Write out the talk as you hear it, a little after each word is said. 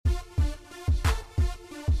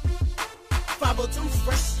502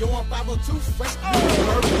 fresh, yo, I'm 502 fresh.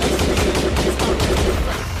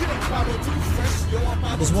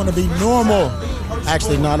 I just want to be normal.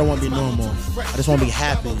 Actually, no, I don't want to be normal. I just want to be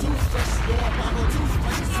happy.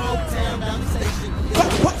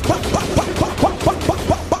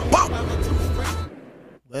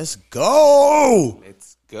 Let's go.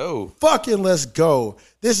 Let's go. Fucking let's go.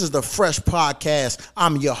 This is the Fresh Podcast.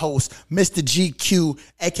 I'm your host, Mr. GQ,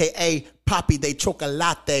 a.k.a. Papi de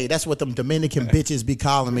Chocolate. That's what them Dominican bitches be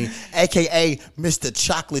calling me, a.k.a. Mr.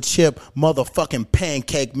 Chocolate Chip motherfucking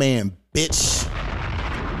Pancake Man, bitch.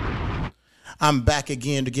 I'm back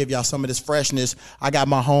again to give y'all some of this freshness. I got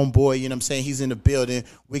my homeboy, you know what I'm saying? He's in the building.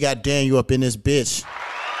 We got Daniel up in this bitch.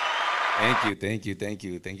 Thank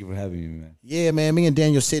you for having me, man. Yeah, man, me and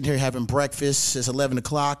Daniel sitting here having breakfast. It's 11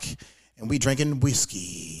 o'clock, and we drinking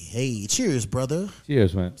whiskey. Hey, cheers, brother.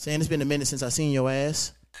 Cheers, man. Saying it's been a minute since I seen your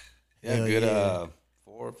ass. Yeah, Hell good yeah.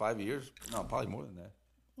 4 or 5 years. No, probably more than that.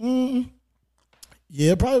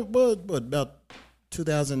 Yeah, probably, what about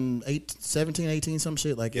 2008, 17, 18, some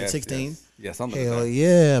shit like that, 16? Yes. Yeah, something Hell like that.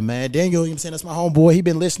 yeah, man. Daniel, you know what I'm saying? That's my homeboy. He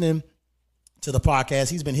been listening to the podcast.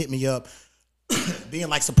 He's been hitting me up, being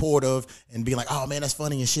like supportive and being like, oh man, that's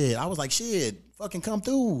funny and shit. I was like, shit, fucking come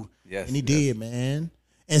through. Yes, and he did, man.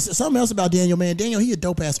 And something else about Daniel, man. Daniel, he a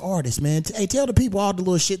dope ass artist, man. Hey, tell the people all the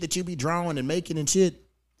little shit that you be drawing and making and shit.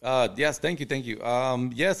 Yes, thank you.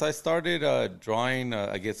 Yes, I started drawing,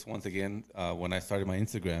 I guess, once again, when I started my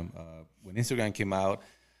Instagram. When Instagram came out,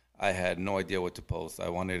 I had no idea what to post. I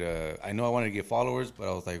know I wanted to get followers, but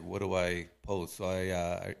I was like, what do I post? So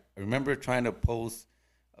I remember trying to post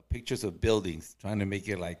pictures of buildings, trying to make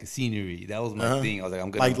it like a scenery. That was my thing. I was like,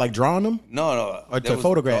 I'm gonna like drawing them. No, or to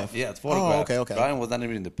photograph. Yeah, it's photograph. Oh, okay. Drawing was not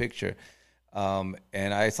even in the picture, and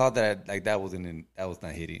I saw that like that was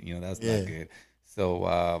not hitting. You know, that's not good. So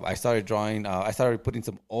I started drawing. I started putting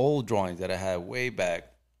some old drawings that I had way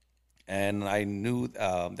back, and I knew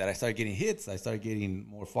that I started getting hits. I started getting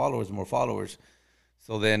more followers.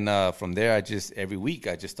 So then from there, every week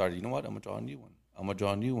I just started. You know what? I'm gonna draw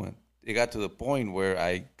a new one. It got to the point where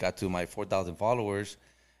I got to my 4,000 followers,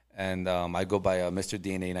 and I go by Mr.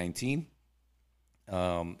 DNA 19.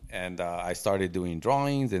 And I started doing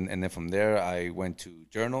drawings, and then from there I went to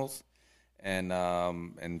journals, and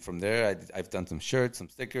from there I've done some shirts, some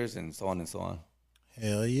stickers, and so on and so on.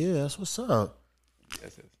 Hell yeah, that's what's up.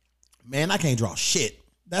 Yes. Man, I can't draw shit.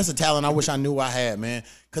 That's a talent I wish I knew I had, man.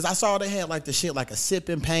 Because I saw they had like the shit like a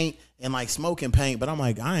sipping paint and like smoking paint. But I'm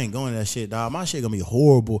like, I ain't going to that shit, dog. My shit going to be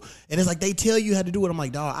horrible. And it's like they tell you how to do it. I'm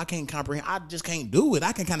like, dog, I can't comprehend. I just can't do it.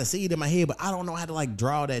 I can kind of see it in my head, but I don't know how to like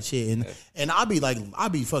draw that shit. And I'll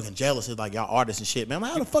be fucking jealous of like y'all artists and shit, man. I'm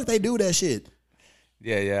like, how the fuck they do that shit?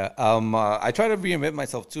 Yeah. I try to reinvent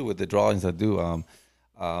myself too with the drawings I do.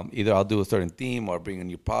 Either I'll do a certain theme or bring a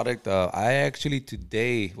new product. I actually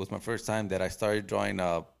today was my first time that I started drawing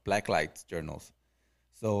black lights journals.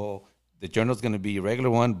 So the journal's going to be a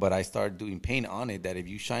regular one, but I started doing paint on it that if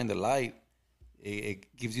you shine the light,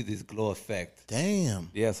 it gives you this glow effect.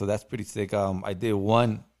 Damn. Yeah, so that's pretty sick. I did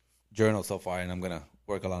one journal so far, and I'm going to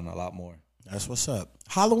work on a lot more. That's what's up.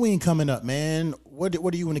 Halloween coming up, man. What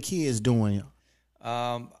are you and the kids doing?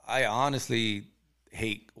 I honestly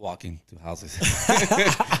hate walking to houses.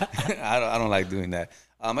 I don't like doing that.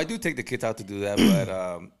 I do take the kids out to do that,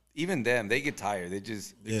 but even them, they get tired.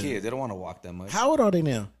 Kids, they don't want to walk that much. How old are they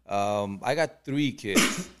now? I got 3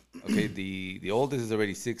 kids. Okay, the oldest is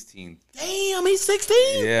already 16. Damn, he's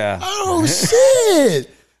 16? Yeah. Oh, shit.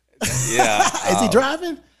 Yeah. Is he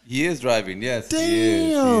driving? He is driving, yes. Damn.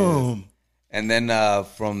 He is. And then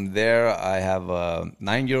from there, I have a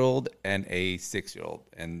 9-year-old and a 6-year-old.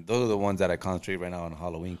 And those are the ones that I concentrate right now on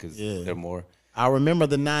Halloween because they're more. I remember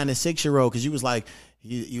the 9 and 6-year-old because you was like,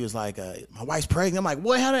 my wife's pregnant. I'm like,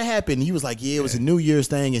 what? How that happen? He was like, yeah, it was a New Year's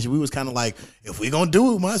thing. And we was kind of like, if we going to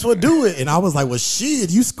do it, might as well do it. And I was like, well, shit,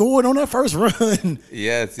 you scored on that first run.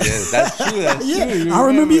 Yes. That's true. That's true. I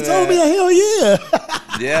remember you told me, hell yeah.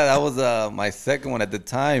 Yeah, that was my second one at the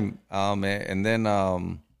time. And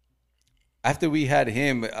then after we had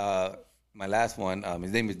him, my last one,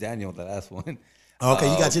 his name is Daniel, the last one.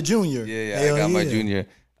 Okay, you got your junior. Yeah, I got my junior.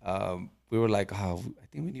 We were like, I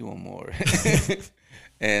think we need one more.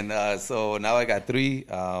 And so now I got 3.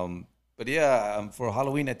 But yeah, for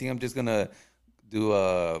Halloween, I think I'm just going to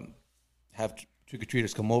have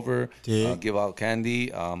trick-or-treaters come over, give out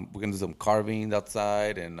candy. We're going to do some carving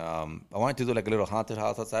outside. And I wanted to do like a little haunted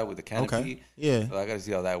house outside with the canopy. Okay, yeah. So I got to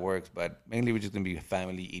see how that works. But mainly we're just going to be a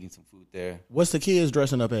family eating some food there. What's the kids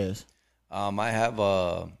dressing up as? I have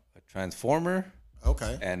a Transformer.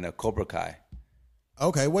 Okay. And a Cobra Kai.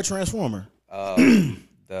 Okay, what Transformer? What is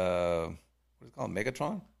it called?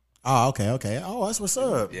 Megatron? Oh, okay. Oh, that's what's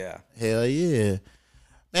up. Yeah. Hell yeah.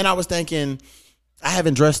 Man, I was thinking, I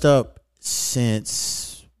haven't dressed up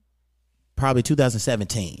since probably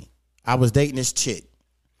 2017. I was dating this chick,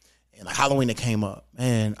 and like Halloween that came up,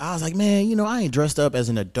 and I was like, man, you know, I ain't dressed up as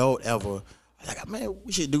an adult ever. I was like, man,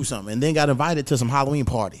 we should do something. And then got invited to some Halloween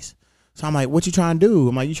parties. So I'm like, what you trying to do?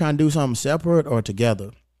 I'm like, you trying to do something separate or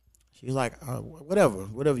together? She's like, whatever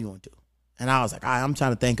you want to do. And I was like, all right, I'm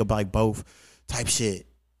trying to think of like both type shit.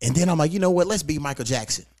 And then I'm like, you know what? Let's be Michael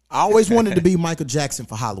Jackson. I always wanted to be Michael Jackson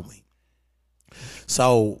for Halloween.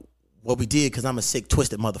 So what we did, because I'm a sick,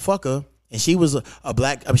 twisted motherfucker, and she was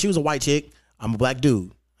she was a white chick. I'm a black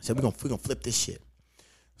dude. I said, we're gonna flip this shit.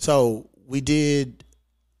 So we did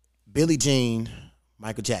Billie Jean,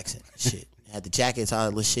 Michael Jackson shit. Had the jackets,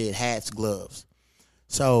 all the shit, hats, gloves.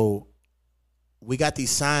 So we got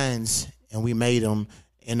these signs and we made them.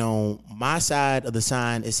 And on my side of the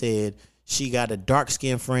sign, it said, she got a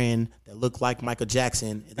dark-skinned friend that looked like Michael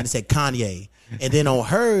Jackson. And then it said Kanye. And then on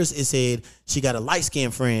hers, it said, she got a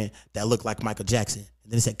light-skinned friend that looked like Michael Jackson.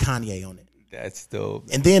 And then it said Kanye on it. That's dope.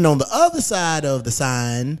 And then on the other side of the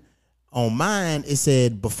sign, on mine, it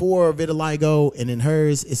said before vitiligo. And in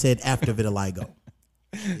hers, it said after vitiligo.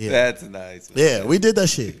 Yeah. That's nice. Man. Yeah, we did that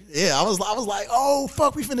shit. Yeah, I was like, oh,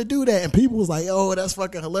 fuck, we finna do that. And people was like, oh, that's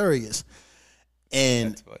fucking hilarious.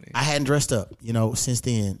 And I hadn't dressed up, you know, since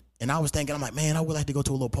then. And I was thinking, I'm like, man, I would like to go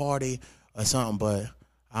to a little party or something, but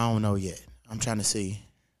I don't know yet. I'm trying to see.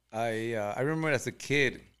 I remember as a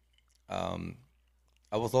kid, I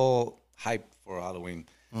was all hyped for Halloween,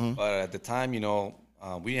 but at the time, you know,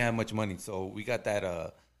 we didn't have much money, so we got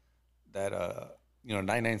that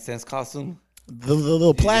 99-cent costume. The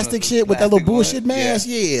little plastic shit with that little bullshit mask,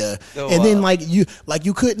 yeah. So, and then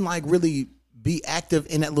you couldn't like really be active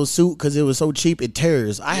in that little suit because it was so cheap it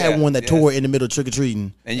tears. I had one that tore in the middle of trick or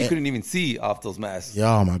treating, and you couldn't even see off those masks.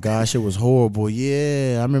 Yeah, oh my gosh, it was horrible.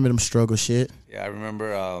 Yeah, I remember them struggle shit. Yeah, I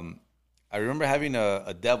remember. I remember having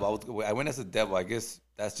a devil. I went as a devil. I guess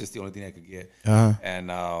that's just the only thing I could get.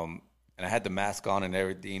 And I had the mask on and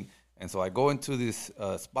everything. And so I go into these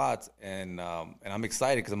spots and I'm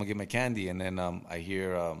excited because I'm gonna get my candy. And then I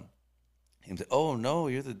hear him say, "Oh no,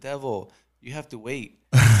 you're the devil. You have to wait."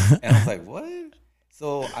 And I was like, "What?"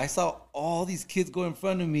 So I saw all these kids go in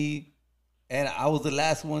front of me, and I was the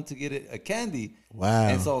last one to get a candy. Wow!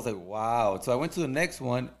 And so I was like, "Wow!" So I went to the next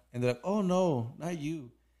one, and they're like, "Oh no, not you."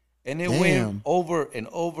 And it went over and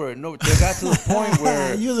over and over. They got to the point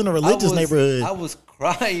where you was in a religious neighborhood. I was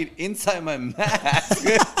crying inside my mask,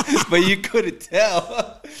 but you couldn't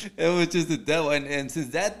tell. It was just the devil. And since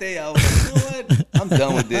that day, I was like, you know what? I'm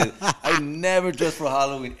done with this. I never dressed for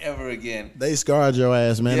Halloween ever again. They scarred your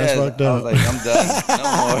ass, man. That's fucked up. I was like, I'm done.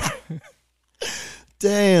 No more.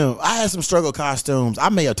 Damn. I had some struggle costumes. I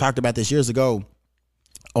may have talked about this years ago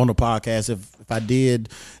on the podcast. If I did,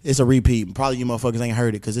 it's a repeat. Probably you motherfuckers ain't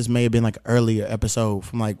heard it because this may have been like an earlier episode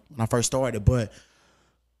from like when I first started. But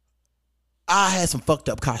I had some fucked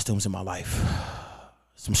up costumes in my life.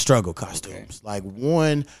 Some struggle costumes. Okay. Like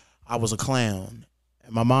one, I was a clown.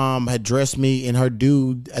 And my mom had dressed me in her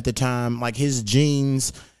dude at the time, like his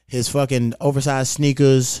jeans, his fucking oversized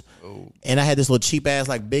sneakers. Oh. And I had this little cheap ass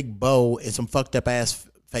like big bow and some fucked up ass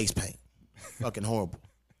face paint. Fucking horrible.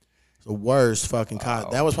 The worst fucking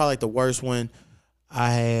costume. That was probably like the worst one I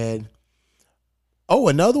had. Oh,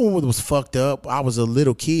 another one was fucked up. I was a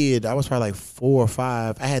little kid. I was probably like 4 or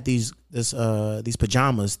 5. I had these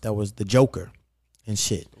pajamas that was the Joker and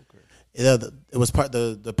shit. Okay. It was part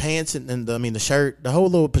the pants and the shirt. The whole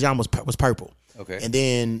little pajama was purple. Okay. And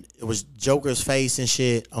then it was Joker's face and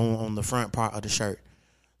shit on the front part of the shirt.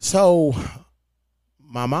 So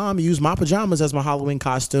my mom used my pajamas as my Halloween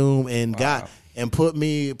costume and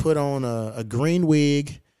put on a green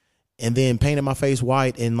wig and then painted my face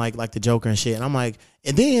white and like the Joker and shit. And I'm like,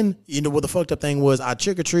 and then, you know what the fucked up thing was? I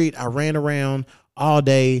trick or treat. I ran around all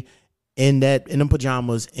day in them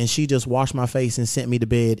pajamas, and she just washed my face and sent me to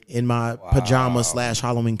bed in my pajamas /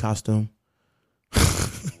 Halloween costume.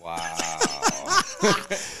 Wow.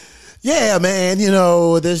 Yeah, man, you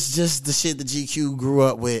know, that's just the shit the GQ grew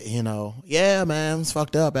up with, you know. Yeah, man, it's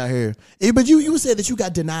fucked up out here. But you said that you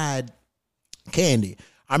got denied candy.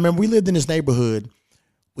 I remember we lived in this neighborhood.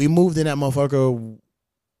 We moved in that motherfucker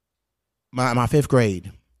my 5th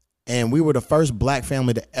grade. And we were the first black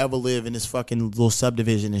family to ever live in this fucking little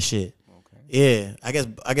subdivision and shit. Okay. Yeah.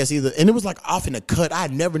 I guess either, and it was like off in the cut. I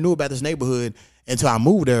never knew about this neighborhood until I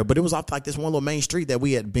moved there, but it was off like this one little main street that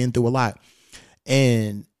we had been through a lot.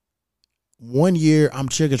 And one year I'm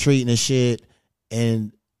trick-or-treating and shit,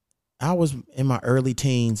 and I was in my early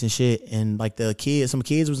teens and shit, and like some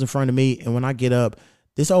kids was in front of me, and when I get up,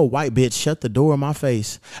 This old white bitch shut the door in my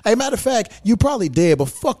face. Hey, matter of fact, you probably did, but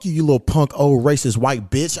fuck you, you little punk old racist white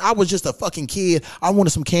bitch. I was just a fucking kid. I wanted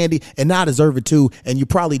some candy, and now I deserve it too. And you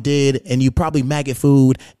probably did, and you probably maggot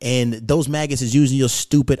food, and those maggots is using your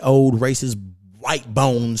stupid old racist white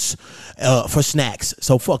bones for snacks.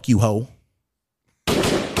 So fuck you, hoe.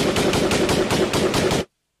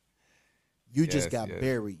 You just got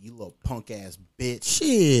buried, you little punk ass bitch.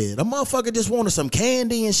 Shit, a motherfucker just wanted some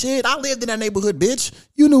candy and shit. I lived in that neighborhood, bitch.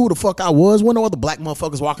 You knew who the fuck I was. Wasn't no other black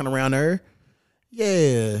motherfuckers walking around there.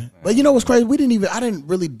 Yeah, but you know what's crazy? I didn't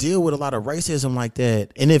really deal with a lot of racism like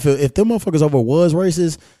that. And if them motherfuckers over was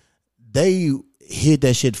racist, they hid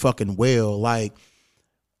that shit fucking well. Like,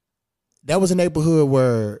 that was a neighborhood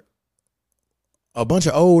where a bunch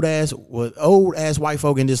of old ass white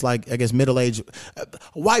folk and just like, I guess, middle-aged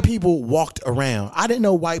white people walked around. I didn't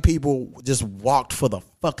know white people just walked for the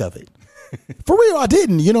fuck of it. For real, I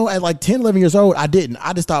didn't. You know, at like 10, 11 years old, I didn't.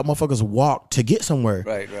 I just thought motherfuckers walked to get somewhere.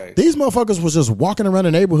 Right. These motherfuckers was just walking around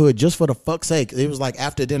the neighborhood just for the fuck's sake. It was like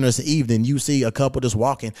after dinner, it's the evening, you see a couple just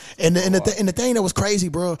walking. And the thing that was crazy,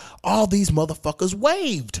 bro, all these motherfuckers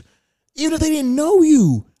waved. Even if they didn't know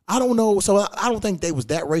you. I don't know. So I don't think they was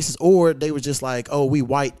that racist, or they was just like, oh, we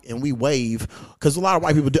white and we wave. Because a lot of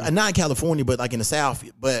white people do, not in California, but like in the South.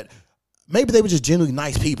 But maybe they were just genuinely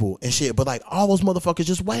nice people and shit. But like all those motherfuckers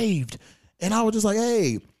just waved. And I was just like,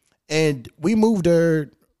 hey. And we moved there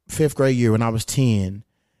 5th grade year when I was 10.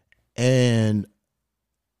 And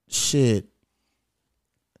shit.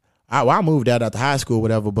 I moved out after high school,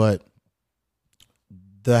 whatever, but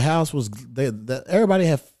the house was, everybody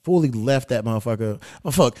had fully left that motherfucker.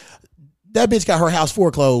 Oh, fuck. That bitch got her house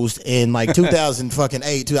foreclosed in like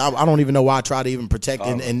 2008. I don't even know why I tried to even protect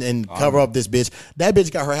and cover up this bitch. That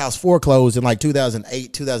bitch got her house foreclosed in like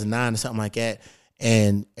 2008, 2009 or something like that.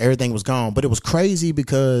 And everything was gone. But it was crazy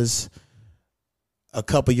because a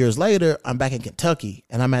couple years later, I'm back in Kentucky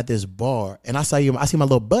and I'm at this bar. And I see my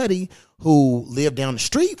little buddy who lived down the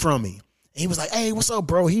street from me. He was like, hey, what's up,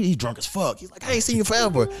 bro? He drunk as fuck. He's like, I ain't seen you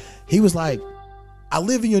forever. He was like, I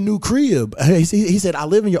live in your new crib. He said, I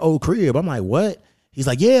live in your old crib. I'm like, what? He's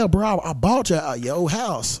like, yeah, bro, I bought your old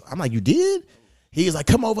house. I'm like, you did? He's like,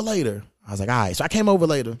 come over later. I was like, all right. So I came over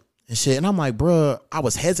later and shit. And I'm like, bro, I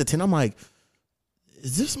was hesitant. I'm like,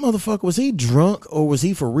 is this motherfucker, was he drunk or was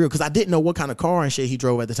he for real? Because I didn't know what kind of car and shit he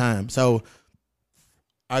drove at the time. So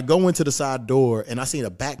I go into the side door and I seen a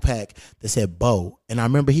backpack that said Bo. And I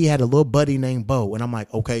remember he had a little buddy named Bo. And I'm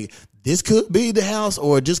like, okay, this could be the house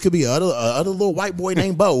or it just could be other little white boy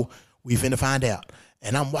named Bo. We finna find out.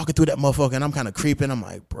 And I'm walking through that motherfucker and I'm kind of creeping. I'm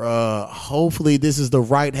like, bruh, hopefully this is the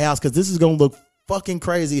right house because this is going to look fucking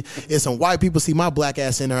crazy. If some white people see my black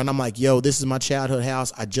ass in there and I'm like, yo, this is my childhood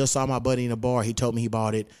house. I just saw my buddy in the bar. He told me he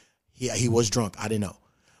bought it. He was drunk. I didn't know.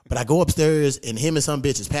 But I go upstairs and him and some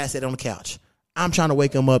bitches pass that on the couch. I'm trying to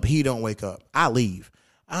wake him up. He don't wake up. I leave.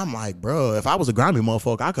 I'm like, bro, if I was a grimy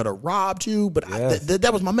motherfucker, I could have robbed you. But yes.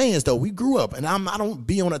 That was my man's, though. We grew up, and I don't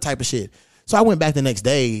be on that type of shit. So I went back the next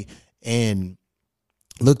day and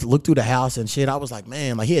looked through the house and shit. I was like,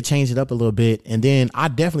 man, like he had changed it up a little bit. And then I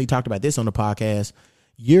definitely talked about this on the podcast.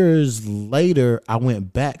 Years later, I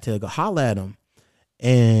went back to go holler at him,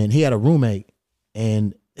 and he had a roommate,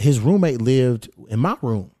 and his roommate lived in my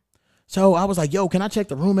room. So I was like, yo, can I check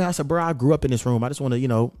the room out? I said, bro, I grew up in this room. I just want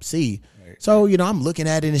to, see. Right. So, I'm looking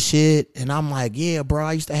at it and shit. And I'm like, yeah, bro,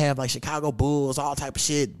 I used to have like Chicago Bulls, all type of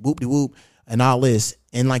shit, whoop-de-whoop and all this.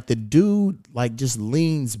 And like the dude like just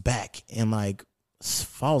leans back and like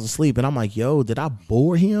falls asleep. And I'm like, yo, did I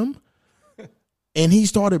bore him? And he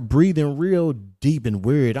started breathing real deep and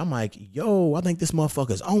weird. I'm like, yo, I think this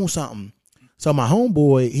motherfucker's on something. So my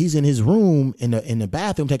homeboy, he's in his room in the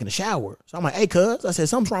bathroom taking a shower. So I'm like, hey, cuz, I said,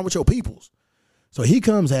 something's wrong with your peoples. So he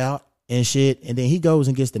comes out and shit, and then he goes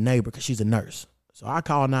and gets the neighbor because she's a nurse. So I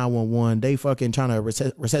call 911. They fucking trying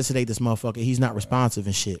to resuscitate this motherfucker. He's not responsive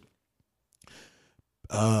and shit.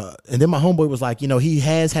 And then my homeboy was like, he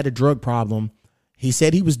has had a drug problem. He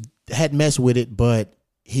said he had messed with it, but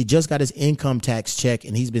he just got his income tax check,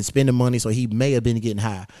 and he's been spending money, so he may have been getting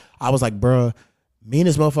high. I was like, bruh, me and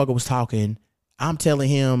this motherfucker was talking. I'm telling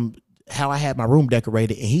him how I had my room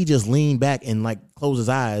decorated, and he just leaned back and like closed his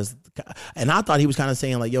eyes. And I thought he was kind of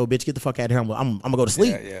saying like, yo, bitch, get the fuck out of here. I'm gonna go to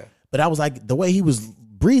sleep. Yeah. But I was like, the way he was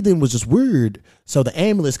breathing was just weird. So the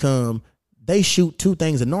ambulance come, they shoot 2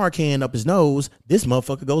 things of Narcan up his nose. This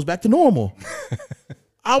motherfucker goes back to normal.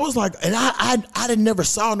 I was like, and I never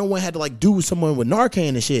saw no one had to like do someone with Narcan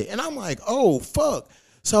and shit. And I'm like, oh, fuck.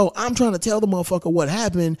 So I'm trying to tell the motherfucker what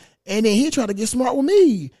happened. And then he tried to get smart with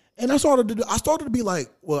me. And I started to be like,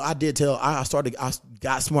 well, I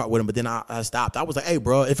got smart with him, but then I stopped. I was like, hey,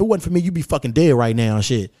 bro, if it wasn't for me, you'd be fucking dead right now and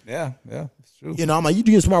shit. Yeah, it's true. You know, I'm like, you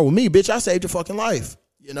get smart with me, bitch. I saved your fucking life.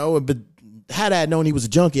 You know, but had I known he was a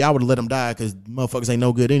junkie, I would have let him die because motherfuckers ain't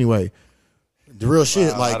no good anyway. The real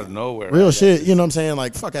shit, like out of nowhere, real shit. You know what I'm saying?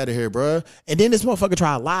 Like, fuck out of here, bro. And then this motherfucker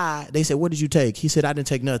tried to lie. They said, what did you take? He said, I didn't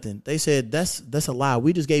take nothing. They said, that's a lie.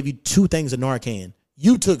 We just gave you 2 things of Narcan.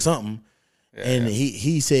 You took something. And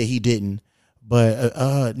he said he didn't.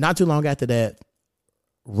 But not too long after that,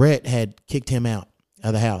 Rhett had kicked him out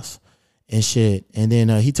of the house and shit. And then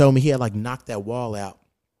he told me he had like knocked that wall out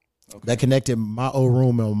that connected my old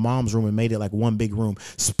room and my mom's room and made it like one big room.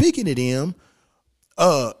 Speaking of them,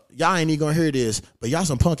 y'all ain't even gonna hear this, but y'all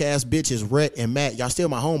some punk ass bitches, Rhett and Matt. Y'all still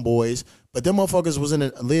my homeboys, but them motherfuckers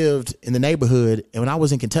lived in the neighborhood. And when I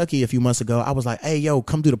was in Kentucky a few months ago, I was like, hey, yo,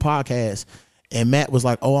 come do the podcast. And Matt was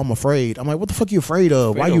like, oh, I'm afraid. I'm like, what the fuck are you afraid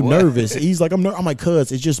of? Why are you nervous? He's like, I'm like,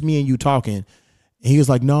 cuz, it's just me and you talking. And he was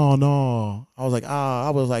like, no. I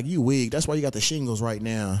was like, you weak. That's why you got the shingles right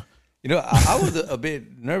now. You know, I was a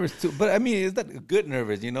bit nervous too, but I mean, it's not a good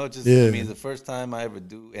nervous, you know, just, I mean, it's the first time I ever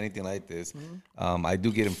do anything like this. I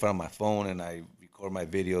do get in front of my phone and I record my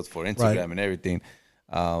videos for Instagram and everything.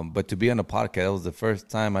 But to be on a podcast, that was the first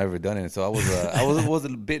time I ever done it. So I was a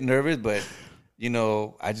bit nervous, but, you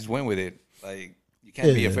know, I just went with it. Like, you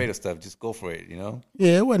can't be afraid of stuff. Just go for it, you know?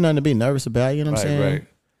 Yeah, it wasn't nothing to be nervous about, you know what I'm saying? Right.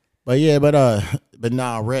 But yeah, but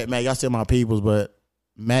nah, Rhett, Matt, y'all still my peoples, but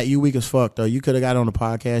Matt, you weak as fuck, though. You could have got on the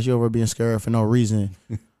podcast. You over being scared for no reason.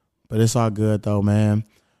 But it's all good, though, man.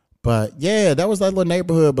 But yeah, that was that little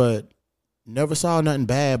neighborhood, but never saw nothing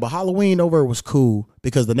bad. But Halloween over was cool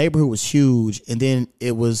because the neighborhood was huge, and then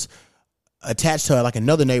it was attached to like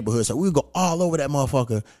another neighborhood. So we would go all over that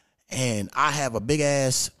motherfucker. And I have a big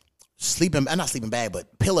ass not sleeping bag,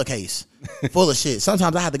 but pillowcase full of shit.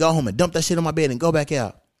 Sometimes I have to go home and dump that shit on my bed and go back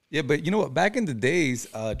out. Yeah, but you know what? Back in the days,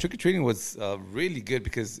 trick-or-treating was really good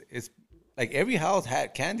because it's like every house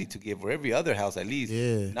had candy to give, or every other house at least.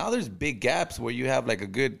 Yeah. Now there's big gaps where you have like a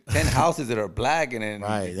good 10 houses that are black and then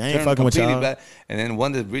right. They ain't fucking with y'all. Black, and then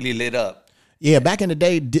one that's really lit up. Yeah, back in the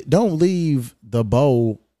day, don't leave the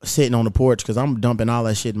bowl sitting on the porch because I'm dumping all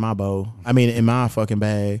that shit in my bowl. I mean, in my fucking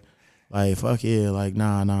bag. Like, fuck yeah. Like,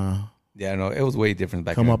 nah. Yeah, no, it was way different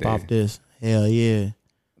back in the day. Come up off this. Hell yeah.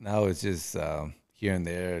 Now it's just here and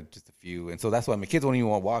there, just a few. And so that's why my kids don't even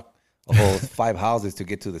want to walk a whole 5 houses to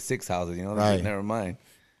get to the 6 houses, you know? Right. Like, never mind.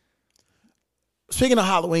 Speaking of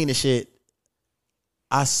Halloween and shit,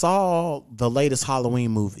 I saw the latest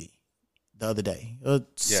Halloween movie the other day.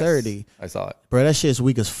 Saturday. I saw it. Bro, that shit's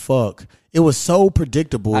weak as fuck. It was so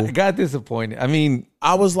predictable. I got disappointed. I mean,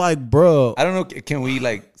 I was like, bro. I don't know. Can we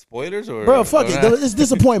like spoilers or? Bro, fuck it. It's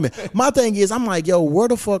disappointment. My thing is, I'm like, yo, where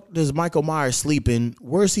the fuck does Michael Myers sleeping?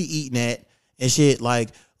 Where's he eating at? And shit,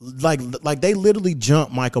 like they literally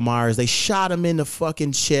jumped Michael Myers. They shot him in the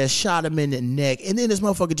fucking chest, shot him in the neck, and then this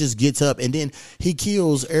motherfucker just gets up and then he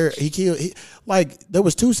kills. Like there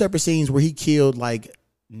was 2 separate scenes where he killed like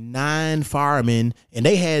 9 firemen and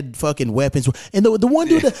they had fucking weapons. And the one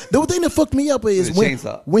dude, the thing that fucked me up is when the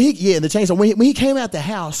chainsaw. When he came out the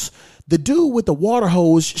house, the dude with the water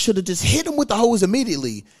hose should have just hit him with the hose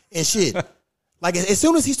immediately and shit. Like, as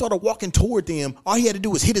soon as he started walking toward them, all he had to do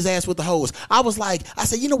was hit his ass with the hose. I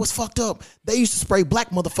said, you know what's fucked up? They used to spray black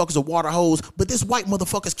motherfuckers with water hose, but this white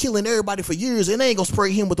motherfucker's killing everybody for years, and they ain't gonna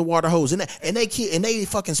spray him with the water hose. And they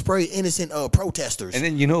fucking spray innocent protesters. And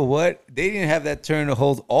then you know what? They didn't have that turn the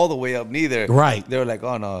hose all the way up neither. Right. They were like,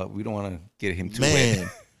 oh no, we don't want to get him too wet.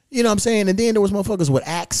 You know what I'm saying? And then there was motherfuckers with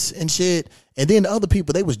axe and shit. And then the other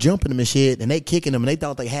people, they was jumping him and shit, and they kicking him, and they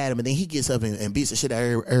thought they had him, and then he gets up and beats the shit out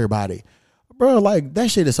of everybody. Bro, like,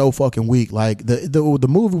 that shit is so fucking weak. Like, the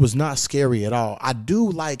movie was not scary at all. I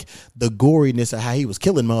do like the goriness of how he was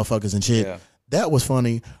killing motherfuckers and shit. Yeah. That was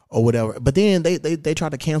funny or whatever. But then they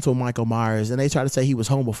tried to cancel Michael Myers, and they tried to say he was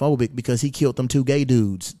homophobic because he killed them 2 gay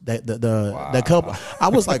dudes. That couple. I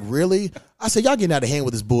was like, really? I said, y'all getting out of hand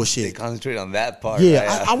with this bullshit. They concentrate on that part. Yeah,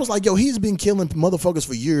 right? I was like, yo, he's been killing motherfuckers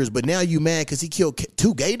for years, but now you mad because he killed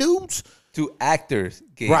 2 gay dudes? 2 actors.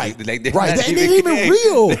 Right. Like they're even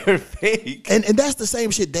real. They're fake. And that's the same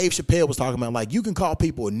shit Dave Chappelle was talking about. Like, you can call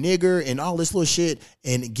people a nigger and all this little shit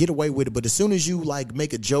and get away with it. But as soon as you, like,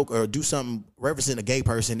 make a joke or do something referencing a gay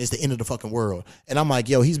person, it's the end of the fucking world. And I'm like,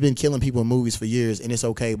 yo, he's been killing people in movies for years, and it's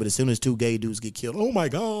okay. But as soon as 2 gay dudes get killed, oh, my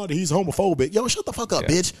God, he's homophobic. Yo, shut the fuck up,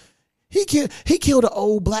 bitch. He killed an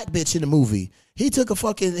old black bitch in the movie. He took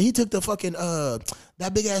that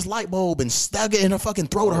big ass light bulb and stuck it in her fucking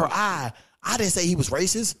throat, her eye. I didn't say he was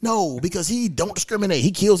racist. No, because he don't discriminate.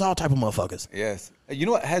 He kills all type of motherfuckers. Yes. You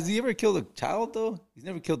know what? Has he ever killed a child though? He's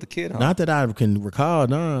never killed a kid, huh? Not that I can recall.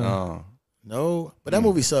 No. Oh. No. But that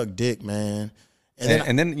movie sucked dick, man.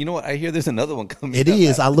 And then you know what? I hear there's another one coming. It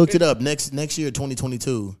is. I looked it up. Next year,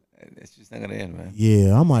 2022. It's just not gonna end, man.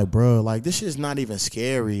 Yeah, I'm like, bro, like this shit's not even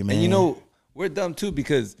scary, man. And you know, we're dumb too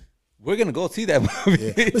because we're gonna go see that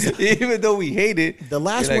movie, even though we hate it. The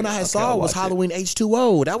last one I had saw was Halloween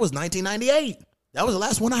H2O. That was 1998. That was the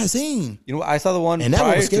last one I had seen. You know, I saw the one and that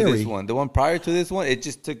prior was scary. to this one. The one prior to this one, it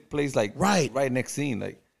just took place like right next scene.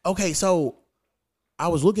 Like, okay, so I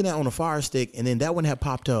was looking at on the Fire Stick, and then that one had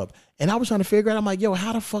popped up, and I was trying to figure out. I'm like, yo,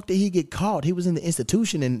 how the fuck did he get caught? He was in the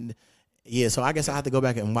institution, and yeah, so I guess I have to go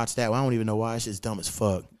back and watch that. Well, I don't even know why. It's just dumb as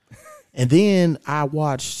fuck. And then I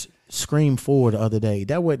watched Scream 4 the other day.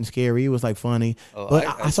 That wasn't scary. It was like funny. But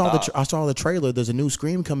I saw the trailer. There's a new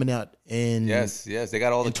Scream coming out in yes, they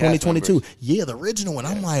got all the 2022. Yeah, the original one.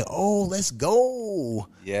 I'm like, oh, let's go.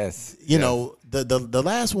 Yes, you know the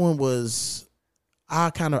last one was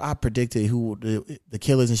I predicted who the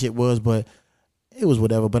killers and shit was, but it was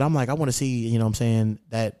whatever. But I'm like, I want to see, you know what I'm saying,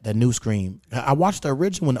 that new Scream. I watched the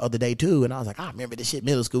original one the other day too, and I was like, I remember this shit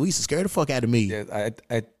middle school. We used to scare the fuck out of me. Yeah,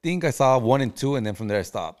 I think I saw 1 and 2, and then from there I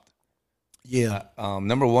stopped. Yeah.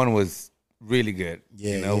 Number 1 was really good.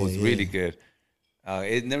 Yeah, it was really good.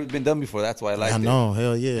 It never been done before. That's why I liked it. I know,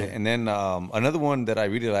 hell yeah. And then another one that I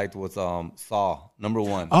really liked was Saw, number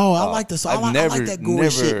 1. Oh, I like the Saw. I like that gory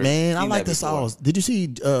shit, man. I like the Saws. Did you see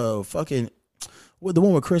the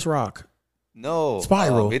one with Chris Rock? No.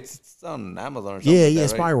 Spiral. It's on Amazon or something. Yeah, like that,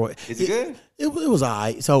 Spiral. Right? Is it good? It was all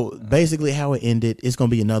right. So basically how it ended, it's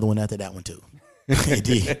going to be another one after that one too. It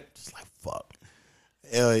did. Just like, fuck.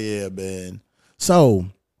 Hell yeah, man. So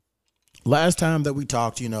last time that we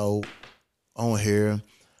talked, you know, on here,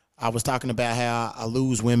 I was talking about how I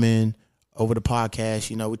lose women over the podcast.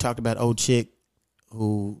 You know, we talked about old chick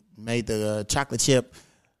who made the chocolate chip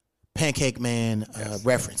pancake man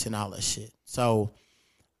reference and all that shit. So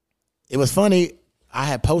it was funny. I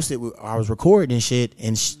had posted, I was recording and shit,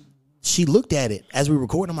 and she looked at it as we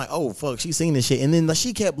recorded. I'm like, oh, fuck, she's seen this shit. And then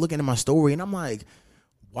she kept looking at my story, and I'm like,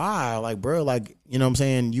 why? Like, bro, like, you know what I'm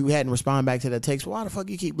saying? You hadn't responded back to that text. Why the fuck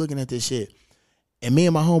you keep looking at this shit? And me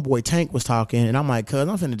and my homeboy Tank was talking, and I'm like, cuz,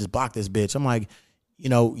 I'm finna just block this bitch. I'm like, you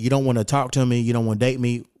know, you don't want to talk to me. You don't want to date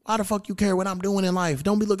me. Why the fuck you care what I'm doing in life?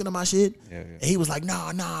 Don't be looking at my shit. Yeah. And he was like,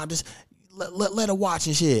 nah, just let her watch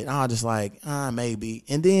and shit. And I was just like, maybe.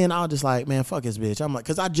 And then I was just like, man, fuck this bitch. I'm like,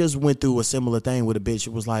 cause I just went through a similar thing with a bitch.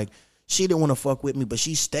 It was like, she didn't want to fuck with me, but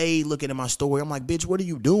she stayed looking at my story. I'm like, bitch, what are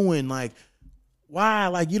you doing? Like, why?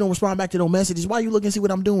 Like, you don't respond back to no messages. Why you looking to see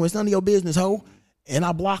what I'm doing? It's none of your business, ho. And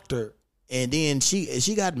I blocked her. And then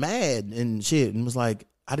she got mad and shit and was like,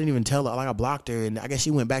 I didn't even tell her. Like, I blocked her. And I guess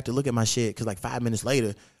she went back to look at my shit because like 5 minutes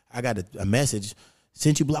later, I got a message.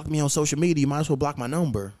 Since you blocked me on social media, you might as well block my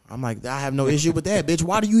number. I'm like, I have no issue with that, bitch.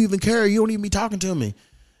 Why do you even care? You don't even be talking to me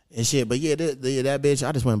and shit. But yeah, that bitch,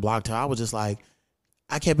 I just went and blocked her. I was just like,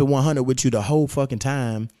 I kept it 100 with you the whole fucking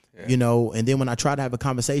time, you know. And then when I try to have a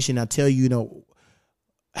conversation, I tell you, you know,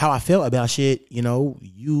 how I felt about shit, you know,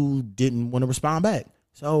 you didn't want to respond back.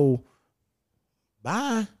 So,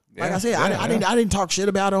 bye. Like I said, I didn't talk shit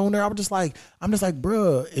about her on there. I'm just like,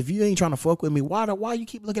 bruh, if you ain't trying to fuck with me, why you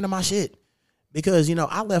keep looking at my shit? Because, you know,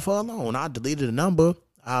 I left her alone. I deleted the number.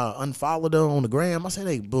 I unfollowed her on the gram. I said,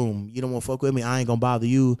 hey, boom, you don't want to fuck with me. I ain't going to bother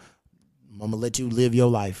you. I'm going to let you live your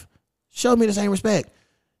life. Show me the same respect.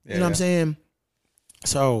 You know what I'm saying?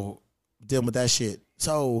 So, dealing with that shit.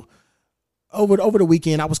 So, over the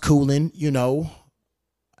weekend, I was cooling, you know.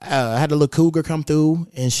 I had a little cougar come through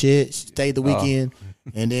and shit. She stayed the weekend.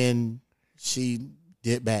 And then she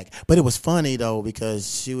dipped back. But it was funny, though,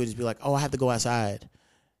 because she would just be like, oh, I have to go outside.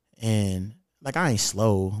 And like, I ain't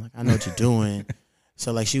slow. Like, I know what you're doing.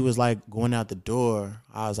 So, like, she was, like, going out the door.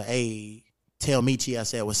 I was like, hey, tell Michi I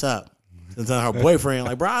said, what's up? And then her boyfriend,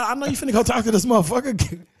 like, bro, I know you finna go talk to this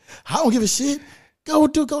motherfucker. I don't give a shit. Go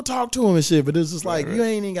talk to him and shit. But it's just like, you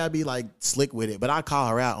ain't even got to be, like, slick with it. But I call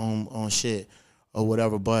her out on shit or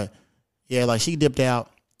whatever. But, yeah, like, she dipped out.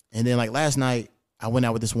 And then, like, last night, I went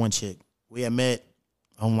out with this one chick. We had met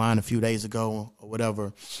online a few days ago or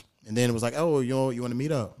whatever. And then it was like, oh, you want to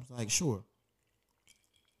meet up? I was like, sure.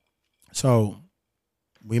 So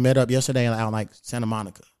we met up yesterday out like Santa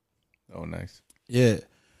Monica. Oh, nice. Yeah.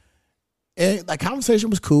 And like conversation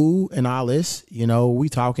was cool and all this, you know, we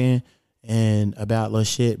talking and about little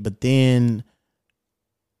shit. But then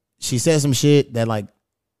she said some shit that like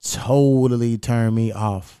totally turned me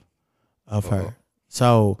off of her.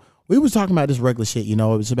 So we was talking about this regular shit, you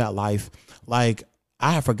know, it was about life. Like,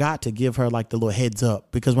 I forgot to give her like the little heads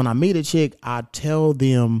up, because when I meet a chick, I tell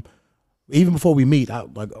them, even before we meet, I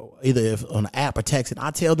like either if on an app or texting,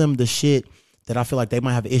 I tell them the shit that I feel like they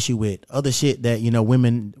might have an issue with. Other shit that,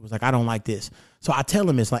 women was like, I don't like this. So I tell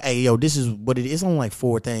them, it's like, hey, yo, this is what it is. It's only like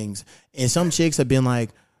 4 things. And some chicks have been like,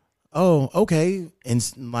 oh, okay.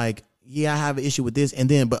 And like, yeah, I have an issue with this. And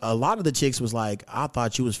then, but a lot of the chicks was like, I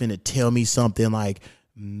thought you was finna tell me something like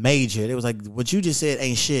major. It was like, what you just said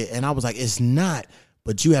ain't shit. And I was like, it's not.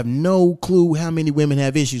 But you have no clue how many women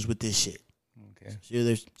have issues with this shit. Okay. She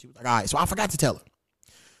was like, all right. So I forgot to tell her.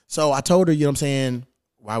 So I told her, you know what I'm saying,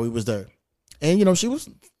 while we was there. And, she was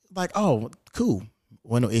like, oh, cool.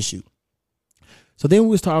 Well, no issue. So then we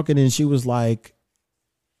was talking, and she was like,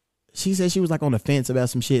 she said she was like on the fence about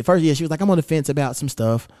some shit. First, yeah, she was like, I'm on the fence about some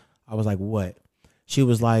stuff. I was like, what? She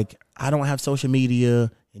was like, I don't have social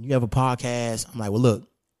media, and you have a podcast. I'm like, well, look.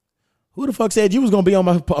 Who the fuck said you was gonna be on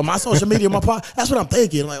my social media, my podcast? That's what I'm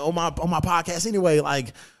thinking. Like on my podcast anyway.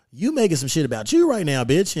 Like you making some shit about you right now,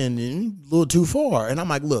 bitch, and a little too far. And I'm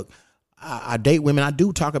like, look, I date women. I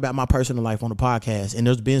do talk about my personal life on the podcast, and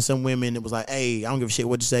there's been some women that was like, hey, I don't give a shit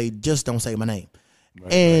what you say, just don't say my name.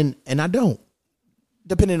 Right, and I don't.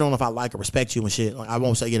 Depending on if I like or respect you and shit, like I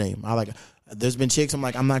won't say your name. There's been chicks I'm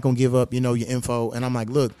like, I'm not gonna give up, your info, and I'm like,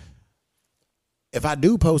 look. If I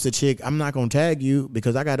do post a chick, I'm not gonna tag you,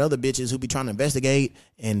 because I got other bitches who be trying to investigate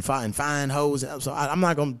and find hoes. So I'm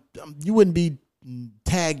not gonna. You wouldn't be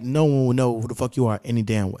tagged. No one would know who the fuck you are any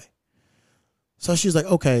damn way. So she's like,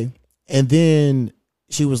 okay, and then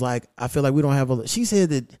she was like, I feel like we don't have a. She said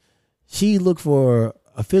that she looked for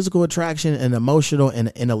a physical attraction, and emotional, and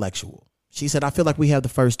intellectual. She said, I feel like we have the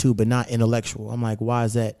first two, but not intellectual. I'm like, why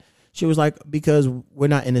is that? She was like, because we're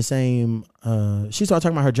not in the same, she started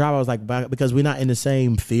talking about her job. I was like, because we're not in the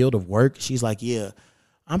same field of work. She's like, yeah.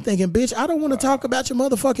 I'm thinking, bitch, I don't want to talk about your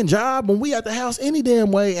motherfucking job when we at the house any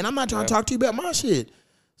damn way. And I'm not trying to talk to you about my shit.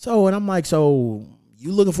 So, and I'm like, so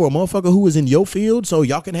you looking for a motherfucker who is in your field so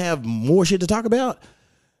y'all can have more shit to talk about?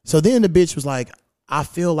 So then the bitch was like, I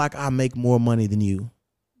feel like I make more money than you.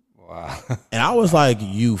 Wow. And I was like,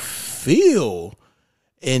 you feel?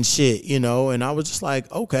 And shit, and I was just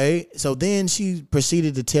like, okay. So then she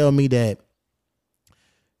proceeded to tell me that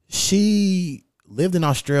she lived in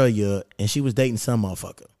Australia and she was dating some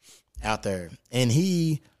motherfucker out there. And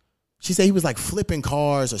she said he was like flipping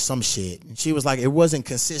cars or some shit. And she was like, it wasn't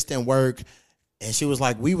consistent work. And she was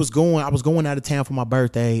like, I was going out of town for my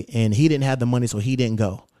birthday and he didn't have the money, so he didn't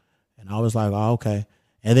go. And I was like, oh, okay.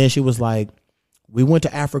 And then she was like, we went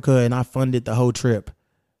to Africa and I funded the whole trip.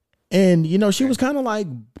 And, she was kind of like,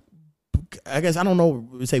 I guess, I don't know,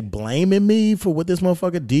 say blaming me for what this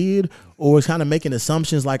motherfucker did, or was kind of making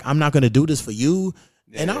assumptions like, I'm not going to do this for you.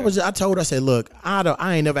 Yeah. And I told her, I said, look,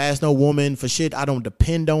 I ain't never asked no woman for shit. I don't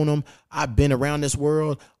depend on them. I've been around this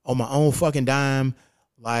world on my own fucking dime.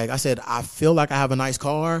 Like I said, I feel like I have a nice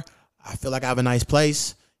car. I feel like I have a nice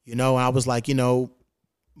place, and I was like,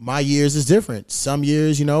 my years is different. Some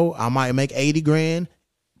years, I might make 80 grand.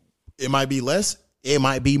 It might be less. It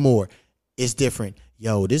might be more. It's different.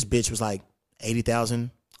 Yo, this bitch was like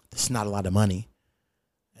 80,000. That's not a lot of money.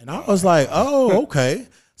 And I was like, oh, okay.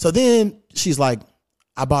 So then she's like,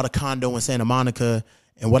 I bought a condo in Santa Monica,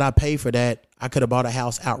 and what I paid for that, I could have bought a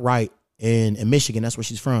house outright in Michigan. That's where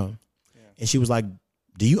she's from. Yeah. And she was like,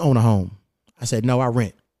 do you own a home? I said, no, I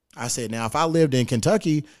rent. I said, now, if I lived in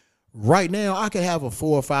Kentucky, right now, I could have a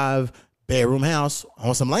 4 or 5 bedroom house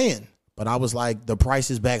on some land. But I was like, the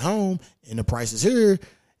prices back home and the prices here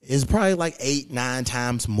is probably like 8-9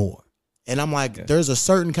 times more. And I'm like, there's a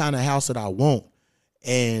certain kind of house that I want.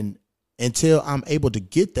 And until I'm able to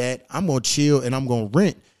get that, I'm going to chill and I'm going to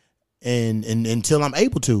rent. And until I'm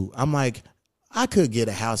able to, I'm like, I could get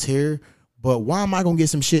a house here, but why am I going to get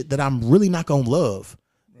some shit that I'm really not going to love?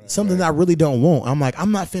 Something that I really don't want. I'm like,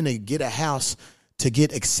 I'm not finna get a house to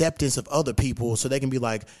get acceptance of other people so they can be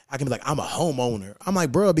like, I can be like, I'm a homeowner. I'm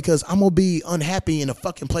like, bro, because I'm going to be unhappy in a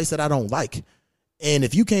fucking place that I don't like. And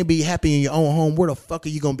if you can't be happy in your own home, where the fuck are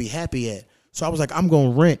you going to be happy at? So I was like, I'm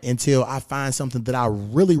going to rent until I find something that I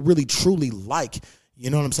really, really, truly like. You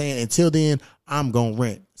know what I'm saying? Until then, I'm going to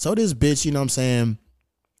rent. So this bitch, you know what I'm saying,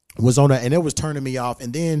 was on that, and it was turning me off.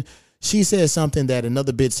 And then she said something that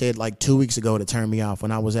another bitch said like 2 weeks ago to turn me off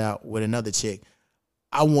when I was out with another chick.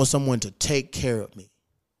 I want someone to take care of me.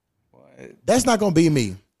 What? That's not going to be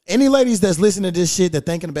me. Any ladies that's listening to this shit that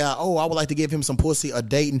thinking about, oh, I would like to give him some pussy or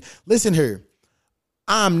dating, listen here.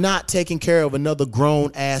 I'm not taking care of another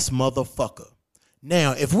grown ass motherfucker.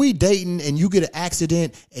 Now, if we dating and you get an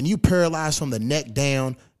accident and you paralyzed from the neck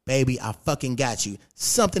down, baby, I fucking got you.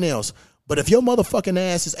 Something else. But if your motherfucking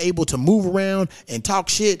ass is able to move around and talk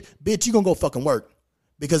shit, bitch, you gonna go fucking work.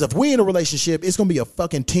 Because if we're in a relationship, it's going to be a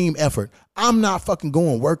fucking team effort. I'm not fucking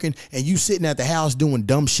going working and you sitting at the house doing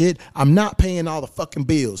dumb shit. I'm not paying all the fucking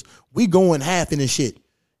bills. We going half in this shit.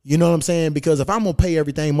 You know what I'm saying? Because if I'm going to pay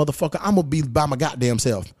everything, motherfucker, I'm going to be by my goddamn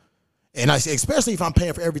self. And I say, especially if I'm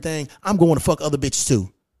paying for everything, I'm going to fuck other bitches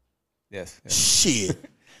too. Yes. Shit.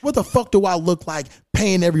 What the fuck do I look like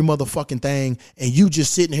paying every motherfucking thing and you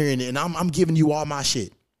just sitting here and I'm giving you all my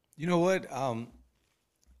shit? You know what?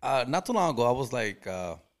 Not too long ago, I was like,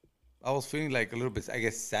 I was feeling like a little bit, I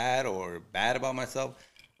guess, sad or bad about myself.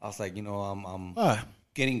 I was like, I'm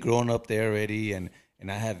getting grown up there already, and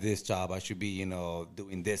I have this job. I should be,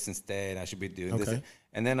 doing this instead. I should be doing this.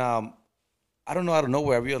 And then, I don't know, out of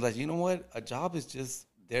nowhere, I realized, you know what? A job is just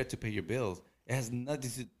there to pay your bills. It has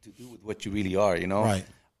nothing to do with what you really are,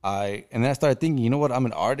 Right. And then I started thinking, you know what? I'm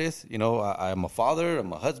an artist. I'm a father.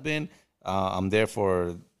 I'm a husband. I'm there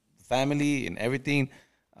for family and everything.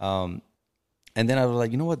 And then I was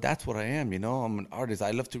like, you know what? That's what I am. I'm an artist. I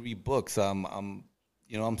love to read books. I'm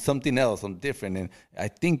something else. I'm different, and I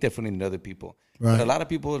think differently than other people. Right. But a lot of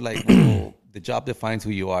people are like, well, the job defines who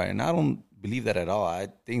you are, and I don't believe that at all. I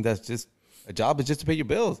think that's just a job is just to pay your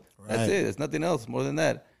bills. Right. That's it. It's nothing else more than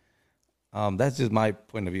that. That's just my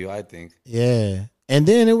point of view, I think. Yeah. And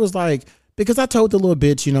then it was like, because I told the little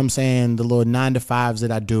bitch, you know what I'm saying, the little 9-to-5s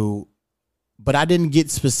that I do, but I didn't get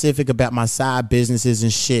specific about my side businesses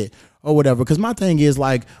and shit or whatever. Because my thing is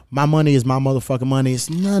like, my money is my motherfucking money. It's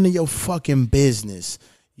none of your fucking business. Like,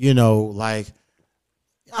 you know what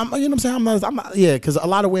I'm saying? I'm not, yeah, because a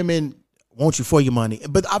lot of women want you for your money.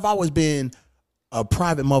 But I've always been a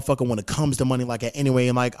private motherfucker when it comes to money like that anyway.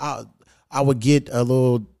 And like, I would get a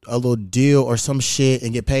little deal or some shit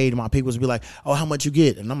and get paid. And my people would be like, "Oh, how much you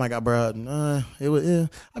get?" And I'm like, bro,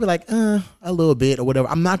 I'd be like, a little bit or whatever.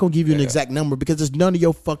 I'm not gonna give you an exact number because it's none of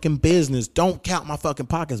your fucking business. Don't count my fucking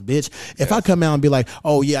pockets, bitch. If I come out and be like,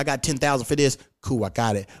 "Oh yeah, I got 10,000 for this," cool, I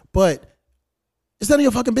got it. But it's none of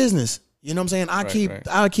your fucking business. You know what I'm saying?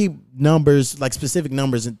 I keep numbers, like specific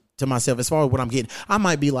numbers to myself as far as what I'm getting. I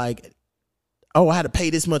might be like, "Oh, I had to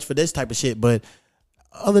pay this much for this type of shit," but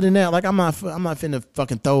other than that, like I'm not finna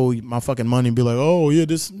fucking throw my fucking money and be like, "Oh yeah,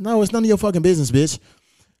 no, it's none of your fucking business, bitch."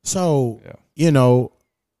 So,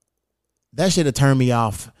 that shit have turned me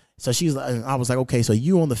off. So I was like, okay, so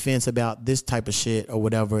you on the fence about this type of shit or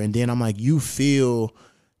whatever. And then I'm like, you feel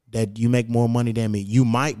that you make more money than me. You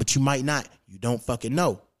might, but you might not. You don't fucking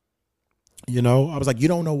know. I was like, you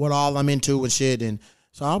don't know what all I'm into and shit. And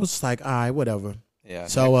so I was just like, all right, whatever. Yeah.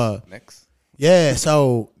 So, next. Yeah,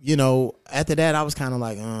 so, after that, I was kind of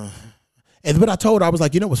like, but I told her, I was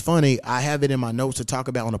like, what's funny? I have it in my notes to talk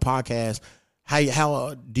about on the podcast.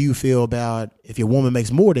 How do you feel about if your woman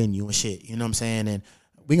makes more than you and shit? You know what I'm saying? And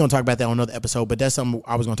we're going to talk about that on another episode, but that's something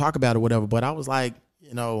I was going to talk about or whatever. But I was like,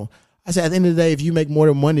 I said, at the end of the day, if you make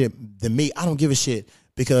more money than me, I don't give a shit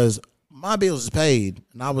because my bills is paid.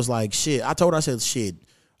 And I was like, shit. I told her, I said, shit.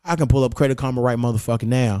 I can pull up Credit Karma right motherfucking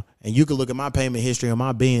now, and you can look at my payment history on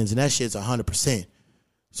my bins, and that shit's 100%.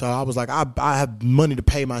 So I was like, I have money to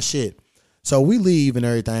pay my shit. So we leave and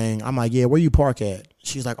everything. I'm like, yeah, where you park at?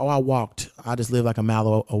 She's like, oh, I walked. I just live like a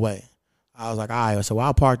mile away. I was like, all right. So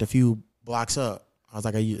I parked a few blocks up. I was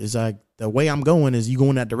like, it's like the way I'm going is you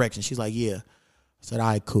going that direction. She's like, yeah. I said, all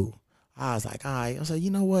right, cool. I was like, all right. I said, you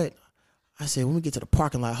know what? I said, when we get to the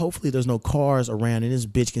parking lot, hopefully there's no cars around and this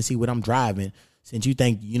bitch can see what I'm driving. Since you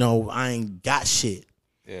think, I ain't got shit.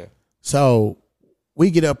 Yeah. So we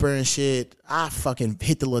get up there and shit. I fucking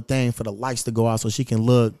hit the little thing for the lights to go out so she can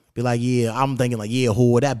look. Be like, yeah. I'm thinking like, yeah,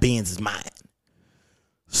 whore, that Benz is mine.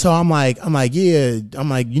 So I'm like, yeah. I'm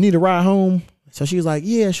like, you need a ride home? So she's like,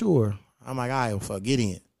 yeah, sure. I'm like, all right, well, fuck, get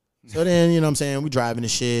in. So then, you know what I'm saying? We driving the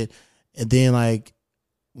shit. And then like,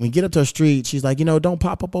 when we get up to the street, she's like, don't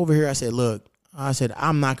pop up over here. I said, look,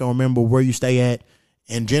 I'm not going to remember where you stay at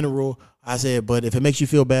in general. I said, but if it makes you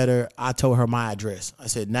feel better, I told her my address. I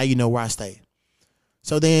said, now you know where I stay.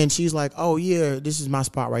 So then she's like, oh, yeah, this is my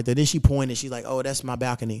spot right there. Then she pointed. She's like, oh, that's my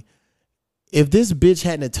balcony. If this bitch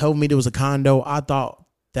hadn't have told me there was a condo, I thought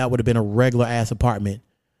that would have been a regular ass apartment.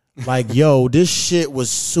 Like, yo, this shit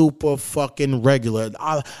was super fucking regular.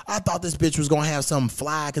 I thought this bitch was going to have something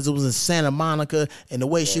fly because it was in Santa Monica. And the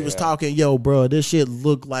way she was talking, yo, bro, this shit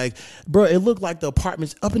looked like, it looked like the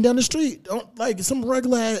apartments up and down the street. Like some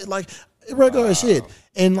regular shit.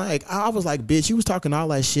 And like, I was like, bitch, you was talking all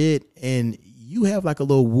that shit. And you have like a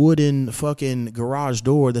little wooden fucking garage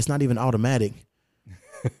door that's not even automatic.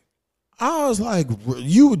 I was like,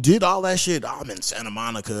 you did all that shit. I'm in Santa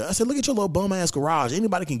Monica. I said, look at your little bum ass garage.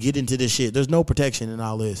 Anybody can get into this shit. There's no protection in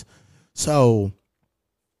all this. So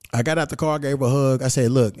I got out the car, gave her a hug. I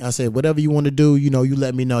said, look, I said, whatever you want to do, you know, you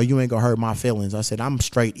let me know. You ain't gonna hurt my feelings. I said, I'm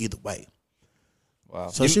straight either way. Wow.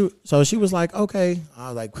 So she was like, okay. I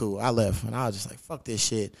was like, cool. I left. And I was just like, fuck this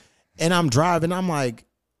shit. And I'm driving. I'm like,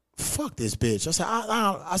 fuck this bitch. I said,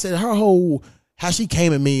 I said, her whole, how she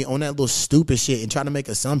came at me on that little stupid shit and trying to make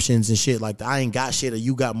assumptions and shit like I ain't got shit or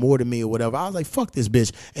you got more than me or whatever. I was like, fuck this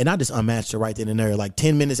bitch. And I just unmatched her right then and there. Like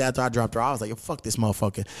 10 minutes after I dropped her, I was like, fuck this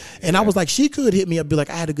motherfucker. And I was like, she could hit me up, be like,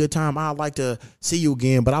 I had a good time. I'd like to see you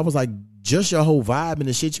again. But I was like, just your whole vibe and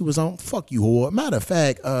the shit you was on, fuck you, whore. Matter of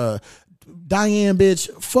fact, Diane, bitch,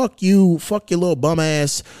 fuck you, fuck your little bum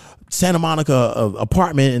ass Santa Monica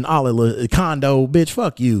apartment and all the condo, bitch,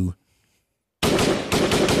 fuck you.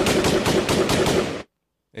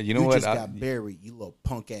 And you know what? Just got buried, you little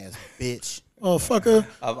punk ass bitch. Oh, fucker.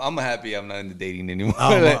 I'm happy I'm not into dating anymore.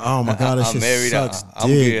 Oh my God, that shit married. sucks I'm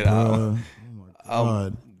dick, good. bro.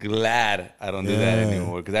 I'm glad I don't do that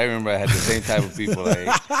anymore because I remember I had the same type of people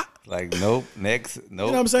like nope, next, nope. You know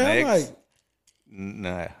what I'm saying? Next. I'm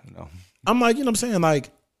like, No. I'm like, you know what I'm saying? Like,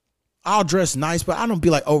 I'll dress nice, but I don't be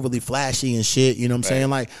like overly flashy and shit. You know what I'm saying?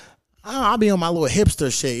 Like, I'll be on my little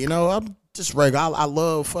hipster shit. You know, I'm just regular. I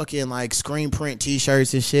love fucking like screen print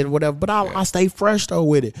T-shirts and shit, whatever. But I stay fresh though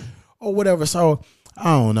with it or whatever. So I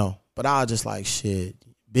don't know. But I'll just like shit,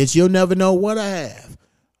 bitch. You'll never know what I have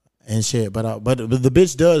and shit. But the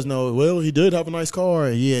bitch does know. Well, he did have a nice car.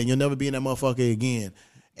 Yeah, and you'll never be in that motherfucker again.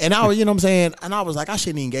 And I was, you know what I'm saying? And I was like, I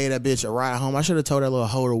shouldn't even gave that bitch a ride home. I should have told that little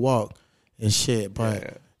hoe to walk and shit.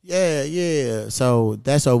 But yeah. So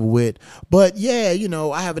that's over with. But yeah, you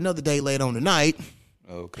know, I have another date later on tonight.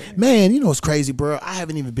 Okay. Man, you know what's crazy, bro? I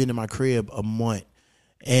haven't even been in my crib a month.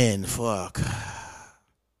 And fuck,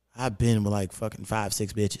 I've been with like fucking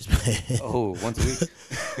 5-6 bitches, man. Oh, once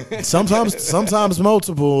a week? sometimes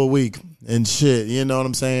multiple a week and shit. You know what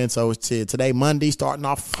I'm saying? So today, Monday, starting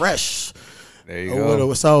off fresh. There you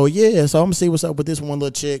go. So yeah, so I'm gonna see what's up with this one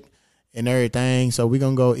little chick and everything. So we're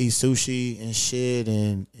gonna go eat sushi and shit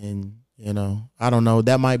and you know, I don't know.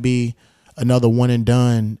 That might be another one and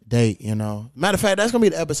done date, you know. Matter of fact, that's gonna be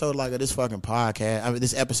the episode like of this fucking podcast. I mean,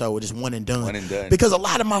 this episode with just one and done. One and done. Because a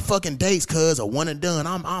lot of my fucking dates, cuz, are one and done.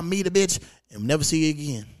 I'll meet a bitch and never see you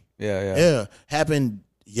again. Yeah. Happened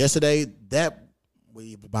yesterday.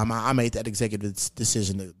 I made that executive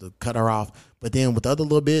decision to cut her off. But then with the other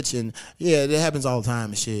little bitch, and yeah, it happens all the time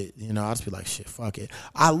and shit. You know, I just be like, shit, fuck it.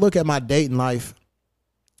 I look at my dating life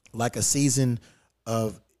like a season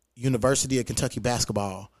of University of Kentucky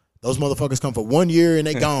basketball. Those motherfuckers come for 1 year and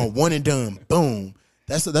they gone, one and done. Boom.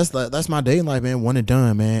 That's my dating life, man. One and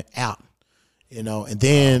done, man. Out. You know, and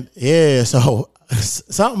then so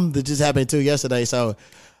something that just happened too yesterday. So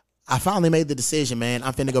I finally made the decision, man.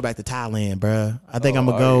 I'm finna go back to Thailand, bro. I think I'm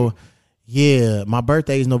gonna go. Yeah, my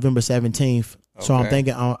birthday is November 17th, so I'm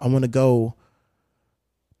thinking I want to go.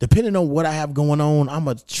 Depending on what I have going on, I'm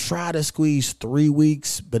gonna try to squeeze 3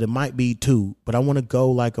 weeks, but it might be 2. But I want to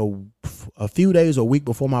go like a few days or a week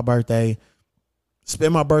before my birthday.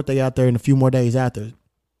 Spend my birthday out there and a few more days after.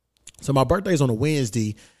 So my birthday's on a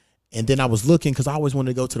Wednesday, and then I was looking because I always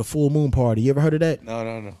wanted to go to the full moon party. You ever heard of that?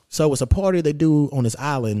 No. So it's a party they do on this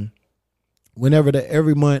island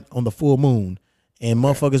every month on the full moon. And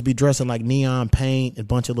motherfuckers be dressing like neon paint and a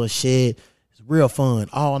bunch of little shit. It's real fun.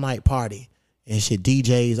 All night party and shit.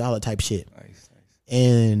 DJs, all that type shit. Nice.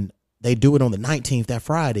 And they do it on the 19th, that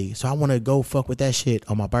Friday. So I want to go fuck with that shit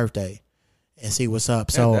on my birthday and see what's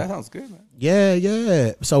up. So that sounds good, man.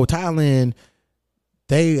 Yeah. So Thailand,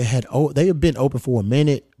 they have been open for a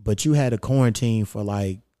minute, but you had a quarantine for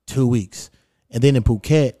like 2 weeks. And then in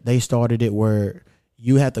Phuket, they started it where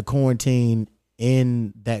you had to quarantine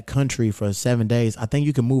in that country for 7 days. I think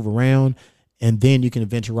you can move around and then you can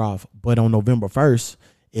venture off. But on November 1st,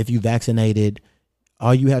 if you vaccinated,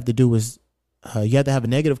 all you have to do is you have to have a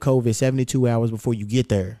negative COVID 72 hours before you get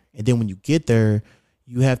there. And then when you get there,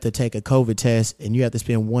 you have to take a COVID test and you have to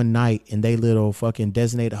spend one night in they little fucking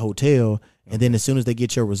designated hotel. And then as soon as they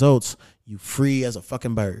get your results, you free as a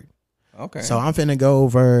fucking bird. Okay. So I'm finna go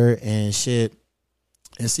over and shit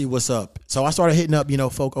and see what's up. So I started hitting up,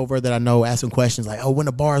 folk over that I know, asking questions like, oh, when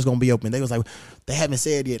the bar's going to be open? They was like, they haven't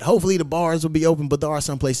said yet. Hopefully the bars will be open, but there are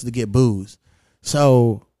some places to get booze.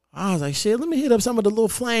 So I was like, shit, let me hit up some of the little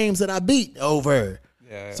flames that I beat over.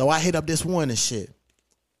 Yeah. So I hit up this one and shit.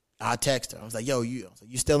 I text her. I was like, yo, you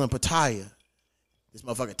still in Pattaya? This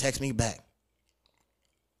motherfucker text me back.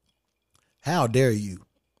 How dare you?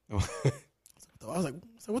 I was like,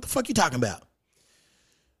 what the fuck you talking about?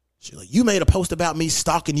 She's like, you made a post about me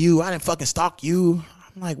stalking you. I didn't fucking stalk you.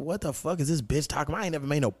 I'm like, what the fuck is this bitch talking about? I ain't never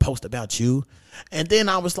made no post about you. And then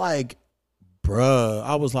I was like, bruh,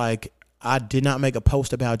 I did not make a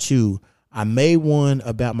post about you. I made one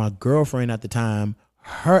about my girlfriend at the time.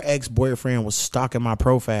 Her ex-boyfriend was stalking my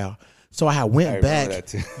profile. So I went back.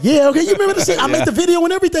 Yeah, okay, you remember the shit? I made the video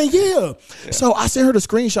and everything, yeah. So I sent her the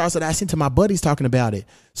screenshots that I sent to my buddies talking about it.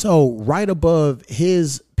 So right above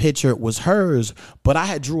his picture was hers, but I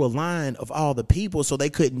had drew a line of all the people so you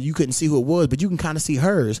couldn't see who it was, but you can kind of see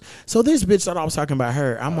hers. So this bitch thought I was talking about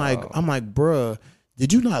her. I'm like, bruh,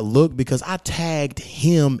 did you not look? Because I tagged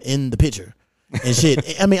him in the picture. And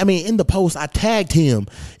shit. I mean, in the post, I tagged him.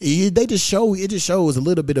 It just shows a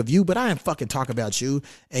little bit of you, but I ain't fucking talk about you.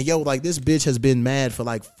 And yo, like this bitch has been mad for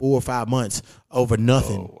like 4 or 5 months over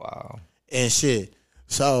nothing. Oh, wow. And shit.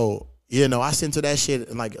 So, I sent her that shit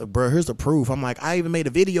and like, bro, here's the proof. I'm like, I even made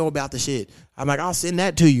a video about the shit. I'm like, I'll send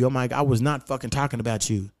that to you. I'm like, I was not fucking talking about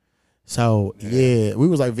you. So yeah, we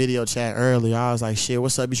was like video chat earlier. I was like, shit,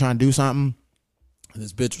 what's up? You trying to do something? And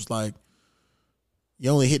this bitch was like, you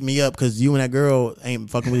only hit me up because you and that girl ain't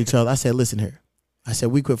fucking with each other. I said, listen here. I said,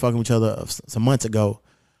 we quit fucking with each other some months ago.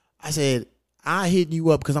 I said, I hit you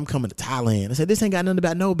up because I'm coming to Thailand. I said, this ain't got nothing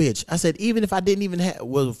about no bitch. I said, even if I didn't even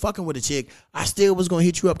was fucking with a chick, I still was going to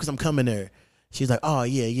hit you up because I'm coming there. She's like, oh,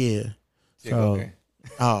 yeah. So, okay.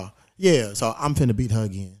 Yeah. So I'm finna beat her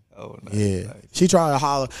again. Oh, nice, yeah. nice. She tried to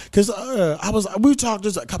holler. Because we talked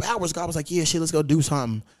just a couple hours ago. I was like, yeah, shit, let's go do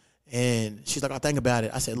something. And she's like, I'll think about it.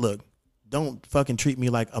 I said, look. Don't fucking treat me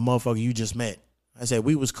like a motherfucker you just met. I said,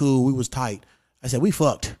 we was cool. We was tight. I said, we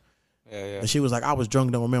fucked. Yeah. And she was like, I was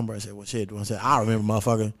drunk, don't remember. I said, well, shit. I said, I remember,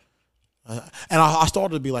 motherfucker. And I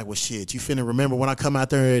started to be like, well, shit, you finna remember when I come out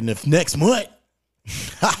there in the next month?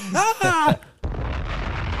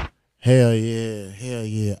 Hell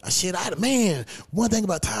yeah. Shit, one thing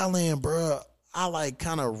about Thailand, bro, I like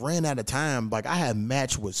kind of ran out of time. Like I had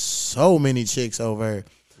matched with so many chicks over there.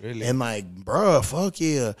 Really? And like, bruh, fuck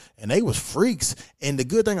yeah. And they was freaks. And the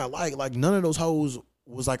good thing I like none of those hoes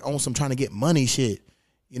was like on some trying to get money shit.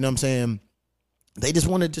 You know what I'm saying? They just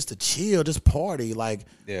wanted just to chill, just party. Like,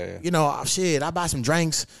 shit, I buy some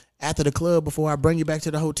drinks after the club before I bring you back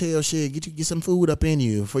to the hotel. Shit, get some food up in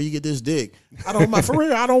you before you get this dick. For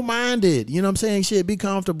real, I don't mind it. You know what I'm saying? Shit, be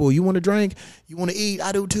comfortable. You want to drink? You want to eat?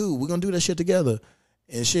 I do too. We're going to do that shit together.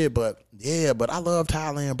 And shit, but I love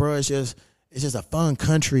Thailand, bro. It's just a fun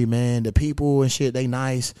country, man. The people and shit, they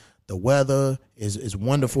nice. The weather is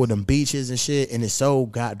wonderful. Them beaches and shit, and it's so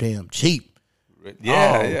goddamn cheap.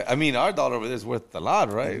 Yeah. I mean, our dollar over there is worth a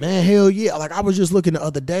lot, right? Man, hell yeah. Like, I was just looking the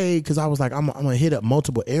other day because I was like, I'm going to hit up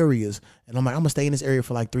multiple areas. And I'm like, I'm going to stay in this area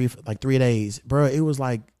for like 3 days. Bro, it was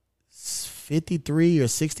like $53 or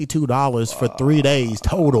 $62 for 3 days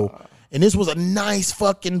total. And this was a nice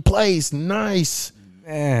fucking place. Nice.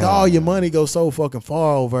 Man. All your money goes so fucking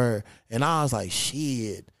far over. And I was like,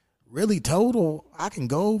 shit, really total? I can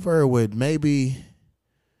go over with maybe,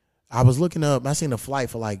 I was looking up, I seen a flight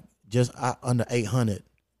for like just under 800.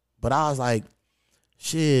 But I was like,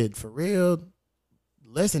 shit, for real,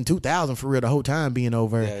 less than 2,000 for real the whole time being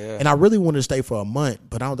over. Yeah. And I really wanted to stay for a month,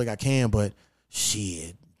 but I don't think I can, but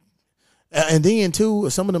shit. And then too,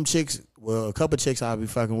 some of them chicks, well, a couple of chicks I'll be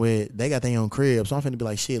fucking with, they got their own crib. So I'm finna be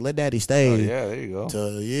like, shit, let daddy stay. Oh, yeah, there you go.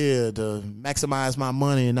 To maximize my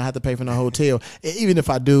money and not have to pay for no hotel. Even if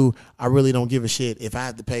I do, I really don't give a shit if I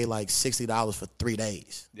have to pay like $60 for 3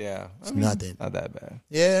 days. Yeah. It's nothing. Not that bad.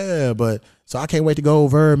 Yeah, but so I can't wait to go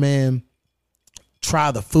over, man.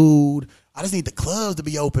 Try the food. I just need the clubs to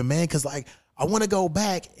be open, man, because like I want to go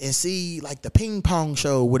back and see like the ping pong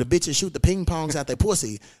show where the bitches shoot the ping pongs out their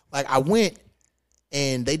pussy. Like I went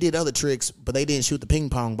and they did other tricks, but they didn't shoot the ping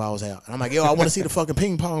pong balls out. And I'm like, yo, I want to see the fucking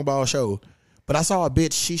ping pong ball show. But I saw a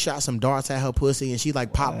bitch, she shot some darts at her pussy and she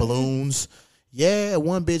like popped balloons. Yeah,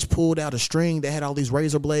 one bitch pulled out a string that had all these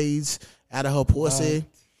razor blades out of her pussy.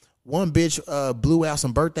 One bitch blew out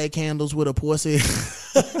some birthday candles with her pussy.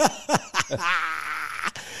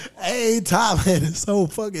 Hey, Thailand is so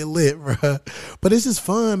fucking lit, bro. But it's just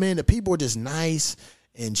fun, man. The people are just nice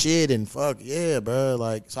and shit and fuck yeah, bro.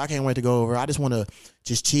 Like, so I can't wait to go over. I just want to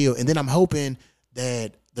just chill. And then I'm hoping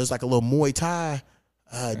that there's like a little Muay Thai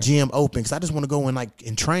gym open because I just want to go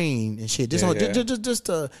and train and shit. Just for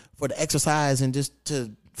the exercise and just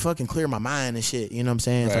to fucking clear my mind and shit. You know what I'm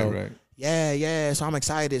saying? Right. Yeah. So I'm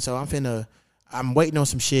excited. So I'm waiting on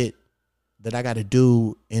some shit that I got to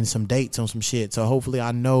do and some dates on some shit. So hopefully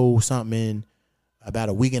I know something in about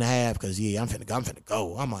a week and a half because, I'm finna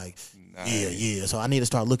go. I'm like, nice. Yeah. So I need to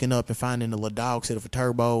start looking up and finding the little dog sitter for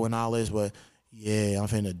Turbo and all this. But, yeah, I'm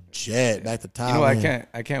finna jet back to Thailand. You know,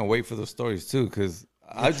 I can't wait for those stories, too, because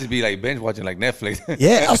I'll just be, like, binge watching, like, Netflix.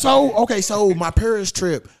 Yeah. So my Paris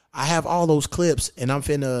trip, I have all those clips, and I'm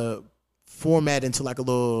finna format into, like, a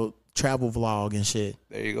little travel vlog and shit.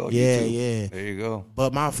 There you go. Yeah, YouTube. yeah. There you go.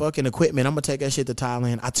 But my fucking equipment, I'm gonna take that shit to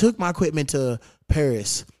Thailand. I took my equipment to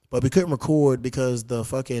Paris, but we couldn't record because the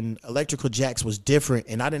fucking electrical jacks was different,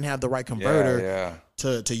 and I didn't have the right converter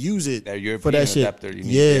to use it that European for that shit. Adapter you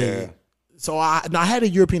need. Yeah. So I had a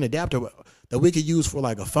European adapter that we could use for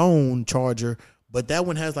like a phone charger, but that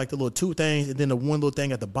one has like the little two things and then the one little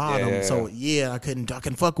thing at the bottom. Yeah. So I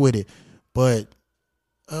couldn't fuck with it. But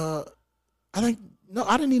I think no,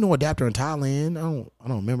 I didn't need no adapter in Thailand. I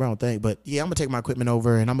don't remember. I don't think. But yeah, I'm gonna take my equipment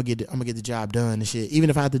over and I'm gonna get the job done and shit. Even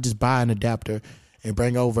if I have to just buy an adapter and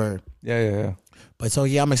bring over. Yeah. But so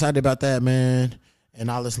yeah, I'm excited about that, man. And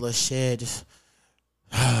all this little shit, just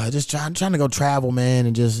trying to go travel, man,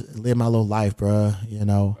 and just live my little life, bro. You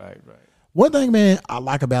know. Right. One thing, man, I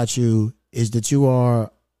like about you is that you are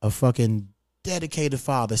a fucking dedicated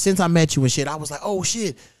father. Since I met you and shit, I was like, oh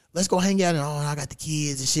shit, let's go hang out and I got the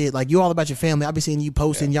kids and shit. Like you all about your family. I be seeing you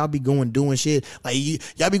posting, y'all be doing shit. Like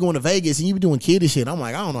y'all be going to Vegas and you be doing kid and shit. I'm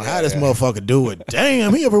like, I don't know how this motherfucker do it.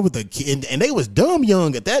 Damn, he ever with the kid, and they was dumb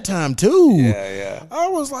young at that time too. Yeah. I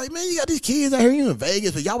was like, man, you got these kids out here, you in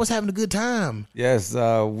Vegas, but y'all was having a good time. Yes,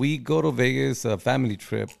 we go to Vegas, a family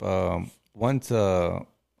trip, once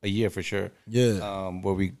a year for sure. Yeah.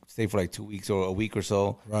 Where we stay for like 2 weeks or a week or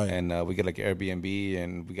so. Right. And we get like Airbnb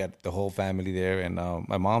and we got the whole family there. And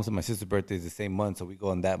my mom's and my sister's birthday is the same month, so we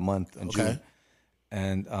go in that month in June.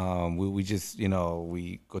 And we just,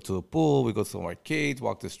 we go to the pool, we go to some arcades,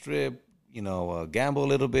 walk the strip, gamble a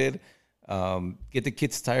little bit. Get the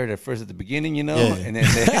kids tired at first at the beginning, and then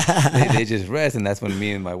they just rest. And that's when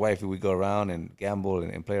me and my wife, we go around and gamble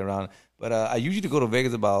and play around. But I usually go to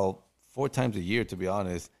Vegas about 4 times a year, to be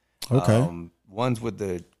honest. Okay. Once with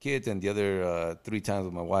the kids and the other 3 times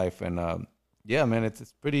with my wife. And yeah, man,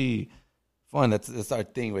 it's pretty fun. That's our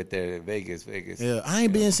thing right there, Vegas. Yeah, I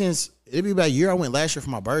ain't been since, it'd be about a year. I went last year for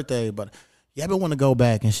my birthday, but yeah, I've been wanting to go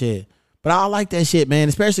back and shit. But I like that shit, man,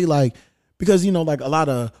 especially like, because, like a lot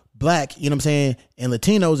of black, you know what I'm saying, and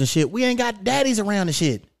Latinos and shit, we ain't got daddies around and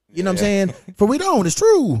shit. You know what I'm saying? For we don't. It's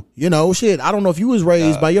true. Shit. I don't know if you was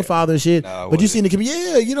raised by your father and shit, but you seen the community.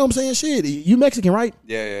 Yeah, you know what I'm saying? Shit. You Mexican, right?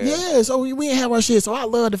 Yeah. Yeah, so we ain't have our shit. So I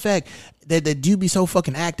love the fact that you be so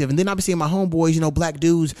fucking active. And then I be seeing my homeboys, black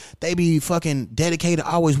dudes, they be fucking dedicated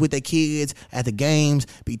always with their kids at the games,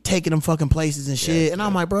 be taking them fucking places and shit. And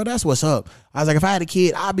I'm like, bro, that's what's up. I was like, if I had a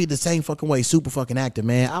kid, I'd be the same fucking way, super fucking active,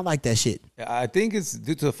 man. I like that shit. I think it's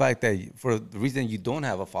due to the fact that for the reason you don't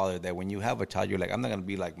have a father, that when you have a child, you're like, I'm not going to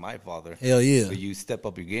be like my father. Hell yeah. So you step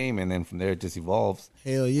up your game, and then from there, it just evolves.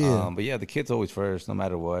 Hell yeah. But yeah, the kid's always first, no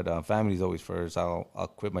matter what. Family's always first.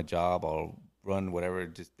 I'll quit my job. I'll run whatever.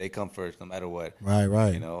 Just they come first, no matter what.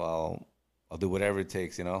 Right. I'll do whatever it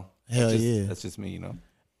takes. Hell yeah. That's just me.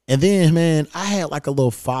 And then, man, I had like a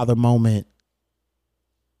little father moment.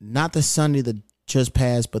 Not the Sunday that just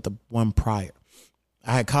passed, but the one prior.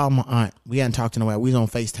 I had called my aunt. We hadn't talked in a while. We was on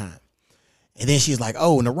FaceTime. And then she's like,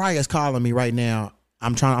 oh, Naraya's calling me right now.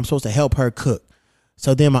 I'm supposed to help her cook.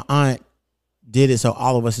 So then my aunt did it, so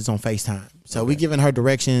all of us is on FaceTime. So we giving her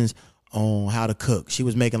directions on how to cook. She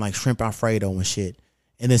was making like shrimp Alfredo and shit.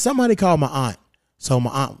 And then somebody called my aunt. So my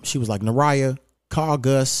aunt, she was like, Naraya, call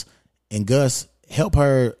Gus, and Gus help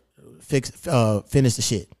her finish the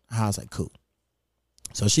shit. I was like, cool.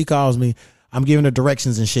 So she calls me. I'm giving her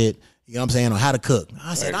directions and shit. You know what I'm saying? On how to cook.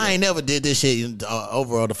 I said, I ain't never did this shit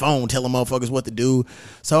over on the phone telling motherfuckers what to do.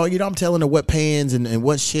 So, I'm telling her what pans and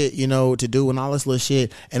what shit, to do and all this little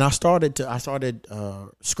shit. And I started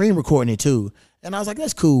screen recording it too. And I was like,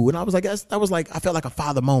 that's cool. And I was like, that was like, I felt like a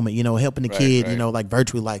father moment, helping the kid, like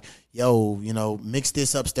virtually like, yo, mix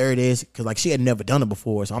this up, stir this. Cause like she had never done it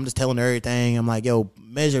before. So I'm just telling her everything. I'm like, yo,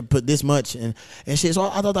 measure, put this much and shit. So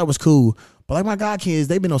I thought that was cool. But like my god kids,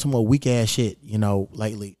 they've been on some more weak ass shit,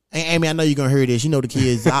 lately. And Amy, I know you're gonna hear this. The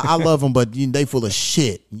kids, I love them, but they full of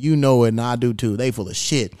shit. You know it, and I do too. They full of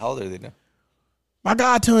shit. How old are they now? My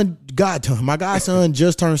godson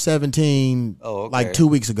just turned 17 like 2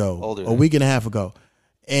 weeks ago, a week and a half ago.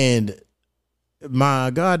 And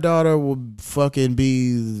my goddaughter will fucking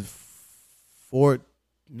be 14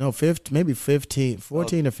 or 15.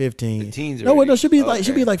 The teens no, she'll be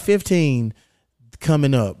like 15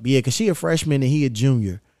 coming up. Yeah, because she a freshman and he a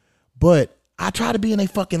junior. But I try to be in a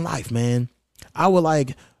fucking life, man. I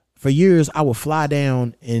would for years, I would fly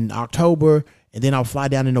down in October and then I'll fly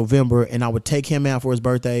down in November and I would take him out for his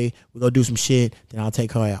birthday. We go do some shit. Then I'll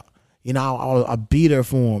take her out. I'll be there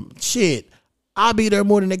for him. Shit. I'll be there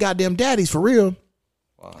more than the goddamn daddies for real.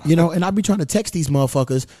 Wow. And I'll be trying to text these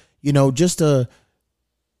motherfuckers, just to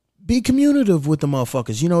be communicative with the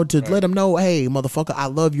motherfuckers, to let them know, hey, motherfucker, I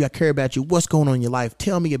love you. I care about you. What's going on in your life?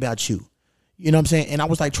 Tell me about you. You know what I'm saying? And I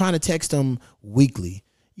was like trying to text them weekly,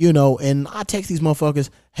 you know, and I text these motherfuckers,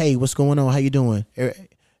 hey, what's going on? How you doing?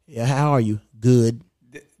 Yeah, how are you? Good.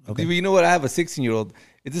 Okay. You know what? I have a 16-year-old.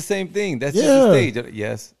 It's the same thing. That's just the stage.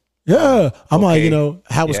 Yes. Yeah. I'm like, you know,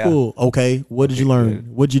 how was school? Okay. What did you learn?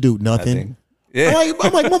 Good. What'd you do? Nothing. Yeah.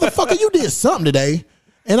 I'm like, motherfucker, you did something today.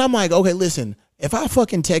 And I'm like, okay, listen, if I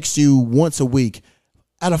fucking text you once a week,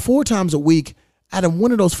 out of 4 times a week, out of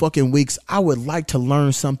one of those fucking weeks, I would like to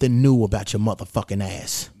learn something new about your motherfucking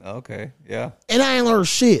ass. Okay. Yeah. And I ain't learned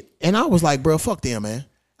shit. And I was like, bro, fuck them, man.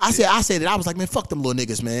 I said it. I was like, man, fuck them little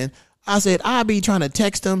niggas, man. I said, I be trying to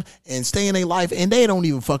text them and stay in their life, and they don't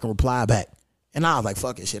even fucking reply back. And I was like,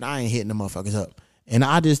 fuck it, shit. I ain't hitting them motherfuckers up. And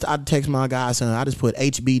I text my godson. I just put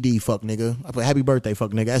HBD, fuck nigga. I put happy birthday,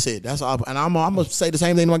 fuck nigga. That's it. That's all. And I'm gonna say the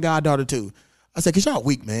same thing to my goddaughter too. I said, cause y'all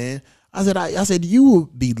weak, man. I said, you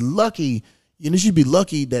would be lucky. You know, you'd be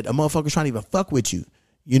lucky that a motherfucker's trying to even fuck with you.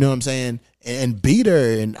 You know what I'm saying? And beat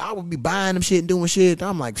her. And I would be buying them shit and doing shit.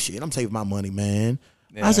 I'm like, shit, I'm saving my money, man.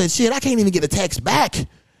 Yeah. I said, shit, I can't even get a text back.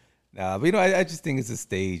 Nah, but you know, I just think it's a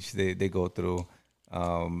stage they go through.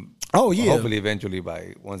 Hopefully, eventually,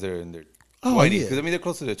 once they're in their 20s, because I mean they're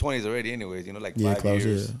close to their 20s already, anyways. You know, like 5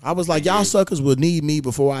 years. Yeah. I was like, y'all suckers will need me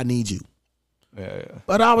before I need you. Yeah.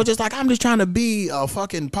 But I was just like, I'm just trying to be a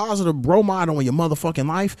fucking positive role model in your motherfucking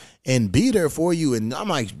life and be there for you. And I'm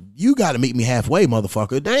like, you got to meet me halfway,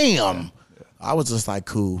 motherfucker. Damn. Yeah. I was just like,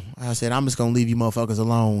 cool. I said, I'm just gonna leave you motherfuckers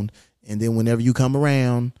alone, and then whenever you come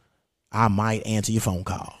around, I might answer your phone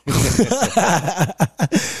call.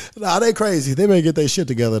 Nah, they crazy. They may get their shit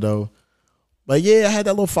together though. But yeah, I had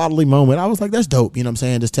that little fatherly moment. I was like, that's dope. You know what I'm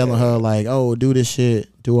saying? Just telling her like, oh, do this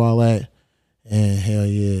shit, do all that. And hell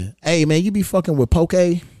yeah. Hey man, you be fucking with poke?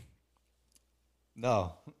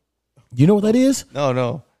 No. You know what that is?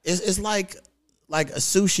 No. It's like a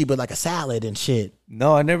sushi, but like a salad and shit.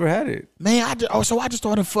 No, I never had it. Man, I just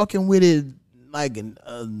started fucking with it like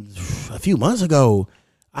a few months ago.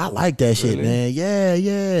 I like that shit, man.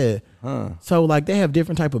 Yeah. Huh. So like they have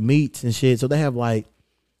different type of meats and shit. So they have like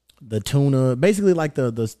the tuna, basically like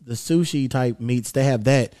the sushi type meats. They have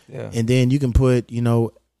that, and then you can put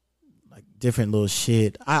like different little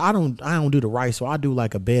shit. I don't do the rice, so I do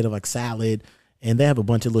like a bed of like salad, and they have a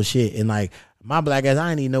bunch of little shit. And like my black ass,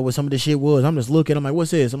 I didn't even know what some of this shit was. I'm just looking. I'm like,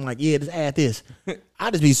 what's this? I'm like, yeah, just add this. I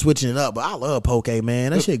just be switching it up, but I love poke,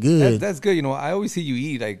 man. That shit good. That's good. You know, I always see you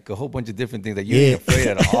eat like a whole bunch of different things that you ain't afraid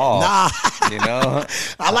at all. Nah. You know?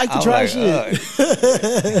 I like to try shit.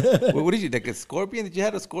 What did you, like a scorpion? Did you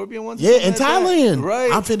have a scorpion once? Yeah, in Thailand. That?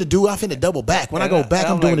 Right. I'm finna double back. When I go back,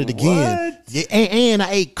 I'm doing it again. What? Yeah, and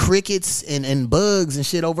I ate crickets and bugs and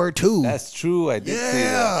shit over too. That's true. I did see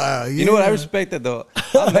that. You know what? I respect that though.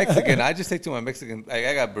 I'm Mexican. I just take to my Mexican, like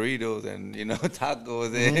I got burritos and,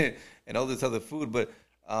 tacos and all this other food. But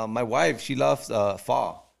my wife, she loves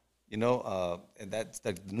pho, and that's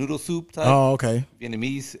like the noodle soup type. Oh, okay.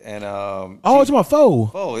 Vietnamese and it's my pho.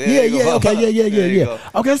 Pho, yeah. Okay, yeah. Go.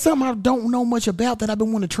 Okay, something I don't know much about that I've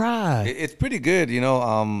been wanting to try. It's pretty good,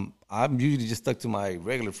 I'm usually just stuck to my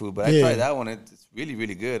regular food, but I tried that one. It's really,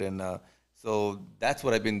 really good, and so that's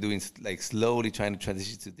what I've been doing, like slowly trying to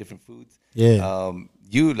transition to different foods. Yeah.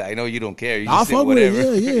 I know you don't care. You just say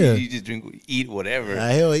whatever. Yeah. You just eat whatever.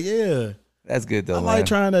 Hell yeah. That's good though. I like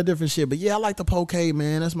trying that different shit, but yeah, I like the poke,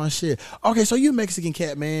 man. That's my shit. Okay, so you Mexican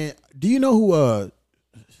cat, man. Do you know who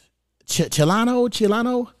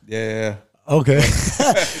Chilano? Yeah. Okay.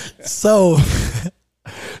 So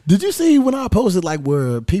did you see when I posted like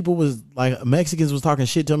where people was like Mexicans was talking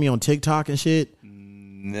shit to me on TikTok and shit?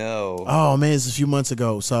 No. Oh man, it's a few months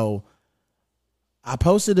ago. So I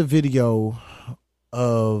posted a video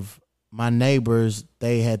of my neighbors.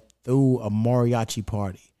 They had threw a mariachi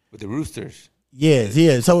party. With the roosters. Yeah.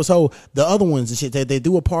 So the other ones and shit, they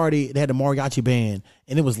threw a party, they had a mariachi band,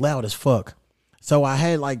 and it was loud as fuck. So I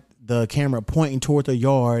had like the camera pointing toward the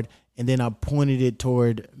yard, and then I pointed it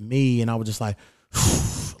toward me, and I was just like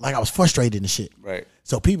I was frustrated and shit. Right.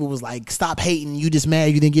 So people was like, stop hating, you just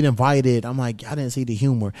mad you didn't get invited. I'm like, I didn't see the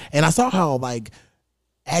humor. And I saw how like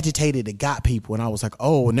agitated it got people, and I was like,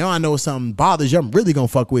 oh, now I know something bothers you. I'm really gonna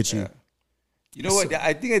fuck with you. Yeah. You know what?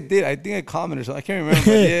 I think I did. I think I commented or something. I can't remember.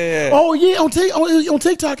 But yeah. Oh yeah, on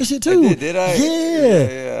TikTok and shit too. Did I?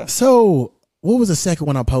 Yeah. So what was the second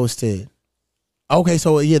one I posted? Okay,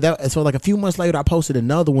 so yeah, so like a few months later, I posted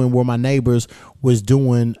another one where my neighbors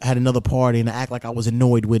had another party, and I act like I was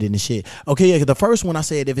annoyed with it and shit. Okay, yeah, 'cause the first one I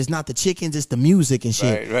said if it's not the chickens, it's the music and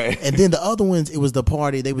shit. Right. And then the other ones, it was the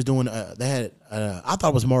party they was doing. They had I thought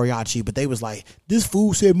it was mariachi, but they was like, this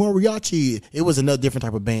fool said mariachi. It was another different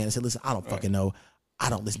type of band. I said, listen, I don't fucking know. I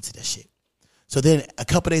don't listen to that shit. So then a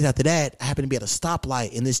couple days after that, I happened to be at a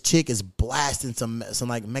stoplight, and this chick is blasting some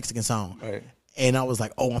like Mexican song. Right. And I was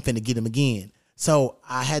like, oh, I'm finna get him again. So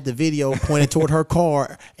I had the video pointed toward her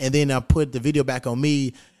car, and then I put the video back on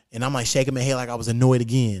me, and I'm like shaking my head like I was annoyed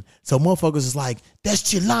again. So motherfuckers is like, that's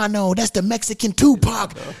Chilano, that's the Mexican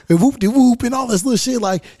Tupac, and whoop-de-whoop, and all this little shit.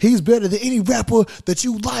 Like, he's better than any rapper that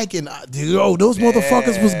you like. And those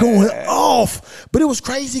motherfuckers was going off. But it was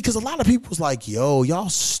crazy because a lot of people was like, yo, y'all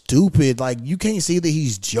stupid. Like, you can't see that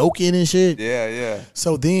he's joking and shit. Yeah.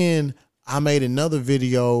 So then I made another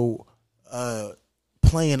video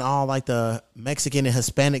playing all like the Mexican and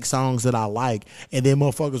Hispanic songs that I like, and then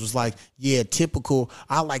motherfuckers was like, yeah, typical,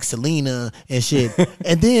 I like Selena and shit.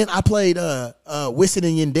 And then I played Wisin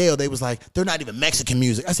and Yandel. They was like, they're not even Mexican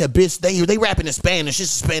music. I said, bitch, they rapping in Spanish.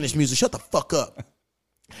 It's Spanish music. Shut the fuck up.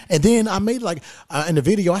 And then I made like in the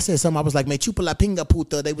video I said something. I was like, me chupa la pinga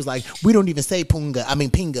puta. They was like, we don't even say punga. I mean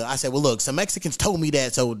pinga. I said, well, look, some Mexicans told me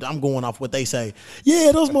that, so I'm going off what they say.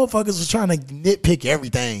 Yeah, those motherfuckers was trying to nitpick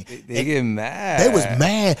everything. They get mad. They was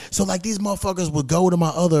mad. So like these motherfuckers would go to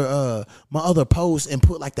my other posts and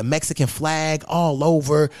put like the Mexican flag all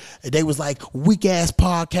over. They was like, weak ass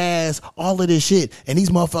podcast, all of this shit. And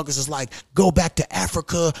these motherfuckers is like, go back to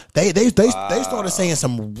Africa. They started saying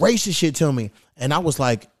some racist shit to me. And I was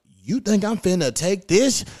like, you think I'm finna take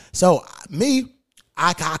this? So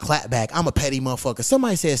I clap back. I'm a petty motherfucker.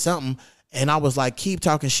 Somebody said something, and I was like, keep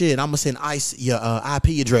talking shit. I'm gonna send ICE your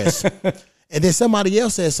IP address. And then somebody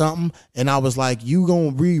else said something, and I was like, you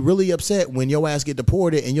gonna be really upset when your ass get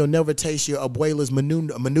deported, and you'll never taste your abuela's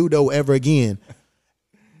menudo ever again.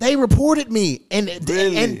 They reported me, and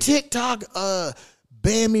Really? and TikTok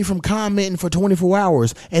banned me from commenting for 24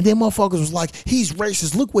 hours. And then motherfuckers was like, he's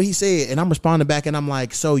racist. Look what he said. And I'm responding back, and I'm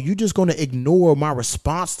like, so you just going to ignore my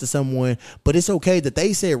response to someone, but it's okay that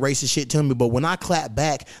they said racist shit to me, but when I clap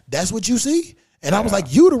back, that's what you see? And I was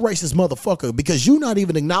like, you the racist motherfucker, because you not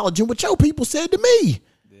even acknowledging what your people said to me.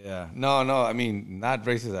 Yeah. No. I mean, not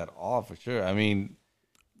racist at all, for sure. I mean,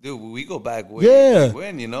 dude, we go back way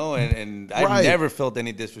when, you know, and I've never felt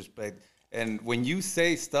any disrespect. And when you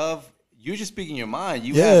say stuff, you're just speaking your mind.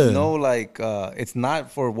 You have no, like, it's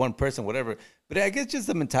not for one person, whatever. But I guess just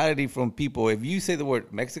the mentality from people. If you say the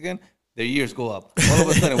word Mexican, their ears go up. All of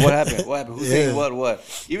a sudden, what happened? What happened? Who's saying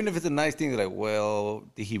what? Even if it's a nice thing, they're like, well,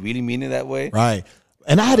 did he really mean it that way? Right.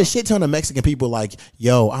 And I had a shit ton of Mexican people like,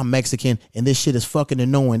 yo, I'm Mexican, and this shit is fucking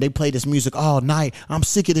annoying. They play this music all night. I'm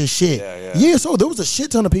sick of this shit. Yeah, so there was a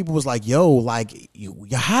shit ton of people was like, yo, like,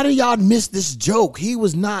 how did y'all miss this joke? He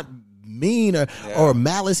was not mean or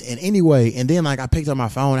malice in any way. And then like I picked up my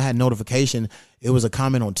phone, I had notification. It was a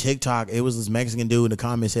comment on TikTok. It was this Mexican dude in the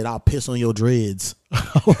comment said, I'll piss on your dreads.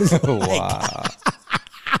 I was like, Wow.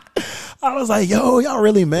 I was like, yo, y'all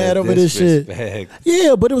really mad over this shit.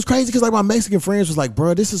 Yeah, but it was crazy because like my Mexican friends was like,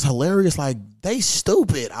 bro, this is hilarious. Like, they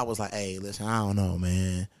stupid. I was like, hey, listen, I don't know,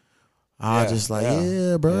 man. I was just like,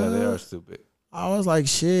 yeah, bro. Yeah, they are stupid. I was like,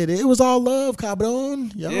 shit, it was all love,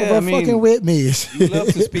 cabron. Y'all were fucking with me. You love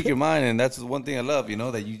to speak your mind, and that's one thing I love, you know,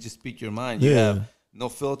 that you just speak your mind. You have no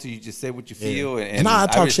filter. You just say what you feel. And I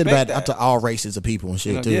talk shit about to all races of people and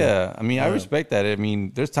shit, too. Yeah, I mean, I respect that. I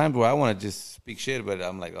mean, there's times where I want to just speak shit, but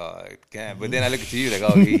I'm like, oh, I can't. But then I look at you like,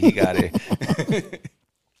 oh, he got it.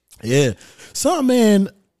 Yeah. So, man,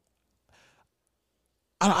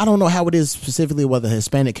 I don't know how it is specifically with the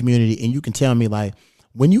Hispanic community, and you can tell me, like,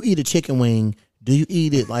 when you eat a chicken wing, do you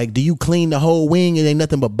eat it like, do you clean the whole wing and ain't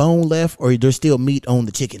nothing but bone left, or there's still meat on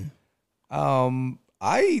the chicken?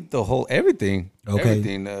 I eat the whole everything. Okay.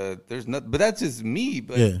 Everything. There's nothing, but that's just me.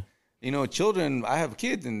 But you know, children. I have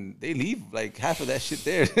kids, and they leave like half of that shit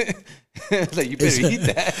there. Like, you better eat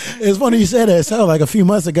that. It's funny you said that. So like a few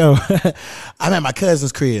months ago, I'm at my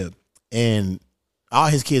cousin's crib, and all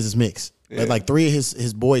his kids is mixed, but like 3 of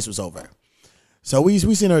his boys was over. So we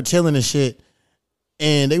sitting there chilling and shit.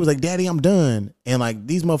 And they was like, Daddy, I'm done. And like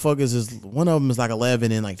these motherfuckers is, one of them is like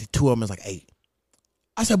 11 and like 2 of them is like 8.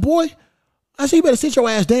 I said, boy, you better sit your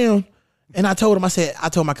ass down. And I told my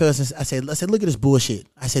cousins, I said, look at this bullshit.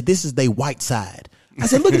 I said, this is they white side. I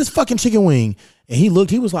said, look at this fucking chicken wing. And he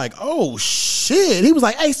was like, oh shit. He was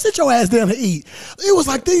like, hey, sit your ass down to eat. It was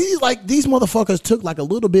like, these motherfuckers took like a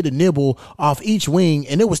little bit of nibble off each wing,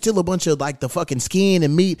 and there was still a bunch of like the fucking skin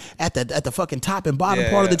and meat at the fucking top and bottom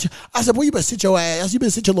part of the I said, boy, you better sit your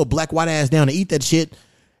little black white ass down and eat that shit.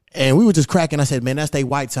 And we were just cracking. I said, man, that's they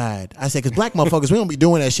white side. I said, because black motherfuckers, we don't be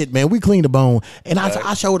doing that shit, man. We clean the bone. And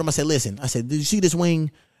I showed him, I said, listen, I said, did you see this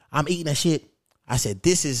wing? I'm eating that shit. I said,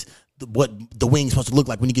 this is what the wing's supposed to look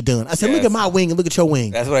like when you get done. I said, look at my wing and look at your wing.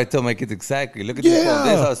 That's what I tell my kids exactly. Look at this one.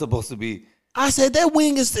 That's how it's supposed to be. I said, that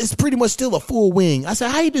wing is pretty much still a full wing. I said,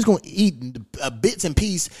 how you just going to eat bits and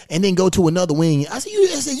pieces and then go to another wing? I said,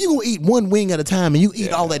 you going to eat one wing at a time and you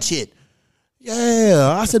eat all that shit.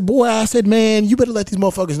 Yeah. I said, boy, man, you better let these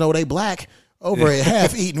motherfuckers know they black over at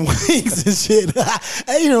half eating wings and shit.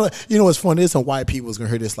 And you know what's funny? There's some white people's going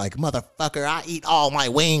to hear this like, motherfucker, I eat all my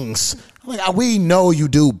wings. I'm like, we know you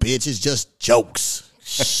do, bitch. It's just jokes.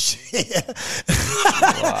 Shit.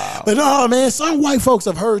 Wow. But no, man, some white folks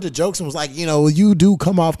have heard the jokes and was like, you do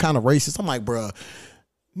come off kind of racist. I'm like, bruh,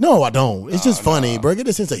 no, I don't. It's just funny, bro. Get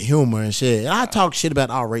a sense of humor and shit. And I talk shit about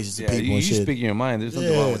all racist people and shit. You speak your mind. There's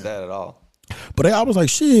nothing wrong with that at all. But I was like,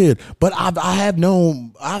 shit. But I've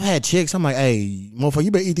had chicks. I'm like, hey, motherfucker,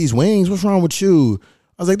 you better eat these wings. What's wrong with you?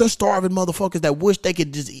 I was like, they're starving motherfuckers that wish they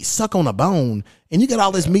could just suck on a bone. And you got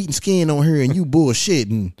all this meat and skin on here and you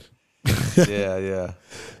bullshitting. Yeah.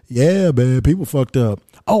 Yeah, man, people fucked up.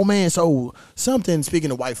 Oh man, so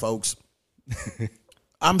speaking of white folks,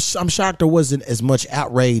 I'm shocked there wasn't as much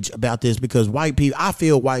outrage about this because I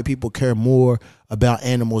feel white people care more about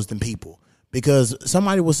animals than people. Because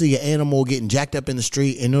somebody will see an animal getting jacked up in the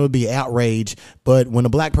street and it'll be outrage. But when a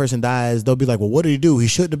black person dies, they'll be like, well, what did he do? He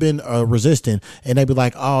shouldn't have been resisting. And they'll be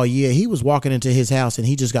like, oh, yeah, he was walking into his house and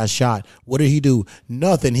he just got shot. What did he do?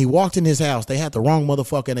 Nothing. He walked in his house. They had the wrong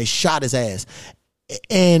motherfucker and they shot his ass.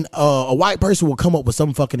 And a white person will come up with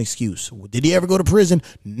some fucking excuse. Did he ever go to prison?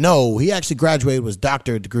 No. He actually graduated with his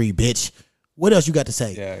doctorate degree, bitch. What else you got to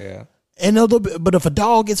say? Yeah. And but if a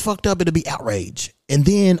dog gets fucked up, it'll be outrage. And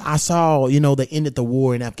then I saw, they ended the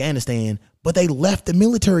war in Afghanistan, but they left the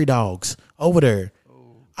military dogs over there.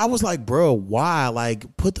 I was like, bro, why? Like,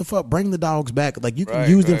 bring the dogs back. Like, you can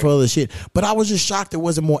use them for other shit. But I was just shocked there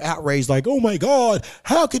wasn't more outrage. Like, oh my God,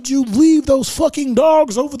 how could you leave those fucking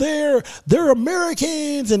dogs over there? They're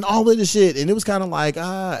Americans and all of this shit. And it was kind of like,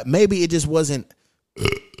 maybe it just wasn't.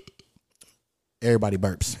 Everybody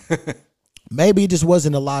burps. Maybe it just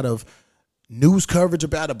wasn't a lot of news coverage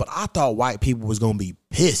about it, but I thought white people was going to be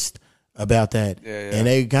pissed about that. Yeah. And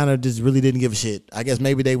they kind of just really didn't give a shit. I guess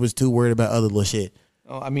maybe they was too worried about other little shit.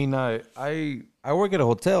 Oh, I mean, I work at a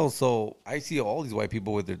hotel, so I see all these white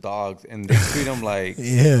people with their dogs, and they treat them like...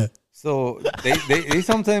 Yeah. So they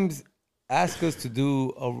sometimes ask us to do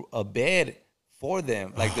a bed for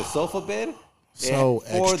them, like the sofa bed. So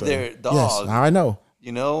for extra. Their dog. Yes, I know.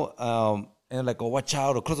 And like, watch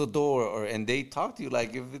out, or close the door, and they talk to you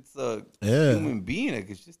like if it's a human being, like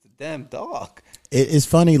it's just a damn dog. It's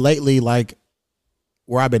funny lately, like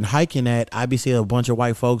where I've been hiking at, I be seeing a bunch of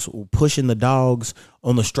white folks pushing the dogs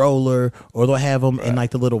on the stroller, or they'll have them in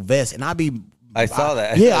like the little vest, and I saw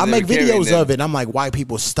that. Yeah, I make videos of it, and I'm like, white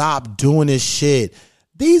people, stop doing this shit.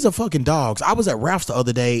 These are fucking dogs. I was at Ralph's the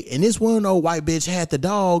other day, and this one old white bitch had the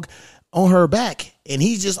dog on her back, and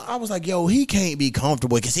I was like, yo, he can't be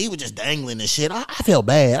comfortable because he was just dangling and shit. I felt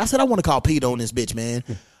bad. I said, I want to call PETA on this bitch, man.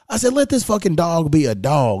 I said, let this fucking dog be a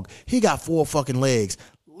dog. He got 4 fucking legs.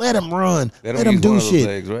 Let him run. Let him do shit.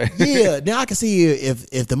 Legs, right? Yeah. Now I can see if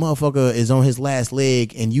the motherfucker is on his last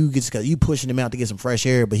leg and you pushing him out to get some fresh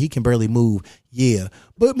air, but he can barely move. Yeah.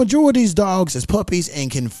 But majority of these dogs is puppies and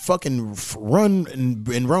can fucking run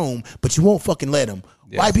and roam, but you won't fucking let them.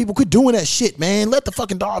 Yes. White people quit doing that shit, man. Let the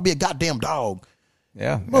fucking dog be a goddamn dog.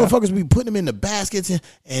 Yeah. Motherfuckers be putting him in the baskets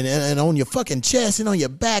and on your fucking chest and on your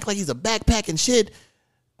back like he's a backpack and shit.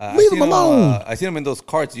 Leave him alone. I see them in those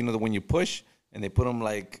carts, when you push and they put them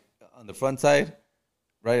like on the front side,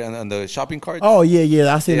 right? On the shopping carts. Oh,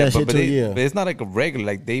 yeah. I see that shit too, But it's not like a regular,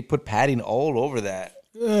 like they put padding all over that.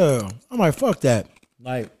 Yeah. I'm like, fuck that.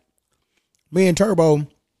 Like, me and Turbo,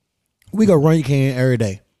 we go run can every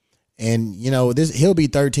day. And he'll be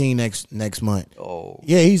 13 next month. Oh,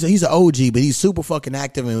 yeah, he's an OG, but he's super fucking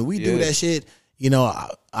active, and we do that shit.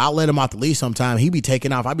 I'll let him out the leash sometime. He be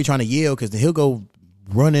taking off. I be trying to yell because he'll go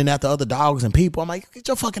running after other dogs and people. I'm like, get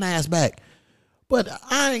your fucking ass back. But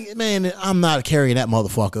I'm not carrying that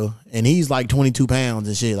motherfucker, and he's like 22 pounds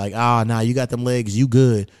and shit. Like, you got them legs, you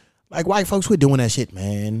good. Like, white folks quit doing that shit,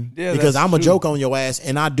 man. Yeah, because I'm a joke on your ass,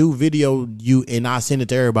 and I do video you, and I send it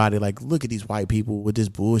to everybody. Like, look at these white people with this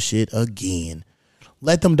bullshit again.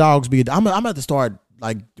 Let them dogs be. I'm about to start,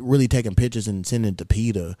 like, really taking pictures and sending it to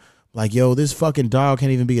PETA. Like, yo, this fucking dog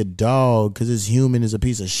can't even be a dog because this human is a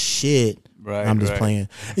piece of shit. Right, I'm just playing.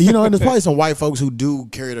 And there's probably some white folks who do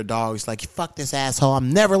carry their dogs. Like, fuck this asshole.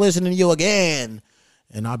 I'm never listening to you again.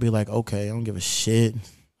 And I'll be like, okay, I don't give a shit.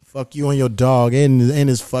 Fuck you and your dog and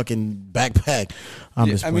his fucking backpack. I'm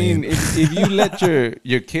just playing. I mean, if you let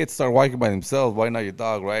your kids start walking by themselves, why not your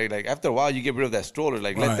dog, right? Like, after a while, you get rid of that stroller.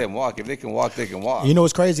 Like, let them walk. If they can walk, they can walk. You know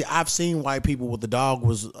what's crazy? I've seen white people with the dog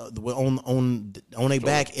was on their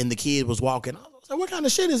back and the kid was walking. I was So what kind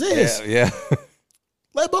of shit is this? Yeah.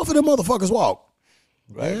 Let both of them motherfuckers walk.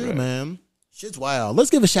 Right, Man. Shit's wild. Let's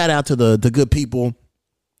give a shout out to the good people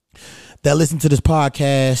that listen to this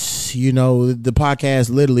podcast. You know, the podcast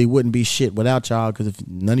literally wouldn't be shit without y'all, because if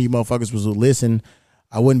none of you motherfuckers was to listen,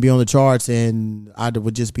 I wouldn't be on the charts and I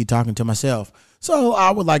would just be talking to myself. So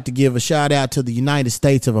I would like to give a shout out to the United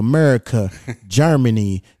States of America,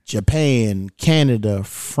 Germany, Japan, Canada,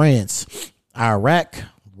 France, Iraq,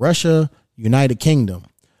 Russia, United Kingdom,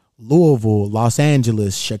 Louisville, Los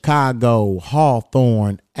Angeles, Chicago,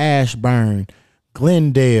 Hawthorne, Ashburn,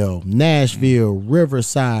 Glendale, Nashville,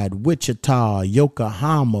 Riverside, Wichita,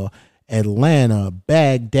 Yokohama, Atlanta,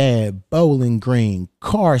 Baghdad, Bowling Green,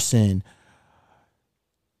 Carson,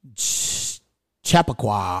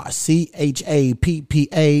 Chappaqua,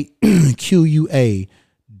 Chappaqua,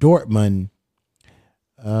 Dortmund,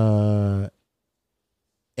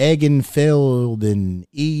 Eggenfelden,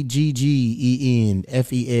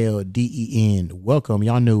 Egggenfelden. Welcome.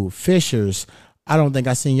 Y'all knew Fishers. I don't think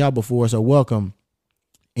I seen y'all before, so welcome.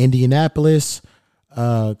 Indianapolis,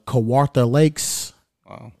 Kawartha Lakes.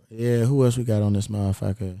 Wow. Yeah, who else we got on this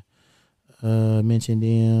motherfucker? Mention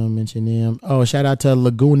them. Oh, shout out to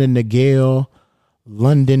Laguna Niguel,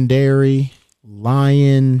 Londonderry,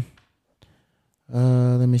 Lyon.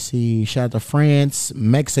 Let me see. Shout out to France,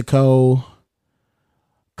 Mexico,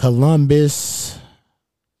 Columbus,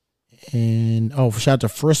 and shout out to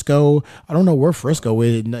Frisco. I don't know where Frisco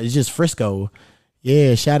is. It's just Frisco.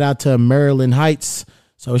 Yeah, shout out to Maryland Heights.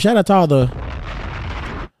 So shout out to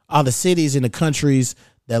all the cities and the countries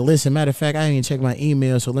that listen. Matter of fact, I didn't check my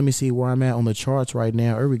email, so let me see where I'm at on the charts right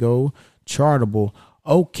now. Here we go. Chartable.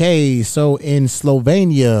 Okay, so in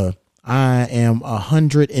Slovenia, I am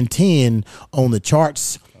 110 on the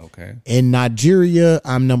charts. Okay. In Nigeria,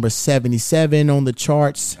 I'm number 77 on the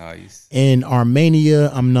charts. Nice. In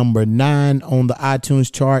Armenia, I'm number 9 on the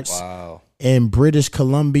iTunes charts. Wow. In British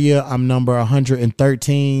Columbia, I'm number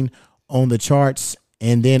 113 on the charts.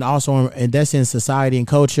 And then also, and that's in society and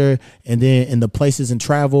culture. And then in the places and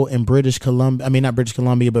travel in British Columbia, I mean, not British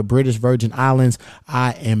Columbia, but British Virgin Islands,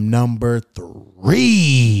 I am number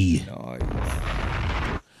 3.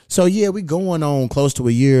 Nice. So yeah, we going on close to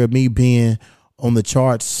a year of me being on the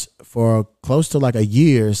charts for close to like a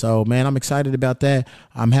year. So man, I'm excited about that.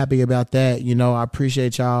 I'm happy about that. You know, I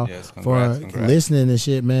appreciate y'all for listening to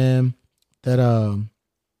shit, man. Yeah,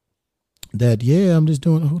 I'm just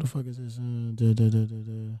doing. Who the fuck is this?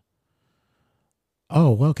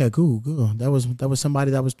 Oh, okay, cool. That was somebody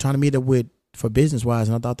that was trying to meet up with for business wise,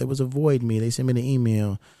 and I thought they was avoiding me. They sent me the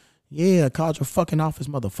email. Yeah, I called your fucking office,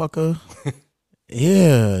 motherfucker.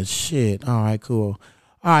 Yeah, shit. All right, cool.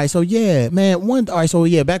 All right, so yeah, man.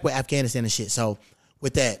 Back with Afghanistan and shit. So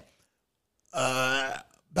with that,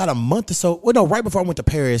 about a month or so. Well, no, right before I went to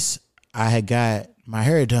Paris, I had got my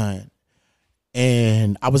hair done.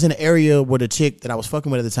 And I was in an area where the chick that I was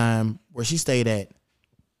fucking with at the time, where she stayed at.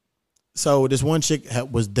 So this one chick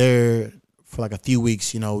was there for like a few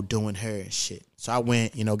weeks, you know, doing hair and shit. So I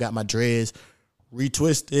went, you know, got my dreads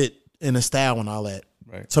retwisted in a style and all that.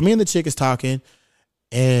 Right. So me and the chick is talking,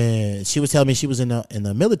 and she was telling me she was in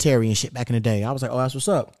the military and shit back in the day. I was like, oh, that's what's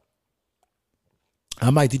up.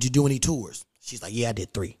 I'm like, did you do any tours? She's like, yeah, I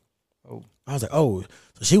did 3. Oh. I was like, oh.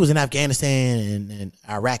 So she was in Afghanistan and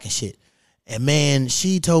Iraq and shit. And man,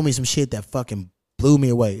 she told me some shit that fucking blew me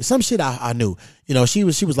away. Some shit I knew. You know, she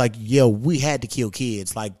was like, yo, we had to kill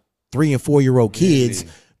kids, like 3 and 4 year old kids.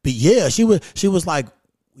 Really? But yeah, she was like,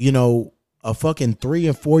 you know, a fucking 3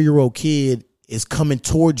 and 4 year old kid is coming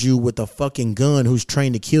towards you with a fucking gun who's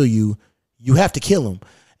trained to kill you. You have to kill him.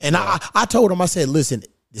 And yeah. I told him, I said, listen,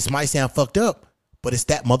 this might sound fucked up, but it's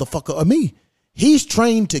that motherfucker or me. He's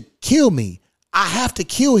trained to kill me. I have to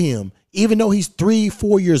kill him. Even though he's 3,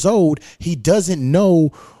 4 years old, he doesn't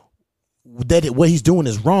know that what he's doing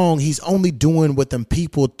is wrong. He's only doing what them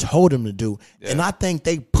people told him to do. Yeah. And I think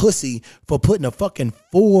they pussy for putting a fucking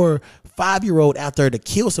 4, 5 year old out there to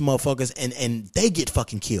kill some motherfuckers, and they get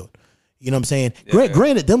fucking killed. You know what I'm saying? Yeah.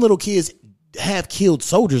 Granted, them little kids have killed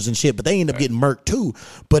soldiers and shit, but they end up getting murked too.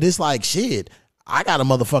 But it's like, shit, I got a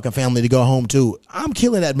motherfucking family to go home to. I'm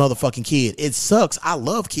killing that motherfucking kid. It sucks. I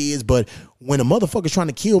love kids, but when a motherfucker's trying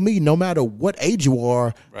to kill me, no matter what age you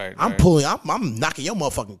are, I'm knocking your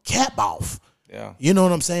motherfucking cap off. Yeah. You know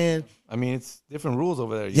what I'm saying? I mean, it's different rules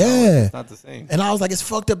over there. You know? It's not the same. And I was like, it's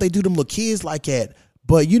fucked up they do them little kids like that.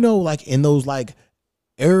 But you know, like in those like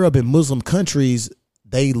Arab and Muslim countries,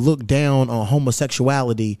 they look down on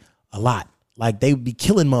homosexuality a lot. Like they would be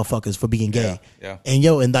killing motherfuckers for being gay. Yeah.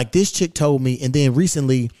 And like this chick told me, and then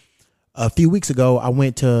recently, a few weeks ago, I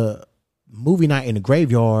went to movie night in the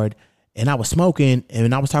graveyard, and I was smoking,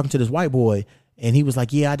 and I was talking to this white boy, And he was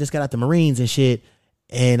like, yeah, I just got out the Marines and shit.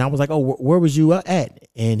 And I was like, oh, where was you at?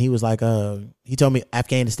 And he was like, he told me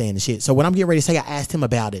Afghanistan and shit. So when I'm getting ready to say, I asked him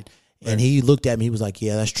about it. And he looked at me. He was like,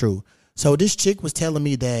 yeah, that's true. So this chick was telling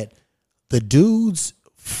me that the dudes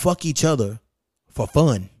fuck each other for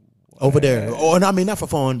fun over there. Or I mean, not for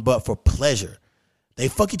fun, but for pleasure. They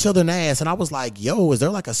fuck each other in the ass. And I was like, yo, is there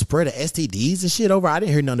like a spread of STDs and shit over? I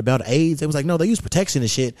didn't hear nothing about AIDS. It was like, no, they use protection and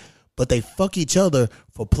shit, but they fuck each other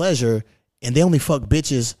for pleasure, and they only fuck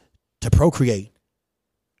bitches to procreate.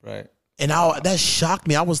 Right. And that shocked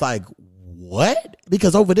me. I was like, what?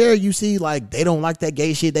 Because over there, you see, like, they don't like that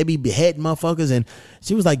gay shit. They be beheading motherfuckers. And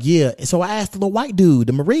she was like, yeah. And so I asked the little white dude,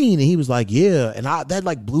 the Marine, and he was like, yeah. And that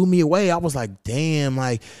like blew me away. I was like, damn,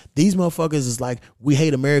 like, these motherfuckers is like, we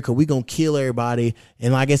hate America. We gonna kill everybody.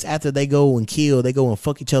 And I guess after they go and kill, they go and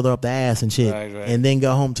fuck each other up the ass and shit. Right. And then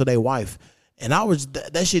go home to their wife. And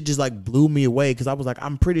that shit just like blew me away, because I was like,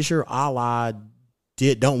 I'm pretty sure Allah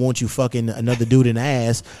don't want you fucking another dude in the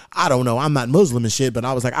ass. I don't know. I'm not Muslim and shit, but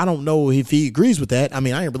I was like, I don't know if he agrees with that. I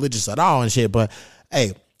mean, I ain't religious at all and shit, but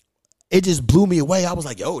hey, it just blew me away. I was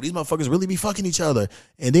like, yo, these motherfuckers really be fucking each other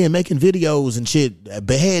and then making videos and shit,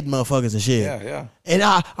 behead motherfuckers and shit. Yeah. And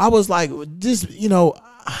I was like, just, you know,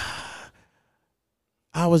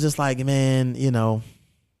 I was just like, man, you know,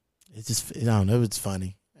 it's just, I don't know, it's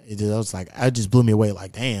funny. I was like, it just blew me away.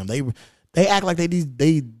 Like, damn, they act like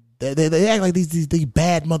they act like these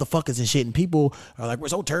bad motherfuckers and shit, and people are like, we're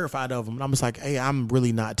so terrified of them. And I'm just like, hey, I'm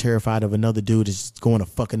really not terrified of another dude that's going to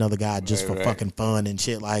fuck another guy just for fucking fun and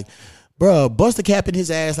shit. Like, bro, bust a cap in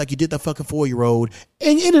his ass like you did the fucking 4-year-old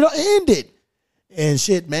and end it and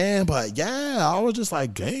shit, man. But yeah, I was just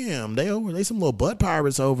like, damn, they some little butt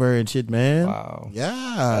pirates over and shit, man. Wow.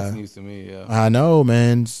 Yeah. That's news to me, yeah. I know,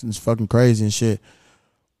 man. It's fucking crazy and shit.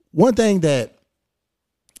 One thing that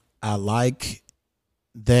I like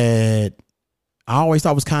that I always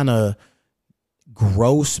thought was kind of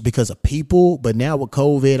gross because of people, but now with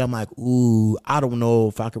COVID, I'm like, ooh, I don't know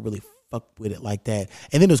if I could really fuck with it like that.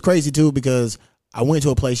 And then it was crazy too, because I went to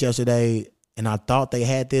a place yesterday and I thought they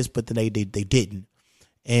had this, but then they didn't.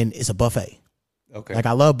 And it's a buffet. Okay. Like,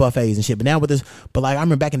 I love buffets and shit, but now with this, but like, I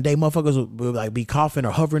remember back in the day, motherfuckers would like be coughing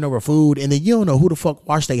or hovering over food, and then you don't know who the fuck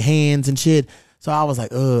washed their hands and shit. So I was like,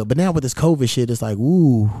 but now with this COVID shit, it's like,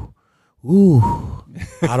 ooh,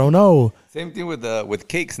 I don't know. Same thing with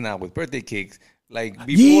cakes now, with birthday cakes. Like,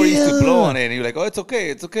 before you used to blow on it and you're like, oh, it's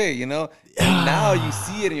okay, you know? And now you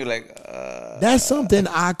see it and you're like, That's something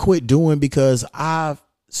I quit doing, because I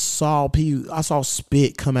saw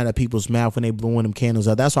spit come out of people's mouth when they blowing them candles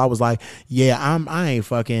out. That's why I was like, yeah, I ain't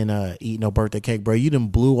fucking eating no birthday cake, bro. You done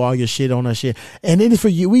blew all your shit on that shit. And then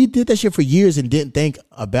we did that shit for years and didn't think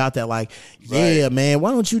about that. Like, yeah, man,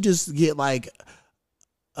 why don't you just get like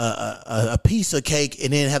a piece of cake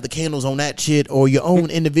and then have the candles on that shit, or your own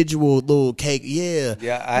individual little cake? Yeah.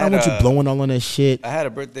 I don't want you blowing all on that shit. I had a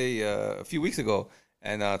birthday a few weeks ago.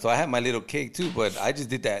 And so I had my little cake too, but I just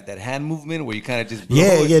did that hand movement where you kind of just blow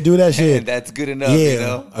it, do that shit. And that's good enough, you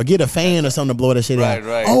know? Or get a fan or something to blow that shit out.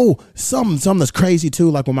 Right. Oh, something that's crazy too.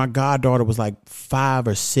 Like when my goddaughter was like 5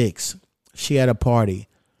 or 6, she had a party,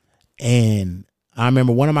 and I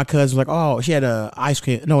remember one of my cousins was like, oh, she had a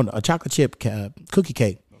chocolate chip cookie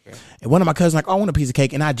cake. Okay. And one of my cousins was like, oh, I want a piece of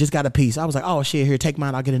cake, and I just got a piece. I was like, oh shit, here, take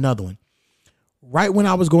mine, I'll get another one. Right when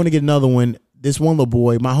I was going to get another one, this one little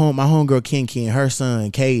boy, my homegirl Ken, her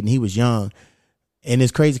son Caden, he was young, and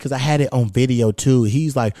it's crazy because I had it on video too.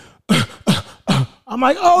 He's like, I'm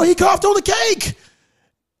like, oh, he coughed on the cake,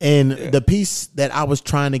 and the piece that I was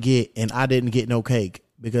trying to get, and I didn't get no cake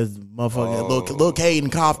because motherfucker little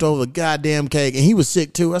Caden coughed over the goddamn cake, and he was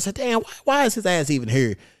sick too. I said, damn, why is his ass even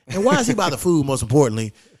here, and why is he by the food? Most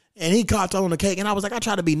importantly. And he coughed on the cake, and I was like, I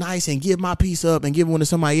try to be nice and give my piece up and give one to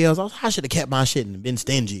somebody else. I should have kept my shit and been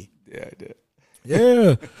stingy. Yeah, I did.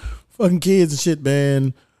 Yeah. Fucking kids and shit,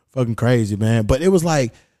 man. Fucking crazy, man. But it was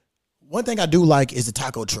like, one thing I do like is the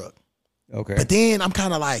taco truck. Okay. But then I'm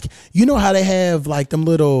kind of like, you know how they have like them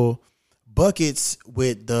little buckets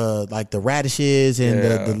with the radishes and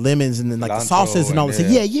the lemons and then like the sauces and all that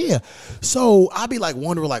shit. Yeah. So I'll be like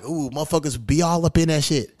wondering like, ooh, motherfuckers be all up in that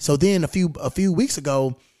shit. So then a few weeks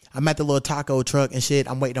ago, I'm at the little taco truck and shit.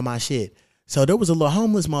 I'm waiting on my shit. So there was a little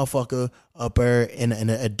homeless motherfucker up there, and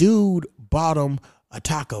a dude bought him a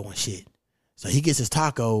taco and shit. So he gets his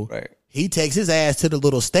taco. Right. He takes his ass to the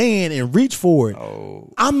little stand and reach for it.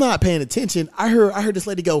 Oh. I'm not paying attention. I heard this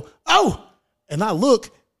lady go, oh, and I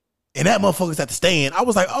look, And that motherfucker's at the stand. I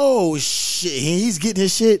was like, oh shit. He's getting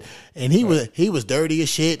his shit. And he was dirty as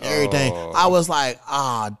shit and everything. I was like,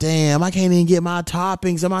 damn, I can't even get my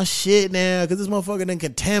toppings and my shit now because this motherfucker done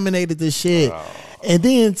contaminated this shit. And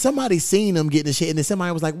then somebody seen him getting the shit, and then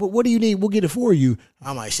somebody was like, what do you need? We'll get it for you.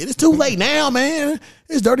 I'm like, shit, it's too late now, man.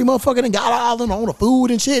 This dirty motherfucker done got all on the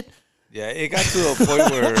food and shit. Yeah, it got to a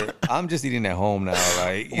point where I'm just eating at home now.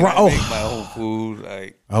 Like, I make my own food.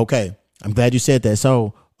 Like, okay, I'm glad you said that.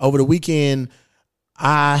 So over the weekend,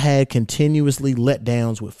 I had continuously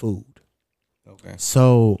letdowns with food. Okay.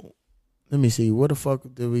 So let me see. Where the fuck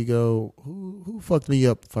did we go? Who fucked me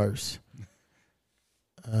up first?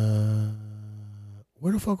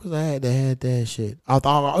 Where the fuck was I at that had that shit? I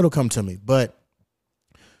thought it'll come to me, but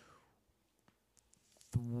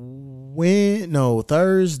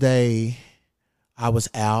Thursday I was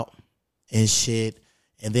out and shit,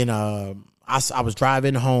 and then I was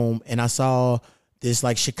driving home and I saw this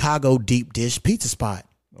like Chicago deep dish pizza spot,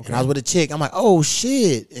 and I was with a chick. I'm like, oh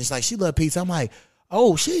shit! It's like she loved pizza. I'm like,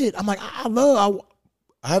 oh shit! I'm like, I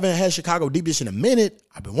haven't had Chicago deep dish in a minute.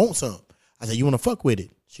 I've been wanting some. I said, you want to fuck with it?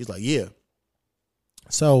 She's like, yeah.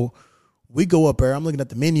 So we go up there. I'm looking at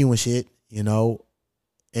the menu and shit,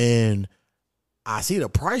 and I see the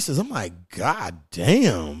prices. I'm like, God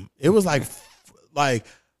damn. It was like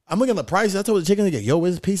I'm looking at the prices. I told the chicken, yo,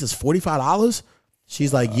 this piece is $45.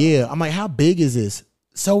 She's like, yeah. I'm like, how big is this?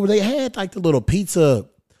 So they had like the little pizza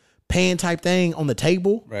pan type thing on the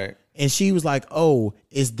table. Right. And she was like, oh,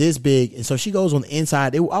 it's this big. And so she goes on the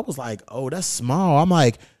inside. I was like, oh, that's small. I'm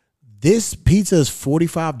like, this pizza is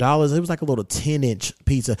 $45. It was like a little 10-inch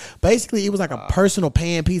pizza. Basically, it was like a personal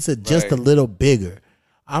pan pizza, just a little bigger.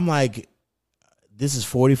 I'm like, this is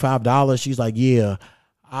 $45. She's like, yeah.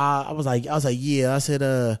 I was like, yeah. I said,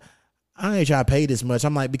 I ain't trying to pay this much.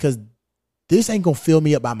 I'm like, because this ain't gonna fill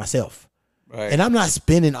me up by myself. Right. And I'm not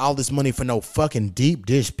spending all this money for no fucking deep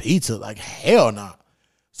dish pizza. Like, hell no.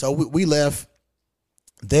 So we left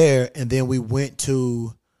there, and then we went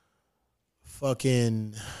to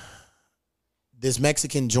fucking this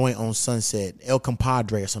Mexican joint on Sunset, El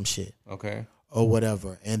Compadre or some shit. Okay. Or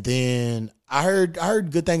whatever. And then I heard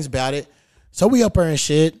good things about it. So we up there and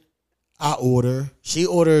shit. She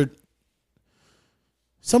ordered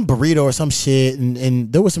some burrito or some shit.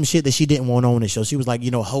 And there was some shit that she didn't want on it. So she was like,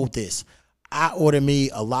 hold this. I ordered me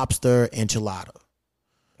a lobster enchilada.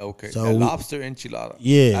 Okay. So a lobster enchilada.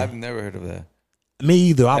 Yeah. I've never heard of that. Me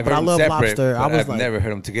either. But I love lobster. I've never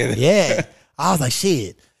heard them together. Yeah. I was like,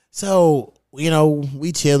 shit. So,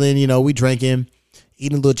 we chilling, we drinking,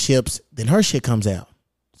 eating little chips. Then her shit comes out.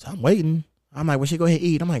 So I'm waiting. I'm like, well, she go ahead and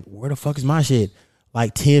eat. I'm like, where the fuck is my shit?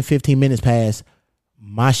 Like 10, 15 minutes passed.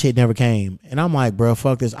 My shit never came. And I'm like, bro,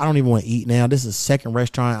 fuck this. I don't even want to eat now. This is the second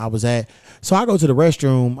restaurant I was at. So I go to the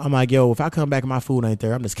restroom. I'm like, yo, if I come back and my food ain't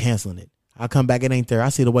there, I'm just canceling it. I come back, it ain't there. I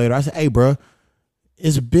see the waiter. I said, hey, bro,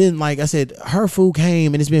 it's been like, I said, her food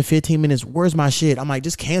came and it's been 15 minutes. Where's my shit? I'm like,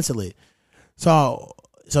 just cancel it. So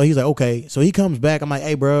he's like, okay. So he comes back. I'm like,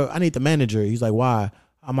 hey, bro, I need the manager. He's like, why?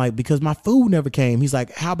 I'm like, because my food never came. He's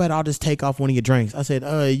like, how about I'll just take off one of your drinks? I said,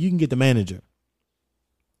 you can get the manager.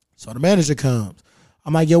 So the manager comes.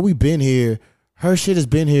 I'm like, yo, we been here. Her shit has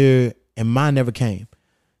been here and mine never came.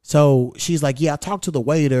 So she's like, yeah, I talked to the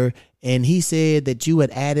waiter and he said that you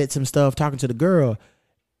had added some stuff talking to the girl.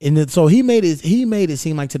 And then, so he made it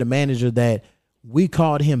seem like to the manager that we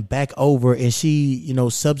called him back over and she,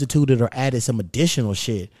 substituted or added some additional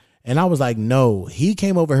shit. And I was like, no, he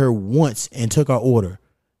came over here once and took our order.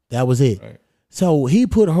 That was it. Right. So he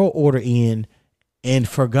put her order in and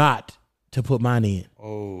forgot to put mine in.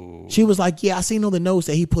 Oh. She was like, yeah, I seen on the notes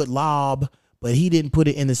that he put lob, but he didn't put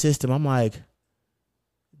it in the system. I'm like,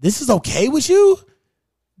 this is okay with you?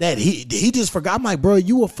 That he just forgot. I'm like, bro,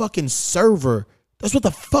 you a fucking server. That's what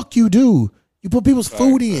the fuck you do. You put people's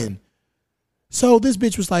food in. So this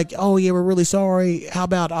bitch was like, oh, yeah, we're really sorry. How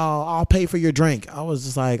about I'll pay for your drink? I was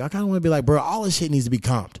just like, I kind of want to be like, bro, all this shit needs to be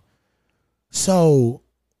comped. So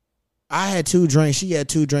I had 2 drinks. She had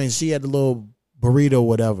 2 drinks. She had the little burrito or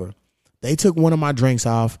whatever. They took one of my drinks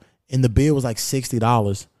off, and the bill was like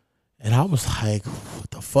 $60. And I was like, what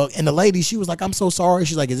the fuck? And the lady, she was like, I'm so sorry.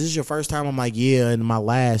 She's like, is this your first time? I'm like, yeah, and my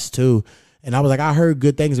last too. And I was like, I heard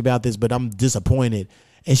good things about this, but I'm disappointed.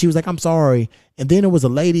 And she was like, I'm sorry. And then there was a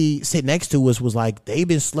lady sitting next to us was like, they've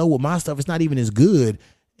been slow with my stuff. It's not even as good.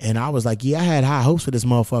 And I was like, yeah, I had high hopes for this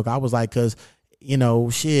motherfucker. I was like, because,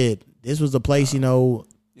 shit, this was the place,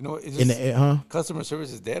 it's just, customer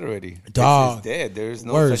service is dead already. Dog. It's dead. There's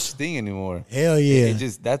no such thing anymore. Hell yeah.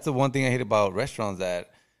 That's the one thing I hate about restaurants, that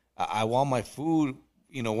I want my food,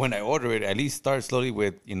 when I order it, at least start slowly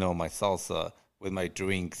with, my salsa, with my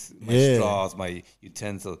drinks, my straws, my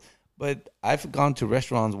utensils. But I've gone to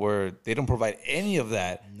restaurants where they don't provide any of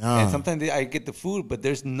that. No. And sometimes I get the food, but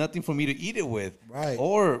there's nothing for me to eat it with. Right.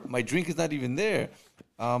 Or my drink is not even there.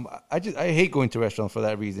 I hate going to restaurants for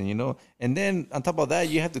that reason, you know. And then on top of that,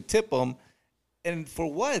 you have to tip them. And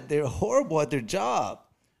for what? They're horrible at their job.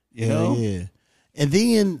 You know? Yeah. And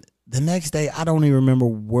then the next day, I don't even remember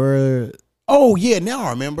where. Oh, yeah, now I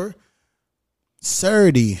remember.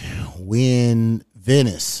 Saturday, we in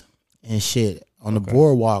Venice and shit on the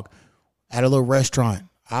boardwalk at a little restaurant.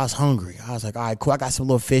 I was hungry. I was like, all right, cool. I got some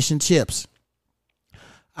little fish and chips.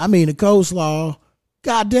 I mean, the coleslaw,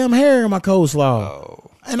 goddamn hair in my coleslaw.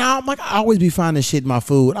 Oh. And I'm like, I always be finding shit in my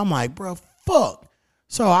food. I'm like, bro, fuck.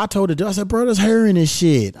 So I told the dude, I said, bro, there's hair in this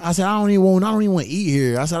shit. I said, I don't even want to eat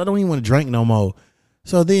here. I said, I don't even want to drink no more.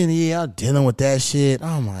 So then, yeah, I'm dealing with that shit.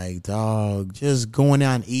 I'm like, dog, just going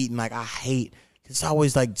out and eating. Like, I hate, it's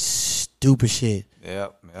always like stupid shit.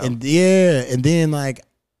 Yep. And then like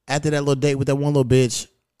after that little date with that one little bitch,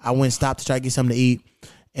 I went and stopped to try to get something to eat.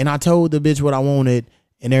 And I told the bitch what I wanted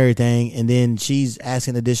and everything. And then she's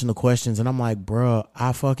asking additional questions. And I'm like, bruh,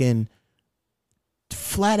 I fucking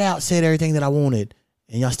flat out said everything that I wanted.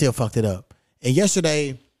 And y'all still fucked it up. And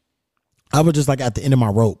yesterday, I was just like at the end of my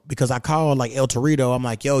rope because I called like El Torito. I'm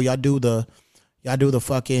like, yo, y'all do the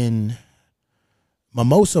fucking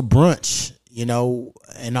mimosa brunch, you know,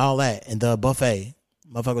 and all that, and the buffet.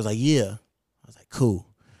 Motherfucker was like, yeah. I was like, cool.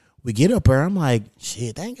 We get up there. I'm like,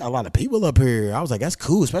 shit, they ain't got a lot of people up here. I was like, that's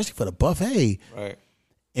cool, especially for the buffet. Right.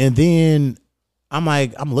 And then I'm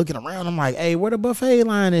like, I'm looking around. I'm like, hey, where the buffet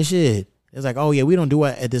line and shit? It's like, oh, yeah, we don't do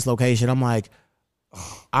it at this location. I'm like,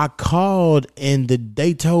 I called and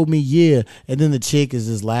they told me, yeah. And then the chick is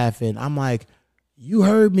just laughing. I'm like, you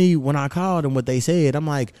heard me when I called and what they said. I'm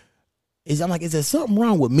like, is there something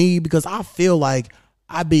wrong with me? Because I feel like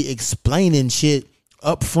I be explaining shit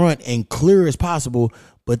up front and clear as possible,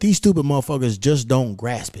 but these stupid motherfuckers just don't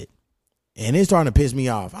grasp it. And it's starting to piss me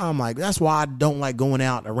off. I'm like, that's why I don't like going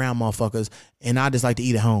out around motherfuckers, and I just like to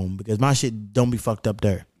eat at home because my shit don't be fucked up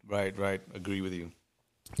there. Right. Agree with you.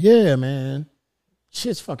 Yeah, man.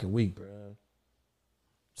 Shit's fucking weak, bro.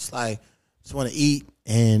 It's like, just want to eat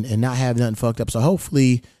and not have nothing fucked up. So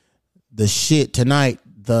hopefully the shit tonight,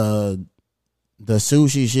 the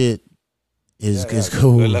sushi shit is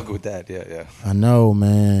cool. Good luck with that. Yeah. I know,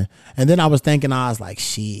 man. And then I was thinking, I was like,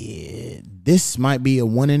 shit, this might be a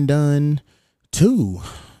one and done too.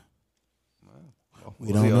 Well,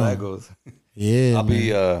 we don't see know how that goes. Yeah, I'll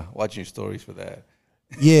be watching your stories for that.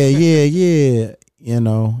 Yeah. You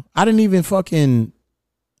know, I ain't even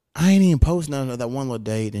post none of that one little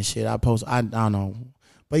date and shit. I don't know.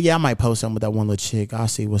 But yeah, I might post something with that one little chick. I'll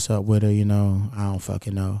see what's up with her, you know. I don't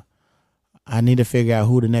fucking know. I need to figure out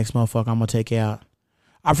who the next motherfucker I'm gonna take out.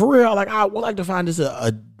 For real, like I would like to find just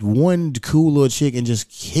a one cool little chick and just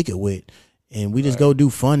kick it with. And we just go do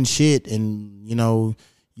fun shit, and you know,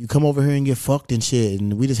 you come over here and get fucked and shit,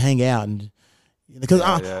 and we just hang out. And because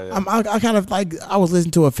I kind of like, I was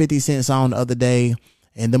listening to a 50 Cent song the other day,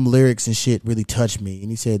 and them lyrics and shit really touched me. And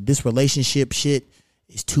he said, this relationship shit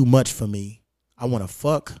is too much for me. I want to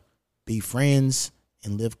fuck, be friends,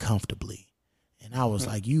 and live comfortably. And I was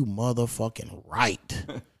like, you motherfucking right.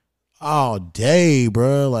 All day,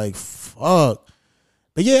 bro. Like, fuck.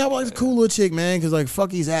 But yeah, I was like a cool little chick, man, because like, fuck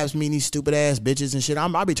these apps, meeting these stupid ass bitches and shit.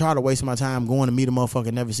 I'll be tired of wasting my time going to meet a motherfucker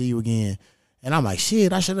and never see you again. And I'm like,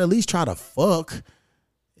 shit, I should at least try to fuck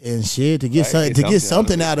and shit to get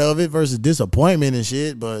something out of it versus disappointment and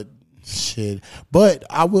shit. But shit. But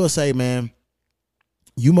I will say, man,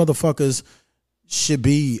 you motherfuckers should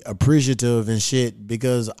be appreciative and shit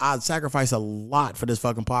because I sacrificed a lot for this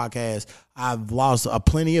fucking podcast. I've lost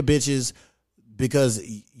plenty of bitches because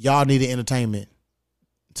y'all needed entertainment.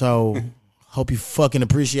 So hope you fucking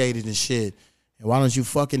appreciate it and shit. And why don't you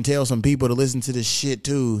fucking tell some people to listen to this shit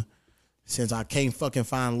too? Since I can't fucking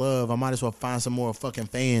find love, I might as well find some more fucking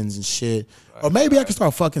fans and shit. Right, or maybe I can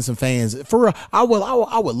start fucking some fans. For real, I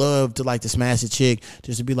would love to like to smash a chick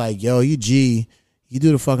just to be like, yo, you G, you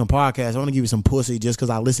do the fucking podcast. I want to give you some pussy just because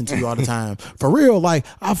I listen to you all the time. For real, like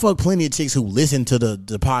I fuck plenty of chicks who listen to the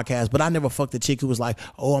podcast, but I never fucked a chick who was like,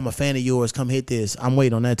 oh, I'm a fan of yours. Come hit this. I'm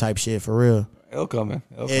waiting on that type shit for real. It'll come, man.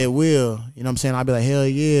 It will. You know what I'm saying? I'll be like, hell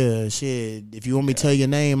yeah, shit. If you want me to tell your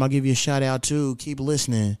name, I'll give you a shout out too. Keep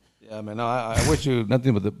listening. Yeah, man. No, I wish you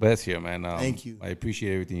nothing but the best here, man. Thank you. I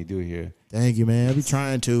appreciate everything you do here. Thank you, man. I be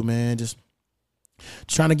trying to, man. Just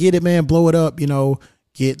trying to get it, man. Blow it up, you know.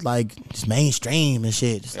 Get like just mainstream and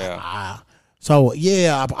shit. Just So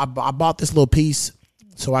yeah, I bought this little piece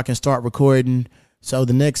so I can start recording. So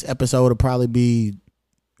the next episode will probably be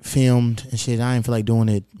filmed and shit. I ain't feel like doing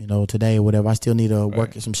it, today or whatever. I still need to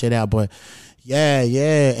work some shit out. But yeah.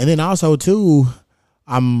 And then also too,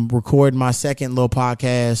 I'm recording my second little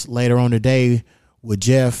podcast later on today with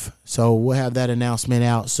Jeff. So we'll have that announcement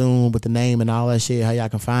out soon with the name and all that shit, how y'all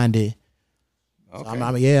can find it. Okay. So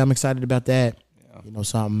I'm excited about that. Yeah.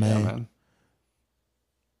 Something, man. Man.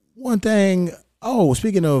 One thing,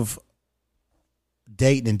 speaking of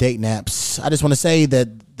dating and dating apps, I just want to say that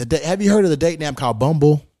have you heard of the dating app called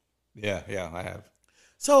Bumble? Yeah, I have.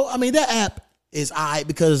 So, that app is alright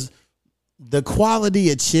because the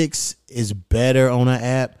quality of chicks is better on an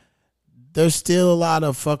app. There's still a lot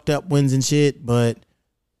of fucked up ones and shit, but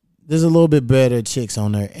there's a little bit better chicks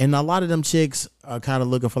on there. And a lot of them chicks are kind of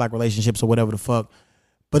looking for like relationships or whatever the fuck.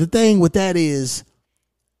 But the thing with that is,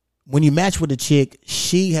 when you match with a chick,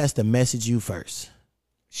 she has to message you first.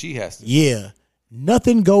 She has to. Yeah.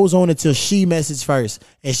 Nothing goes on until she messages first.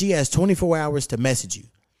 And she has 24 hours to message you.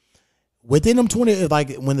 Within them 20,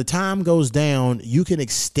 like when the time goes down, you can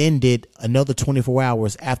extend it another 24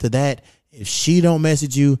 hours. After that, if she don't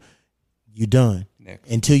message you, you done. Next.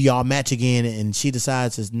 Until y'all match again and she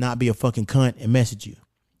decides to not be a fucking cunt and message you.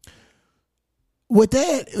 With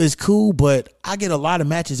that, it's cool, but I get a lot of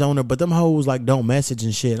matches on her, but them hoes like don't message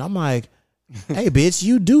and shit. I'm like, hey, bitch,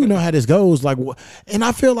 you do know how this goes. Like, and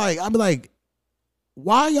I feel like, I'm like,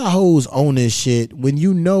 why y'all hoes on this shit when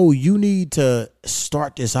you know you need to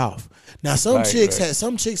start this off? Now, some chicks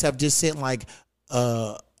have just sent like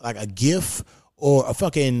a GIF or a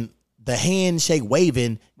fucking the handshake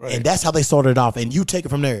waving, and that's how they started it off, and you take it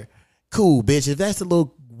from there. Cool, bitch. If that's the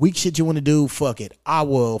little weak shit you want to do, fuck it. I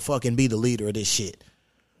will fucking be the leader of this shit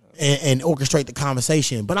and orchestrate the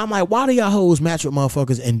conversation. But I'm like, why do y'all hoes match with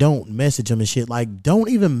motherfuckers and don't message them and shit? Like, don't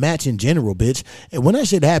even match in general, bitch. And when that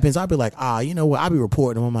shit happens, I'll be like, you know what? I'll be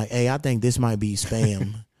reporting them. I'm like, hey, I think this might be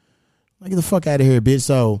spam. Like, get the fuck out of here, bitch.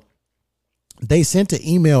 So they sent an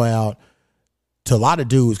email out to a lot of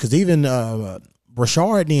dudes because even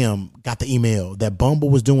Rashard and them got the email that Bumble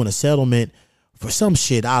was doing a settlement for some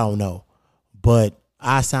shit. I don't know. But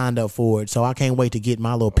I signed up for it, so I can't wait to get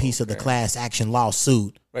my little piece of the class action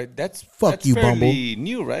lawsuit. Right, that's you, Bumble.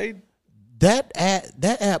 New, right? That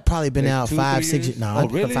app probably been out 5, 6 years. No,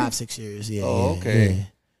 really? 5, 6 years. Yeah. Oh, okay.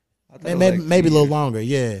 Yeah. Maybe a little longer.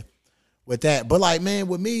 Yeah. With that, but like, man,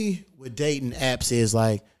 with me with dating apps is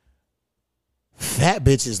like, fat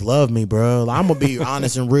bitches love me, bro. I'm gonna be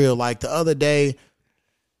honest and real. Like the other day,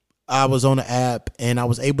 I was on the app and I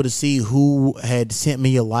was able to see who had sent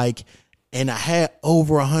me a like. And I had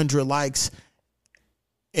over 100 likes,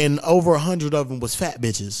 and over 100 of them was fat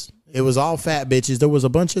bitches. It was all fat bitches. There was a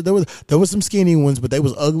bunch of there was some skinny ones, but they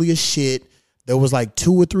was ugly as shit. There was like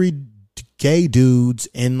 2 or 3 gay dudes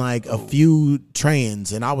and like a few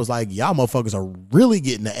trans, and I was like, y'all motherfuckers are really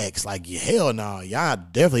getting the X. Like, hell no, y'all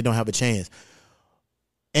definitely don't have a chance.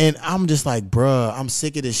 And I'm just like, bruh, I'm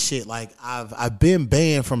sick of this shit. Like, I've been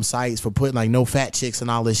banned from sites for putting like no fat chicks and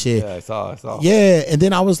all this shit. Yeah, I saw. Yeah, and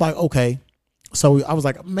then I was like, okay. So I was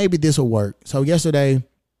like, maybe this will work. So yesterday,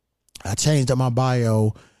 I changed up my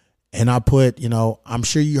bio and I put, I'm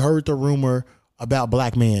sure you heard the rumor about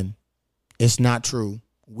black men. It's not true.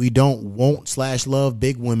 We don't want/love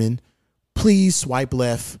big women. Please swipe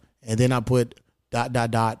left. And then I put ...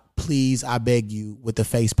 Please, I beg you, with the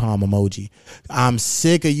face palm emoji. I'm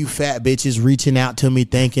sick of you fat bitches reaching out to me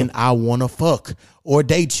thinking I want to fuck or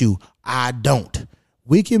date you. I don't.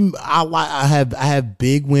 I have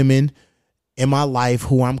big women in my life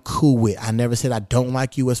who I'm cool with. I never said I don't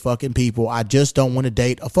like you as fucking people. I just don't want to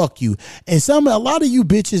date or fuck you. And a lot of you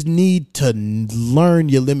bitches need to learn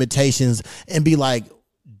your limitations and be like,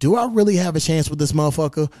 do I really have a chance with this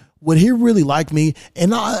motherfucker? Would he really like me?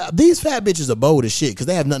 And these fat bitches are bold as shit because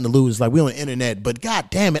they have nothing to lose. Like, we on the internet. But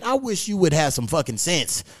god damn it, I wish you would have some fucking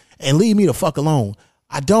sense and leave me the fuck alone.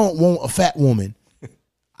 I don't want a fat woman.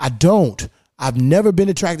 I don't. I've never been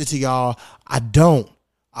attracted to y'all. I don't.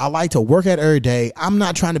 I like to work out every day. I'm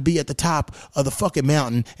not trying to be at the top of the fucking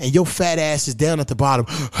mountain and your fat ass is down at the bottom.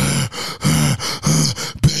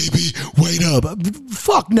 Baby, wait up.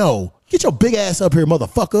 Fuck no. Get your big ass up here,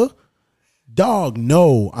 motherfucker. Dog,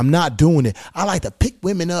 no, I'm not doing it. I like to pick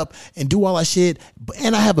women up and do all that shit.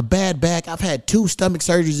 And I have a bad back. I've had 2 stomach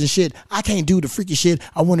surgeries and shit. I can't do the freaky shit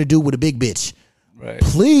I want to do with a big bitch. Right.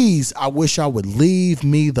 Please, I wish I would leave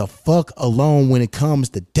me the fuck alone when it comes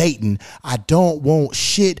to dating. I don't want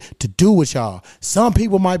shit to do with y'all. Some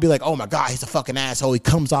people might be like, oh my God, he's a fucking asshole. He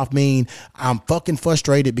comes off mean. I'm fucking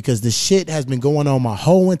frustrated because this shit has been going on my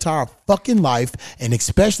whole entire fucking life, and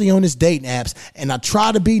especially on this dating apps. And I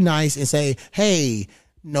try to be nice and say, hey,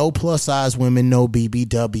 No plus size women, no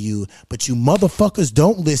BBW. But you motherfuckers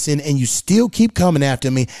don't listen and you still keep coming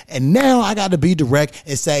after me. And now I got to be direct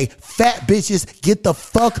and say, fat bitches, get the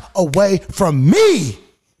fuck away from me.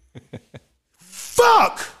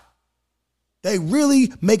 Fuck. They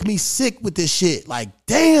really make me sick with this shit. Like,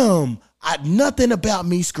 damn, nothing about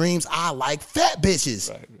me screams I like fat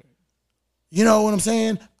bitches. Right. You know what I'm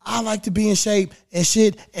saying? I like to be in shape and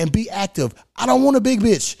shit and be active. I don't want a big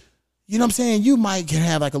bitch. You know what I'm saying? You might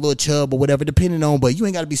have like a little chub or whatever, depending on, but you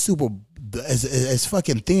ain't got to be super as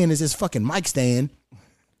fucking thin as this fucking mic stand.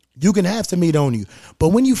 You can have some meat on you. But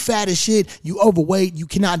when you fat as shit, you overweight, you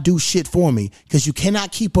cannot do shit for me because you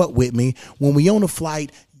cannot keep up with me. When we on a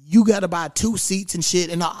flight, you got to buy 2 seats and shit,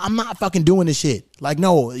 and I'm not fucking doing this shit. Like,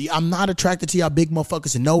 no, I'm not attracted to y'all big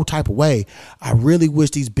motherfuckers in no type of way. I really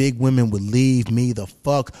wish these big women would leave me the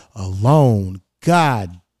fuck alone.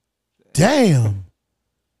 God damn.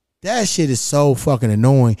 That shit is so fucking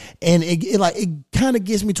annoying. And it kind of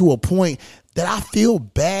gets me to a point that I feel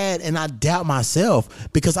bad and I doubt myself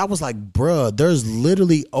because I was like, bruh, there's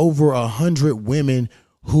literally over 100 women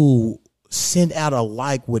who sent out a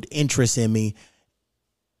like with interest in me.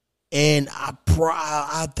 And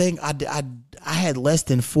I think I had less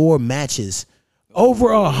than 4 matches.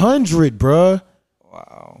 Over 100, bruh.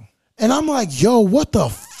 Wow. And I'm like, yo, what the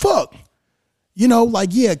fuck? You know, like,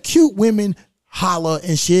 yeah, cute women holla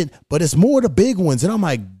and shit, but it's more the big ones. And I'm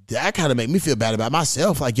like, that kind of make me feel bad about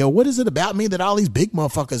myself. Like, yo, what is it about me that all these big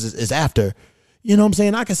motherfuckers is after? You know what I'm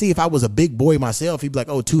saying? I can see if I was a big boy myself, he'd be like,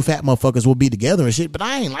 oh, 2 fat motherfuckers will be together and shit, but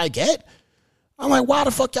I ain't like that. I'm like, why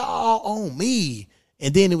the fuck y'all all on me?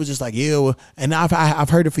 And then it was just like, yeah, and I've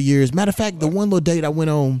heard it for years. Matter of fact, the one little date I went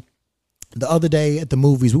on the other day at the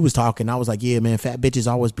movies, we was talking. I was like, yeah, man, fat bitches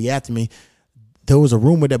always be after me. There was a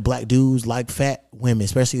rumor that black dudes like fat women,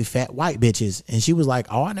 especially fat white bitches. And she was like,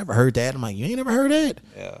 oh, I never heard that. I'm like, you ain't never heard that?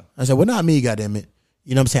 Yeah. I said, well, not me, goddammit.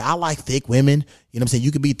 You know what I'm saying? I like thick women. You know what I'm saying?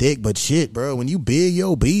 You can be thick, but shit, bro, when you big,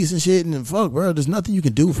 you obese and shit, and fuck, bro, there's nothing you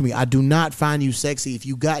can do for me. I do not find you sexy. If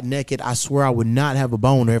you got naked, I swear I would not have a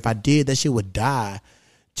boner. If I did, that shit would die.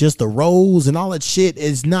 Just the rolls and all that shit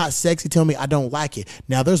is not sexy. Tell me I don't like it.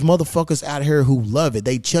 Now, there's motherfuckers out here who love it.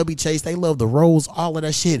 They chubby chase. They love the rolls, all of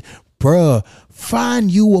that shit. Bruh, find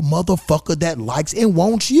you a motherfucker that likes and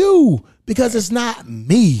wants you because it's not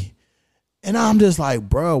me. And I'm just like,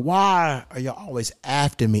 bruh, why are y'all always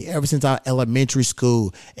after me ever since our elementary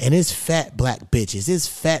school? And it's fat black bitches. It's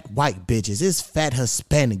fat white bitches. It's fat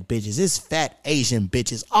Hispanic bitches. It's fat Asian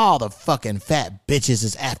bitches. All the fucking fat bitches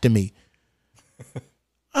is after me.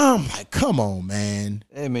 I'm like, come on, man.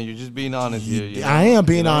 Hey, man, you're just being honest here. You know? I am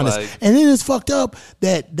being honest. Like, and then it's fucked up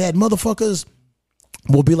that motherfuckers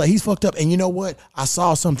will be like, he's fucked up. And you know what? I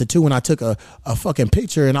saw something too, and I took a fucking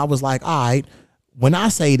picture, and I was like, all right, when I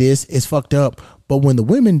say this, it's fucked up. But when the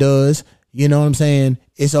women does, you know what I'm saying?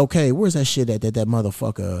 It's okay. Where's that shit that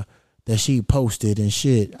motherfucker that she posted and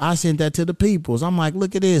shit? I sent that to the peoples. I'm like,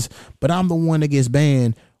 look at this. But I'm the one that gets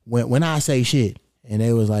banned when I say shit. And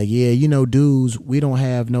they was like, yeah, you know, dudes, we don't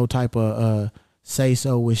have no type of say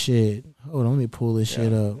so with shit. Hold on, let me pull this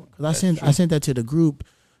shit up. Cause I sent that to the group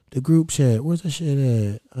chat. Where's that shit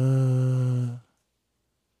at? Hold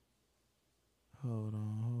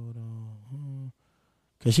on.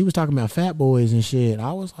 Cause she was talking about fat boys and shit.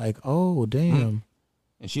 I was like, oh damn.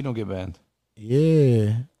 And she don't get banned.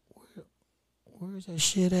 Yeah. Where's that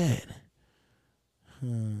shit at?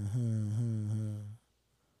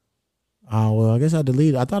 Oh, well, I guess I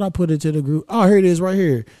deleted it. I thought I put it to the group. Oh, here it is right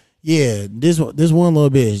here. Yeah, this one little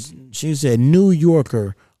bitch. She said, New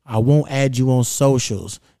Yorker, I won't add you on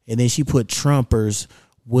socials. And then she put Trumpers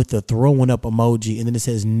with the throwing up emoji. And then it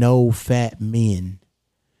says, no fat men.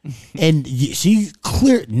 And she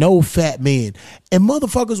cleared no fat men. And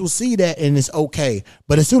motherfuckers will see that and it's okay.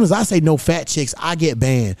 But as soon as I say no fat chicks, I get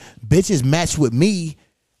banned. Bitches match with me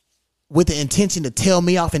with the intention to tell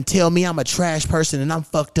me off and tell me I'm a trash person and I'm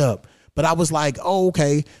fucked up. But I was like, oh,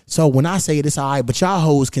 okay. So when I say it, it's all right. But y'all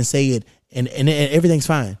hoes can say it and everything's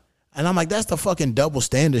fine. And I'm like, that's the fucking double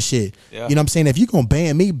standard shit. Yeah. You know what I'm saying? If you going to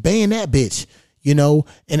ban me, ban that bitch. You know?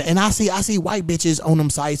 And I see white bitches on them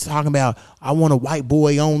sites talking about, I want a white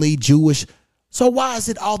boy only, Jewish. So why is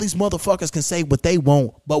it all these motherfuckers can say what they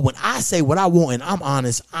want, but when I say what I want and I'm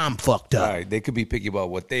honest, I'm fucked up. Right. They could be picky about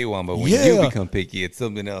what they want, but when you become picky, it's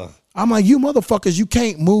something else. I'm like, you motherfuckers, you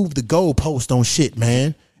can't move the goalpost on shit,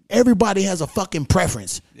 man. Everybody has a fucking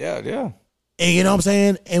preference. Yeah. And you know what I'm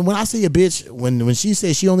saying? And when I see a bitch, when she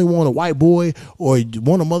says she only want a white boy or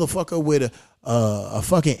want a motherfucker with a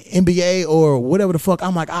fucking NBA or whatever the fuck,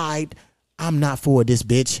 I'm like, all right, I'm not for this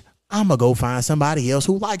bitch. I'm going to go find somebody else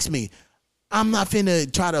who likes me. I'm not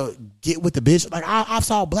finna try to get with the bitch. Like I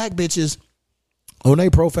saw black bitches on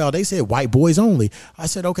their profile, they said white boys only. I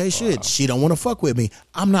said, okay, shit, she don't want to fuck with me.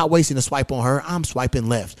 I'm not wasting a swipe on her. I'm swiping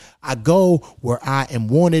left. I go where I am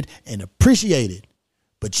wanted and appreciated.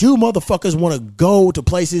 But you motherfuckers want to go to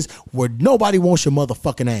places where nobody wants your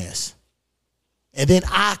motherfucking ass. And then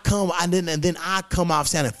I come off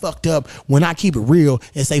sounding fucked up when I keep it real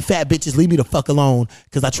and say, fat bitches, leave me the fuck alone,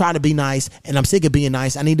 because I try to be nice and I'm sick of being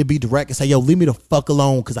nice. I need to be direct and say, yo, leave me the fuck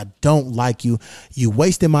alone because I don't like you. You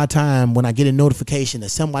wasting my time when I get a notification that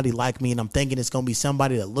somebody like me and I'm thinking it's going to be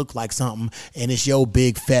somebody that look like something, and it's your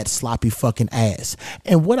big, fat, sloppy fucking ass.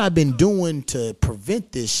 And what I've been doing to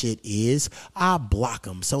prevent this shit is I block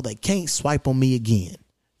them so they can't swipe on me again.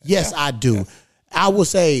 Yes, I do. Yeah. I will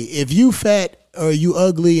say, if you fat or you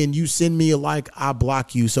ugly and you send me a like, I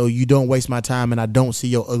block you so you don't waste my time and I don't see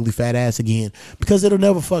your ugly fat ass again, because it'll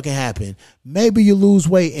never fucking happen. Maybe you lose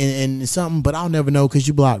weight and something, but I'll never know because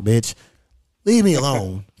you blocked, bitch. Leave me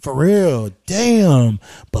alone. For real. Damn.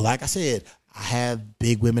 But like I said, I have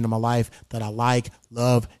big women in my life that I like,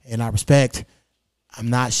 love, and I respect. I'm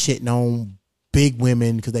not shitting on big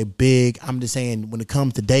women because they big. I'm just saying, when it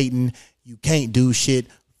comes to dating, you can't do shit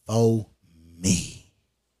for me.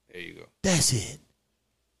 There you go. That's it.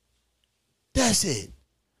 That's it.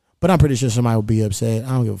 But I'm pretty sure somebody will be upset. I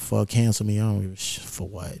don't give a fuck. Cancel me. I don't give a shit for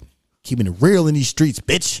what. Keeping it real in these streets,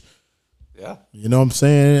 bitch. Yeah. You know what I'm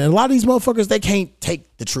saying? And a lot of these motherfuckers, they can't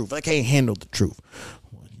take the truth. They can't handle the truth.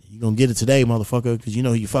 You gonna get it today, motherfucker, because you know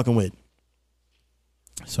who you fucking with.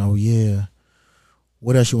 So, yeah.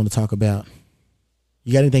 What else you want to talk about?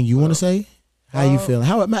 You got anything you want to say? How you feeling?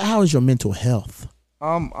 How is your mental health?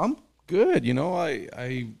 I'm good. You know,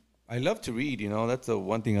 I love to read. You know, that's the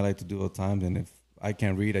one thing I like to do all the time. And if I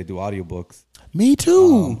can't read, I do audiobooks. Me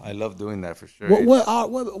too. I love doing that for sure.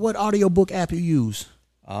 What audiobook app you use?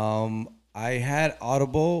 I had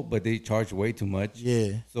Audible, but they charge way too much.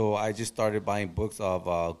 Yeah. So I just started buying books of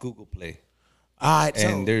Google Play. All right.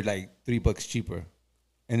 And they're like $3 cheaper.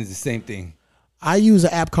 And it's the same thing. I use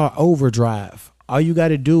an app called Overdrive. All you got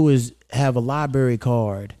to do is have a library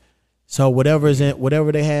card. So whatever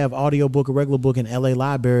they have, audiobook or regular book in LA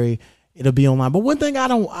Library, it'll be online. But one thing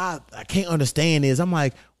I can't understand is, I'm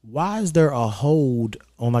like, why is there a hold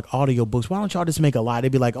on like audiobooks? Why don't y'all just make a lot?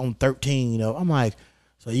 They'd be like on 13, you know. I'm like,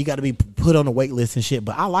 so you got to be put on a wait list and shit.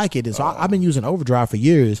 But I like it. And so I've been using Overdrive for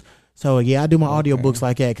years. So yeah, I do my audiobooks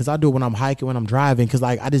like that because I do it when I'm hiking, when I'm driving, because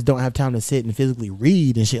like I just don't have time to sit and physically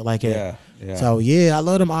read and shit like that. Yeah. So yeah, I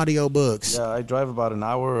love them audiobooks. Yeah, I drive about an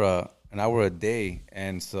hour a day,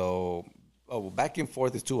 and so back and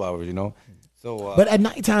forth is 2 hours, you know. So but at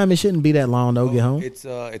nighttime it shouldn't be that long though. Get home.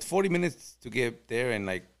 It's 40 minutes to get there, and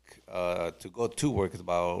like to go to work is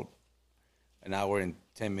about an hour and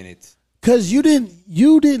 10 minutes. Cause you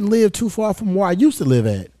didn't live too far from where I used to live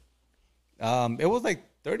at. It was like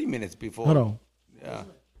 30 minutes before. Hold on. Yeah.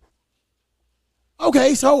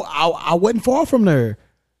 Okay, so I wasn't far from there.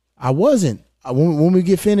 I wasn't. When we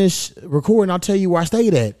get finished recording, I'll tell you where I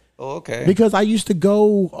stayed at. Oh, okay. Because I used to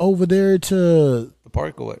go over there to the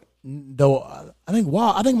park or what? Though I think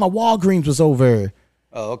my Walgreens was over there.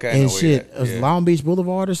 Oh, okay. And shit, it was Long Beach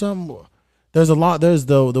Boulevard or something. There was a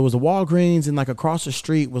Walgreens, and like across the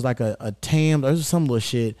street was like a Tam. There's some little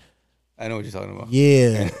shit. I know what you're talking about.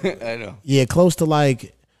 Yeah. I know. Yeah, close to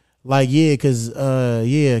like because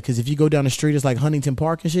if you go down the street, it's like Huntington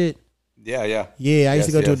Park and shit. Yeah. Yeah, I used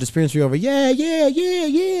to go to a dispensary over. Yeah.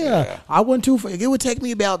 I went too far. It would take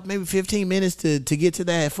me about maybe 15 minutes to get to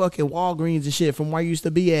that fucking Walgreens and shit from where I used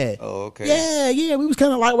to be at. Oh, okay. Yeah. We was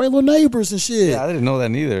kind of like little neighbors and shit. Yeah, I didn't know that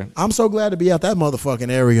neither. I'm so glad to be out that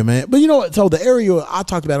motherfucking area, man. But you know what? So the area I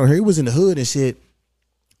talked about on here, it was in the hood and shit.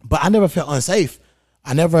 But I never felt unsafe.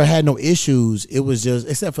 I never had no issues. It was just,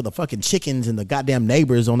 except for the fucking chickens and the goddamn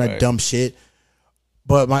neighbors on that dumb shit.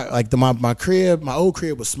 But my crib, my old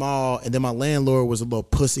crib was small, and then my landlord was a little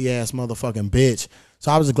pussy ass motherfucking bitch.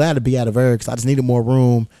 So I was glad to be out of her because I just needed more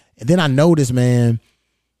room. And then I noticed, man,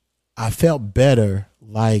 I felt better.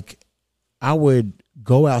 Like I would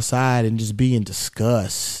go outside and just be in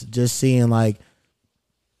disgust, just seeing like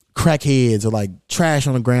crackheads or like trash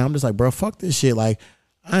on the ground. I'm just like, bro, fuck this shit. Like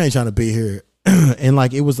I ain't trying to be here. And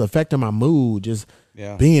like it was affecting my mood, just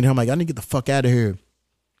being here. I'm like, I need to get the fuck out of here.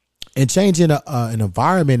 And changing an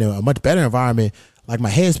environment, a much better environment, like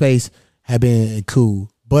my headspace had been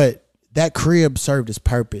cool. But that crib served its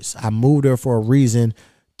purpose. I moved there for a reason,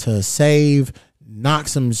 to save, knock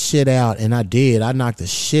some shit out. And I did. I knocked a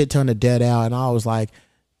shit ton of debt out. And I was like,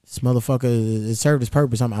 this motherfucker, it served its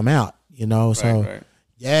purpose. I'm out, you know? So,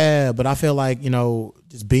 yeah. But I feel like, you know,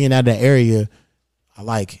 just being out of that area,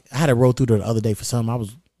 I had to roll through there the other day for something. I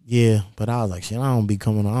was, Yeah, but I was like, shit, I don't be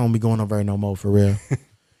going over there no more for real.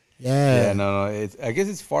 Yeah. Yeah, no. I guess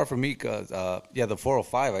it's far for me because, the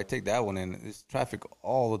 405, I take that one and there's traffic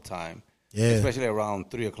all the time. Yeah. Especially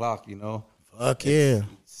around 3 o'clock, Fuck yeah.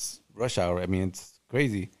 It's rush hour. I mean, it's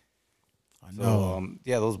crazy. I know.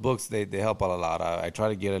 So, those books, they help out a lot. I try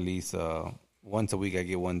to get at least once a week, I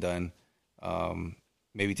get one done.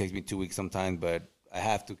 Maybe it takes me 2 weeks sometimes, but I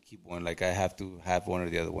have to keep one. Like, I have to have one or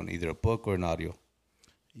the other one, either a book or an audio.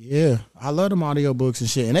 Yeah, I love them audio books and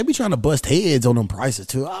shit. And they be trying to bust heads on them prices,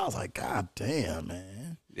 too. I was like, God damn,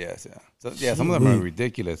 man. Yes, yeah. So, some of them are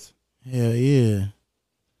ridiculous. Hell yeah.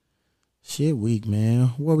 Shit week,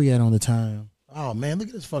 man. Where we at on the time? Oh, man, look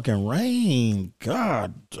at this fucking rain.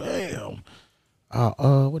 God damn.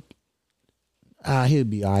 What? He'll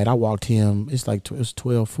be all right. I walked him. It's like it's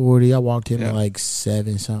 12:40. I walked him at like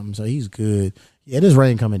 7 something, so he's good. Yeah, this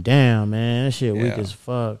rain coming down, man. That shit weak as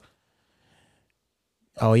fuck.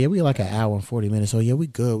 Oh yeah, we like an hour and 40 minutes. So yeah, we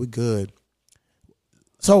good. We good.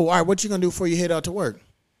 So all right, what you gonna do before you head out to work?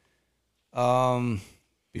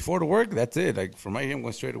 Before to work, that's it. Like from right here, I'm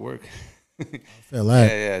going straight to work. I feel like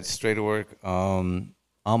it's straight to work. On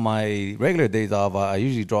my regular days off, I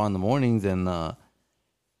usually draw in the mornings and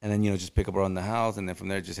then just pick up around the house, and then from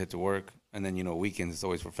there just head to work. And then weekends it's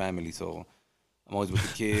always for family, so I'm always with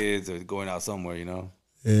the kids or going out somewhere. Yeah,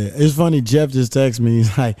 it's funny. Jeff just texted me.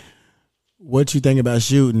 He's like, "What you think about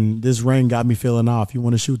shooting? This rain got me feeling off. You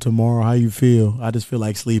want to shoot tomorrow? How you feel?" I just feel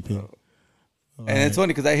like sleeping. And it's funny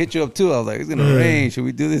because I hit you up too. I was like, "It's gonna rain. Should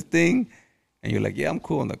we do this thing?" And you're like, "Yeah, I'm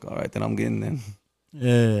cool." I'm like, "All right, then I'm getting in."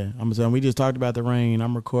 Yeah, I'm saying we just talked about the rain.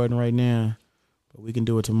 I'm recording right now, but we can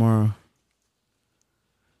do it tomorrow.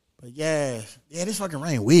 But yeah, this fucking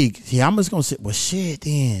rain week. Yeah, I'm just gonna sit. Well, shit.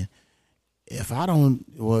 Then if I don't,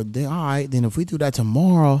 well, then all right. Then if we do that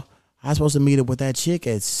tomorrow, I'm supposed to meet up with that chick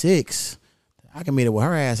at 6. I can meet up with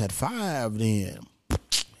her ass at 5. Then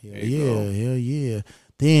hell yeah.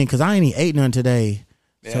 Then cause I ain't ate none today.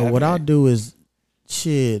 Yeah, so what I'll do is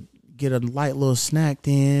get a light little snack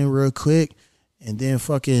then real quick, and then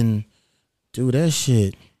fucking do that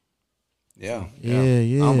shit. Yeah.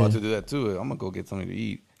 I'm about to do that too. I'm gonna go get something to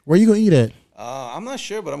eat. Where you gonna eat at? I'm not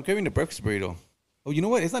sure, but I'm craving the breakfast burrito. Oh, you know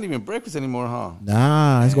what? It's not even breakfast anymore, huh?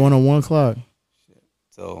 Nah, it's going on 1 o'clock. Shit.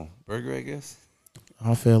 So burger, I guess.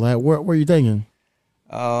 I feel like where you thinking?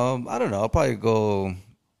 I don't know. I'll probably go.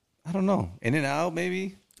 I don't know. In-N-Out,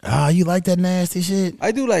 maybe. You like that nasty shit?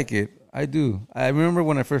 I do like it. I do. I remember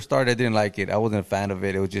when I first started, I didn't like it. I wasn't a fan of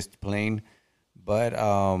it. It was just plain. But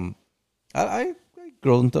I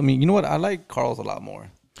grown. I mean, you know what? I like Carl's a lot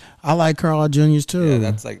more. I like Carl Jr.'s too. Yeah,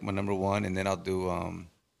 that's like my number 1, and then I'll do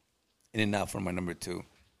In-N-Out for my number 2.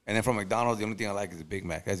 And then from McDonald's, the only thing I like is a Big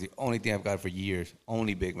Mac. That's the only thing I've got for years.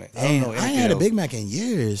 Only Big Mac. Damn, I don't know I ain't had a Big Mac in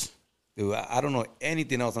years. Dude, I don't know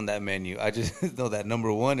anything else on that menu. I just know that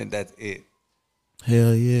number 1, and that's it.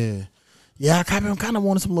 Hell yeah. Yeah, I kind of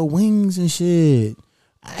wanted some little wings and shit.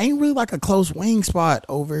 I ain't really like a close wing spot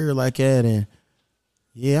over here like that. And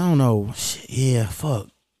yeah, I don't know. Shit, yeah, fuck.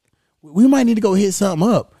 We might need to go hit something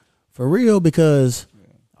up for real because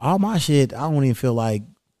all my shit, I don't even feel like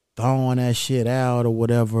throwing that shit out or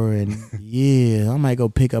whatever. And yeah, I might go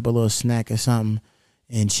pick up a little snack or something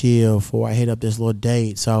and chill before I hit up this little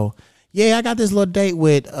date. So yeah, I got this little date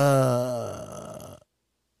with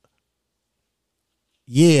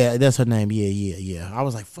yeah, that's her name. Yeah. I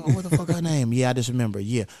was like, fuck, what the fuck her name? Yeah, I just remember.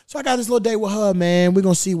 Yeah. So I got this little date with her, man. We're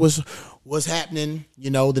gonna see what's happening.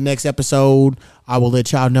 The next episode, I will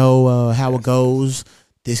let y'all know how it goes.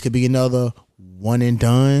 This could be another one and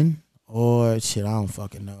done. Or shit, I don't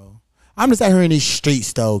fucking know. I'm just out here in these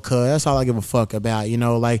streets though, cuz that's all I give a fuck about.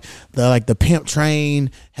 Like the pimp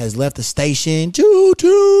train has left the station.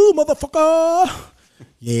 Choo-choo, motherfucker.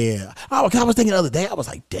 Yeah, I was thinking the other day. I was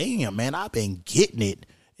like, "Damn, man, I've been getting it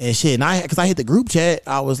and shit." And because I hit the group chat,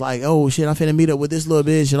 I was like, "Oh shit, I'm finna meet up with this little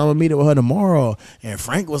bitch, and I'm gonna meet up with her tomorrow." And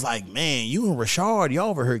Frank was like, "Man, you and Rashard,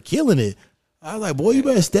 y'all over here killing it." I was like, "Boy, you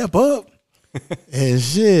better step up." And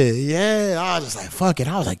shit, yeah. I was just like, "Fuck it."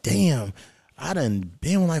 I was like, "Damn, I done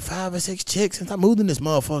been with like 5 or 6 chicks since I moved in this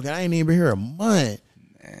motherfucker. I ain't even been here a month."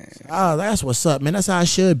 So, that's what's up, man. That's how I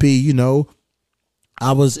should be,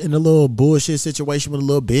 I was in a little bullshit situation with a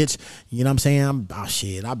little bitch. You know what I'm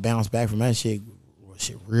saying? I bounced back from that shit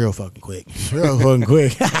real fucking quick. Real fucking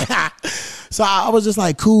quick. So I was just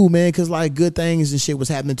like, cool, man, because like good things and shit was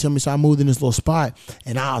happening to me. So I moved in this little spot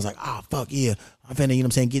and I was like, oh, fuck yeah. I'm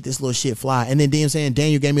finna, get this little shit fly. And then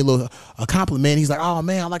Daniel gave me a compliment. He's like, oh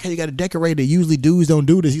man, I like how you got a decorator. Usually dudes don't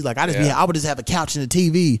do this. He's like, I would just have a couch and a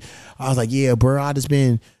TV. I was like, yeah, bro, I just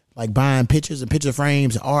been like buying pictures and picture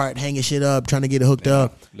frames, art, hanging shit up, trying to get it hooked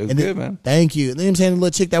up. Looks and good, man. Thank you. And then I'm saying the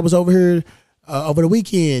little chick that was over here over the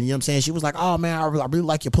weekend, you know what I'm saying? She was like, oh man, I really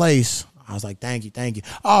like your place. I was like, thank you.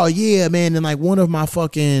 Oh yeah, man. And like one of my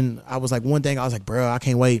I was like, one thing, I was like, bro, I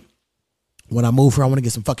can't wait. When I move here, I want to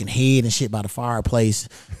get some fucking head and shit by the fireplace.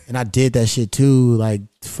 And I did that shit too, like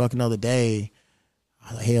fucking other day. I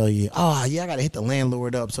was like, hell yeah. Oh yeah, I gotta hit the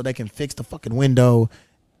landlord up so they can fix the fucking window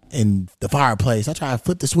and the fireplace. I tried to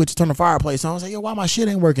flip the switch to turn the fireplace on. I was like, yo, why my shit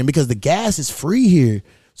ain't working? Because the gas is free here.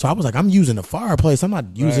 So I was like, I'm using the fireplace. I'm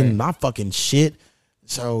not using my fucking shit.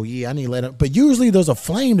 So yeah, I need to let it. But usually there's a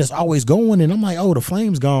flame that's always going, and I'm like, oh, the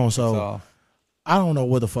flame's gone. So I don't know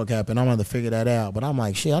what the fuck happened. I'm gonna have to figure that out. But I'm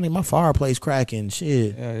like, shit, I need my fireplace cracking.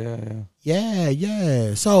 Shit.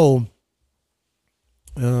 Yeah. So,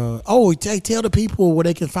 tell the people where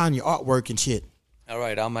they can find your artwork and shit. All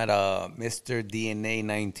right, I'm at Mr. DNA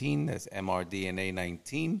 19. That's MRDNA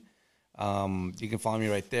 19. You can follow me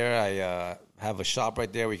right there. I have a shop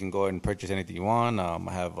right there where you can go and purchase anything you want. I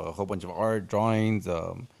have a whole bunch of art, drawings,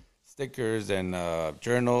 stickers, and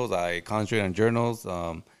journals. I concentrate on journals.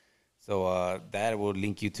 So that will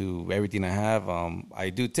link you to everything I have. I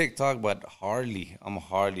do TikTok, but I'm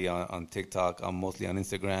hardly on TikTok. I'm mostly on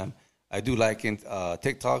Instagram. I do like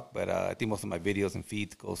TikTok, but I think most of my videos and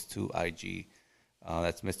feeds goes to IG.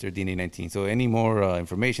 That's Mr. DNA 19. So any more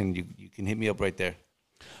information, you can hit me up right there.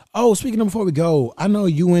 Oh, speaking of before we go, I know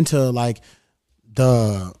you into like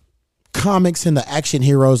the comics and the action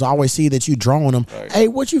heroes. I always see that you drawing them. Right. Hey,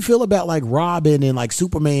 what you feel about like Robin and like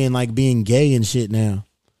Superman like being gay and shit now?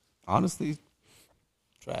 Honestly,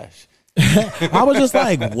 trash. I was just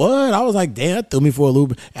like, what? I was like, damn, that threw me for a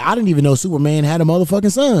loop. I didn't even know Superman had a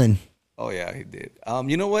motherfucking son. Oh yeah, he did.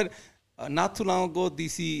 You know what? Not too long ago,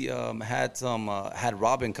 DC had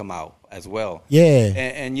Robin come out as well. Yeah.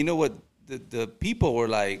 And you know what? The people were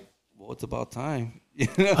like, well, it's about time. You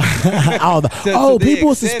know? So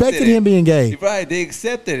people suspected him being gay. Right, they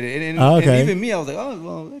accepted it. And even me, I was like, oh,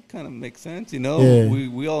 well, that kind of makes sense. You know,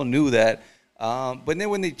 we all knew that. But then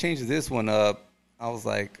when they changed this one up, I was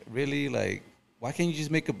like, really? Like, why can't you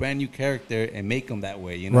just make a brand new character and make them that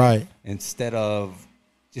way, you know? Right. Instead of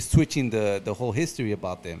just switching the whole history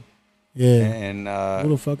about them. Yeah. And who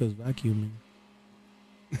the fuck is vacuuming?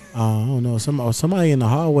 I don't know. Somebody in the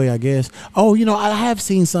hallway, I guess. Oh, you know, I have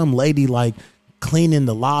seen some lady like cleaning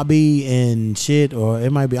the lobby and shit, or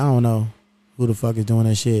it might be, I don't know who the fuck is doing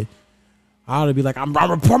that shit. I ought to be like, I'm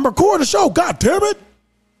recording the show, god damn it.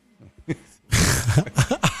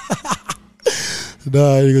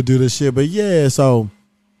 No, I ain't gonna do this shit. But yeah, so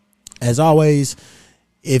as always,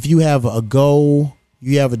 if you have a goal,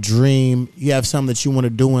 you have a dream, you have something that you want to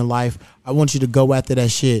do in life, I want you to go after that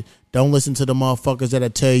shit. Don't listen to the motherfuckers that'll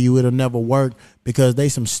tell you it'll never work, because they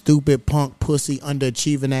some stupid punk pussy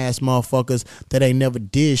underachieving ass motherfuckers that ain't never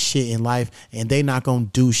did shit in life, and they not gonna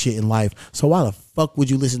do shit in life. So why the fuck would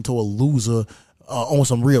you listen to a loser on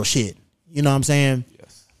some real shit? You know what I'm saying?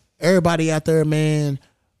 Yes. Everybody out there, man,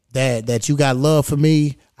 that you got love for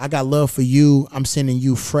me, I got love for you. I'm sending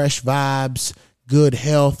you fresh vibes, good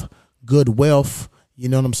health, good wealth. You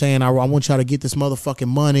know what I'm saying? I want y'all to get this motherfucking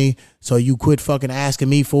money so you quit fucking asking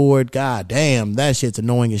me for it. God damn, that shit's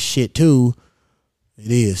annoying as shit too. It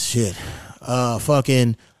is shit. I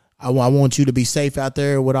want you to be safe out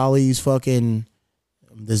there with all these fucking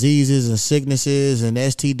diseases and sicknesses and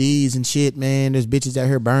STDs and shit, man. There's bitches out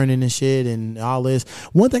here burning and shit and all this.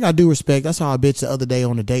 One thing I do respect, I saw a bitch the other day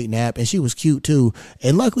on a dating app and she was cute too.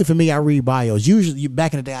 And luckily for me, I read bios. Usually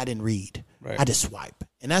back in the day, I didn't read. Right. I just swipe.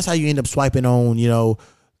 And that's how you end up swiping on, you know,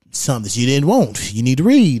 something that you didn't want. You need to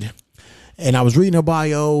read. And I was reading her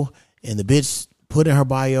bio, and the bitch put in her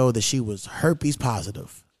bio that she was herpes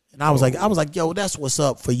positive. And I was like, yo, that's what's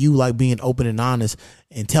up for you, like being open and honest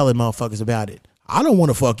and telling motherfuckers about it. I don't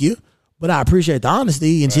want to fuck you, but I appreciate the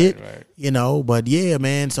honesty and shit, you know. But yeah,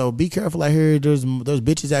 man, so be careful out here. There's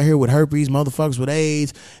bitches out here with herpes, motherfuckers with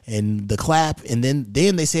AIDS, and the clap. And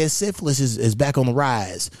then they said syphilis is back on the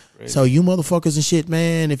rise. So you motherfuckers and shit,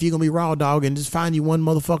 man, if you're going to be raw dog and just find you one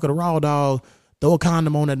motherfucker to raw dog, throw a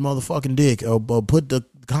condom on that motherfucking dick or put the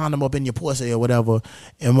condom up in your pussy or whatever.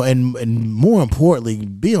 And more importantly,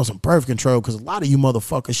 be on some birth control, because a lot of you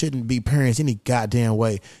motherfuckers shouldn't be parents any goddamn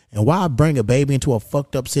way. And why bring a baby into a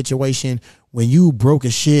fucked up situation when you broke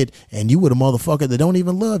as shit and you with a motherfucker that don't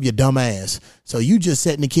even love your dumb ass? So you just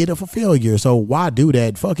setting the kid up for failure. So why do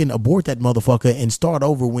that? Fucking abort that motherfucker and start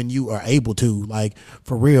over when you are able to. Like,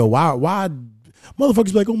 for real. Why motherfuckers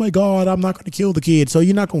be like, oh my God, I'm not going to kill the kid. So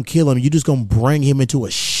you're not going to kill him. You're just going to bring him into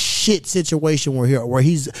a shit situation where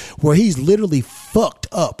he's literally fucked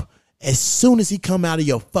up. As soon as he come out of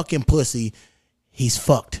your fucking pussy, he's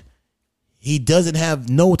fucked. He doesn't have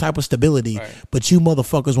no type of stability, Right. but you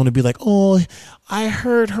motherfuckers want to be like, oh, I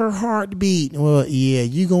heard her heartbeat. Well, yeah,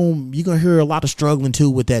 you gonna hear a lot of struggling too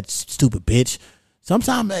with that stupid bitch.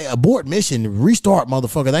 Sometimes abort mission, restart,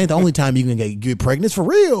 motherfucker. That ain't the only time you can get pregnant. It's for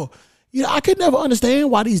real. You know, I could never understand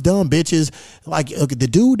why these dumb bitches, like the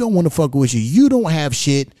dude don't want to fuck with you. You don't have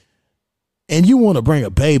shit, and you want to bring a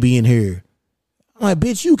baby in here. I'm like,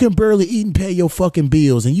 bitch, you can barely eat and pay your fucking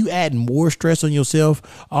bills, and you adding more stress on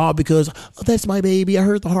yourself, all because, oh, that's my baby. I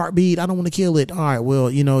heard the heartbeat. I don't want to kill it. All right,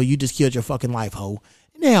 well, you know, you just killed your fucking life, hoe.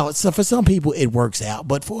 Now, so for some people, it works out,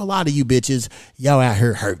 but for a lot of you bitches, y'all out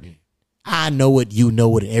here hurting. I know it, you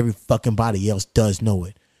know it, and every fucking body else does know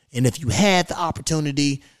it. And if you had the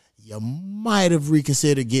opportunity, you might have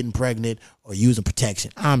reconsidered getting pregnant or using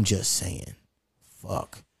protection. I'm just saying,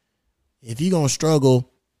 fuck. If you're going to struggle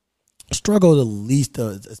the least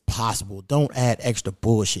as possible. Don't add extra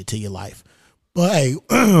bullshit to your life. But hey,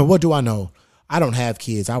 what do I know? I don't have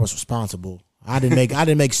kids. I was responsible. I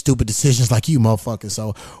didn't make stupid decisions like you motherfuckers.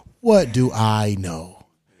 So what do I know?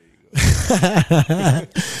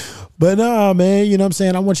 But nah, man, you know what I'm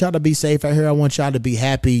saying? I want y'all to be safe out here. I want y'all to be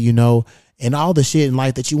happy, you know, and all the shit in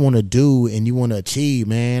life that you want to do and you want to achieve,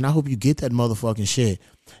 man. I hope you get that motherfucking shit.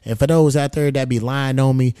 And for those out there that be lying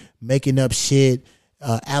on me, making up shit,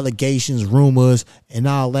 allegations, rumors, and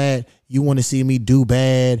all that, you want to see me do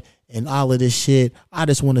bad and all of this shit, I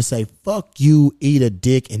just want to say, fuck you, eat a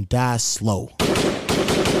dick, and die slow.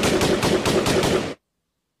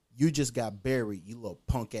 You just got buried, you little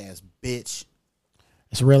punk ass bitch.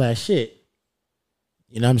 That's real ass shit.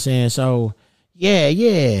 You know what I'm saying? So,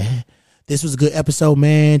 yeah. This was a good episode,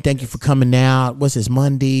 man. Thank you for coming out. What's this,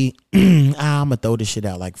 Monday? I'm going to throw this shit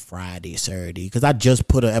out like Friday, Saturday, because I just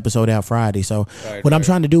put an episode out Friday. So what I'm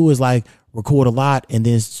trying to do is like record a lot and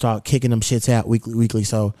then start kicking them shits out weekly.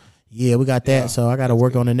 So, yeah, we got that. Yeah, so I got to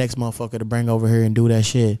work on the next motherfucker to bring over here and do that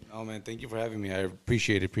shit. Oh, man, thank you for having me. I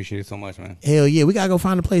appreciate it so much, man. Hell yeah. We got to go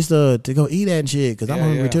find a place to go eat that and shit because I'm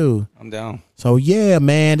hungry too. I'm down. So, yeah,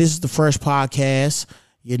 man, this is the Fresh Podcast.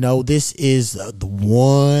 You know, this is the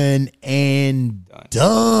one and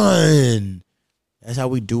done. That's how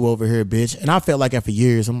we do over here, bitch. And I felt like that for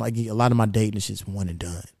years. I'm like, a lot of my dating is just one and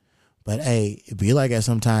done. But, hey, it be like that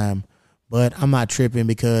sometime. But I'm not tripping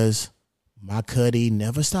because my cutty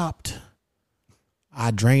never stopped.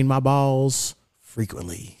 I drain my balls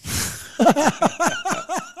frequently.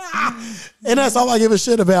 And that's all I give a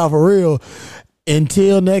shit about, for real.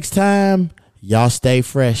 Until next time, y'all stay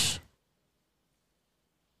fresh.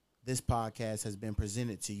 This podcast has been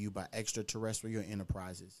presented to you by Extraterrestrial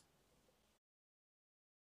Enterprises.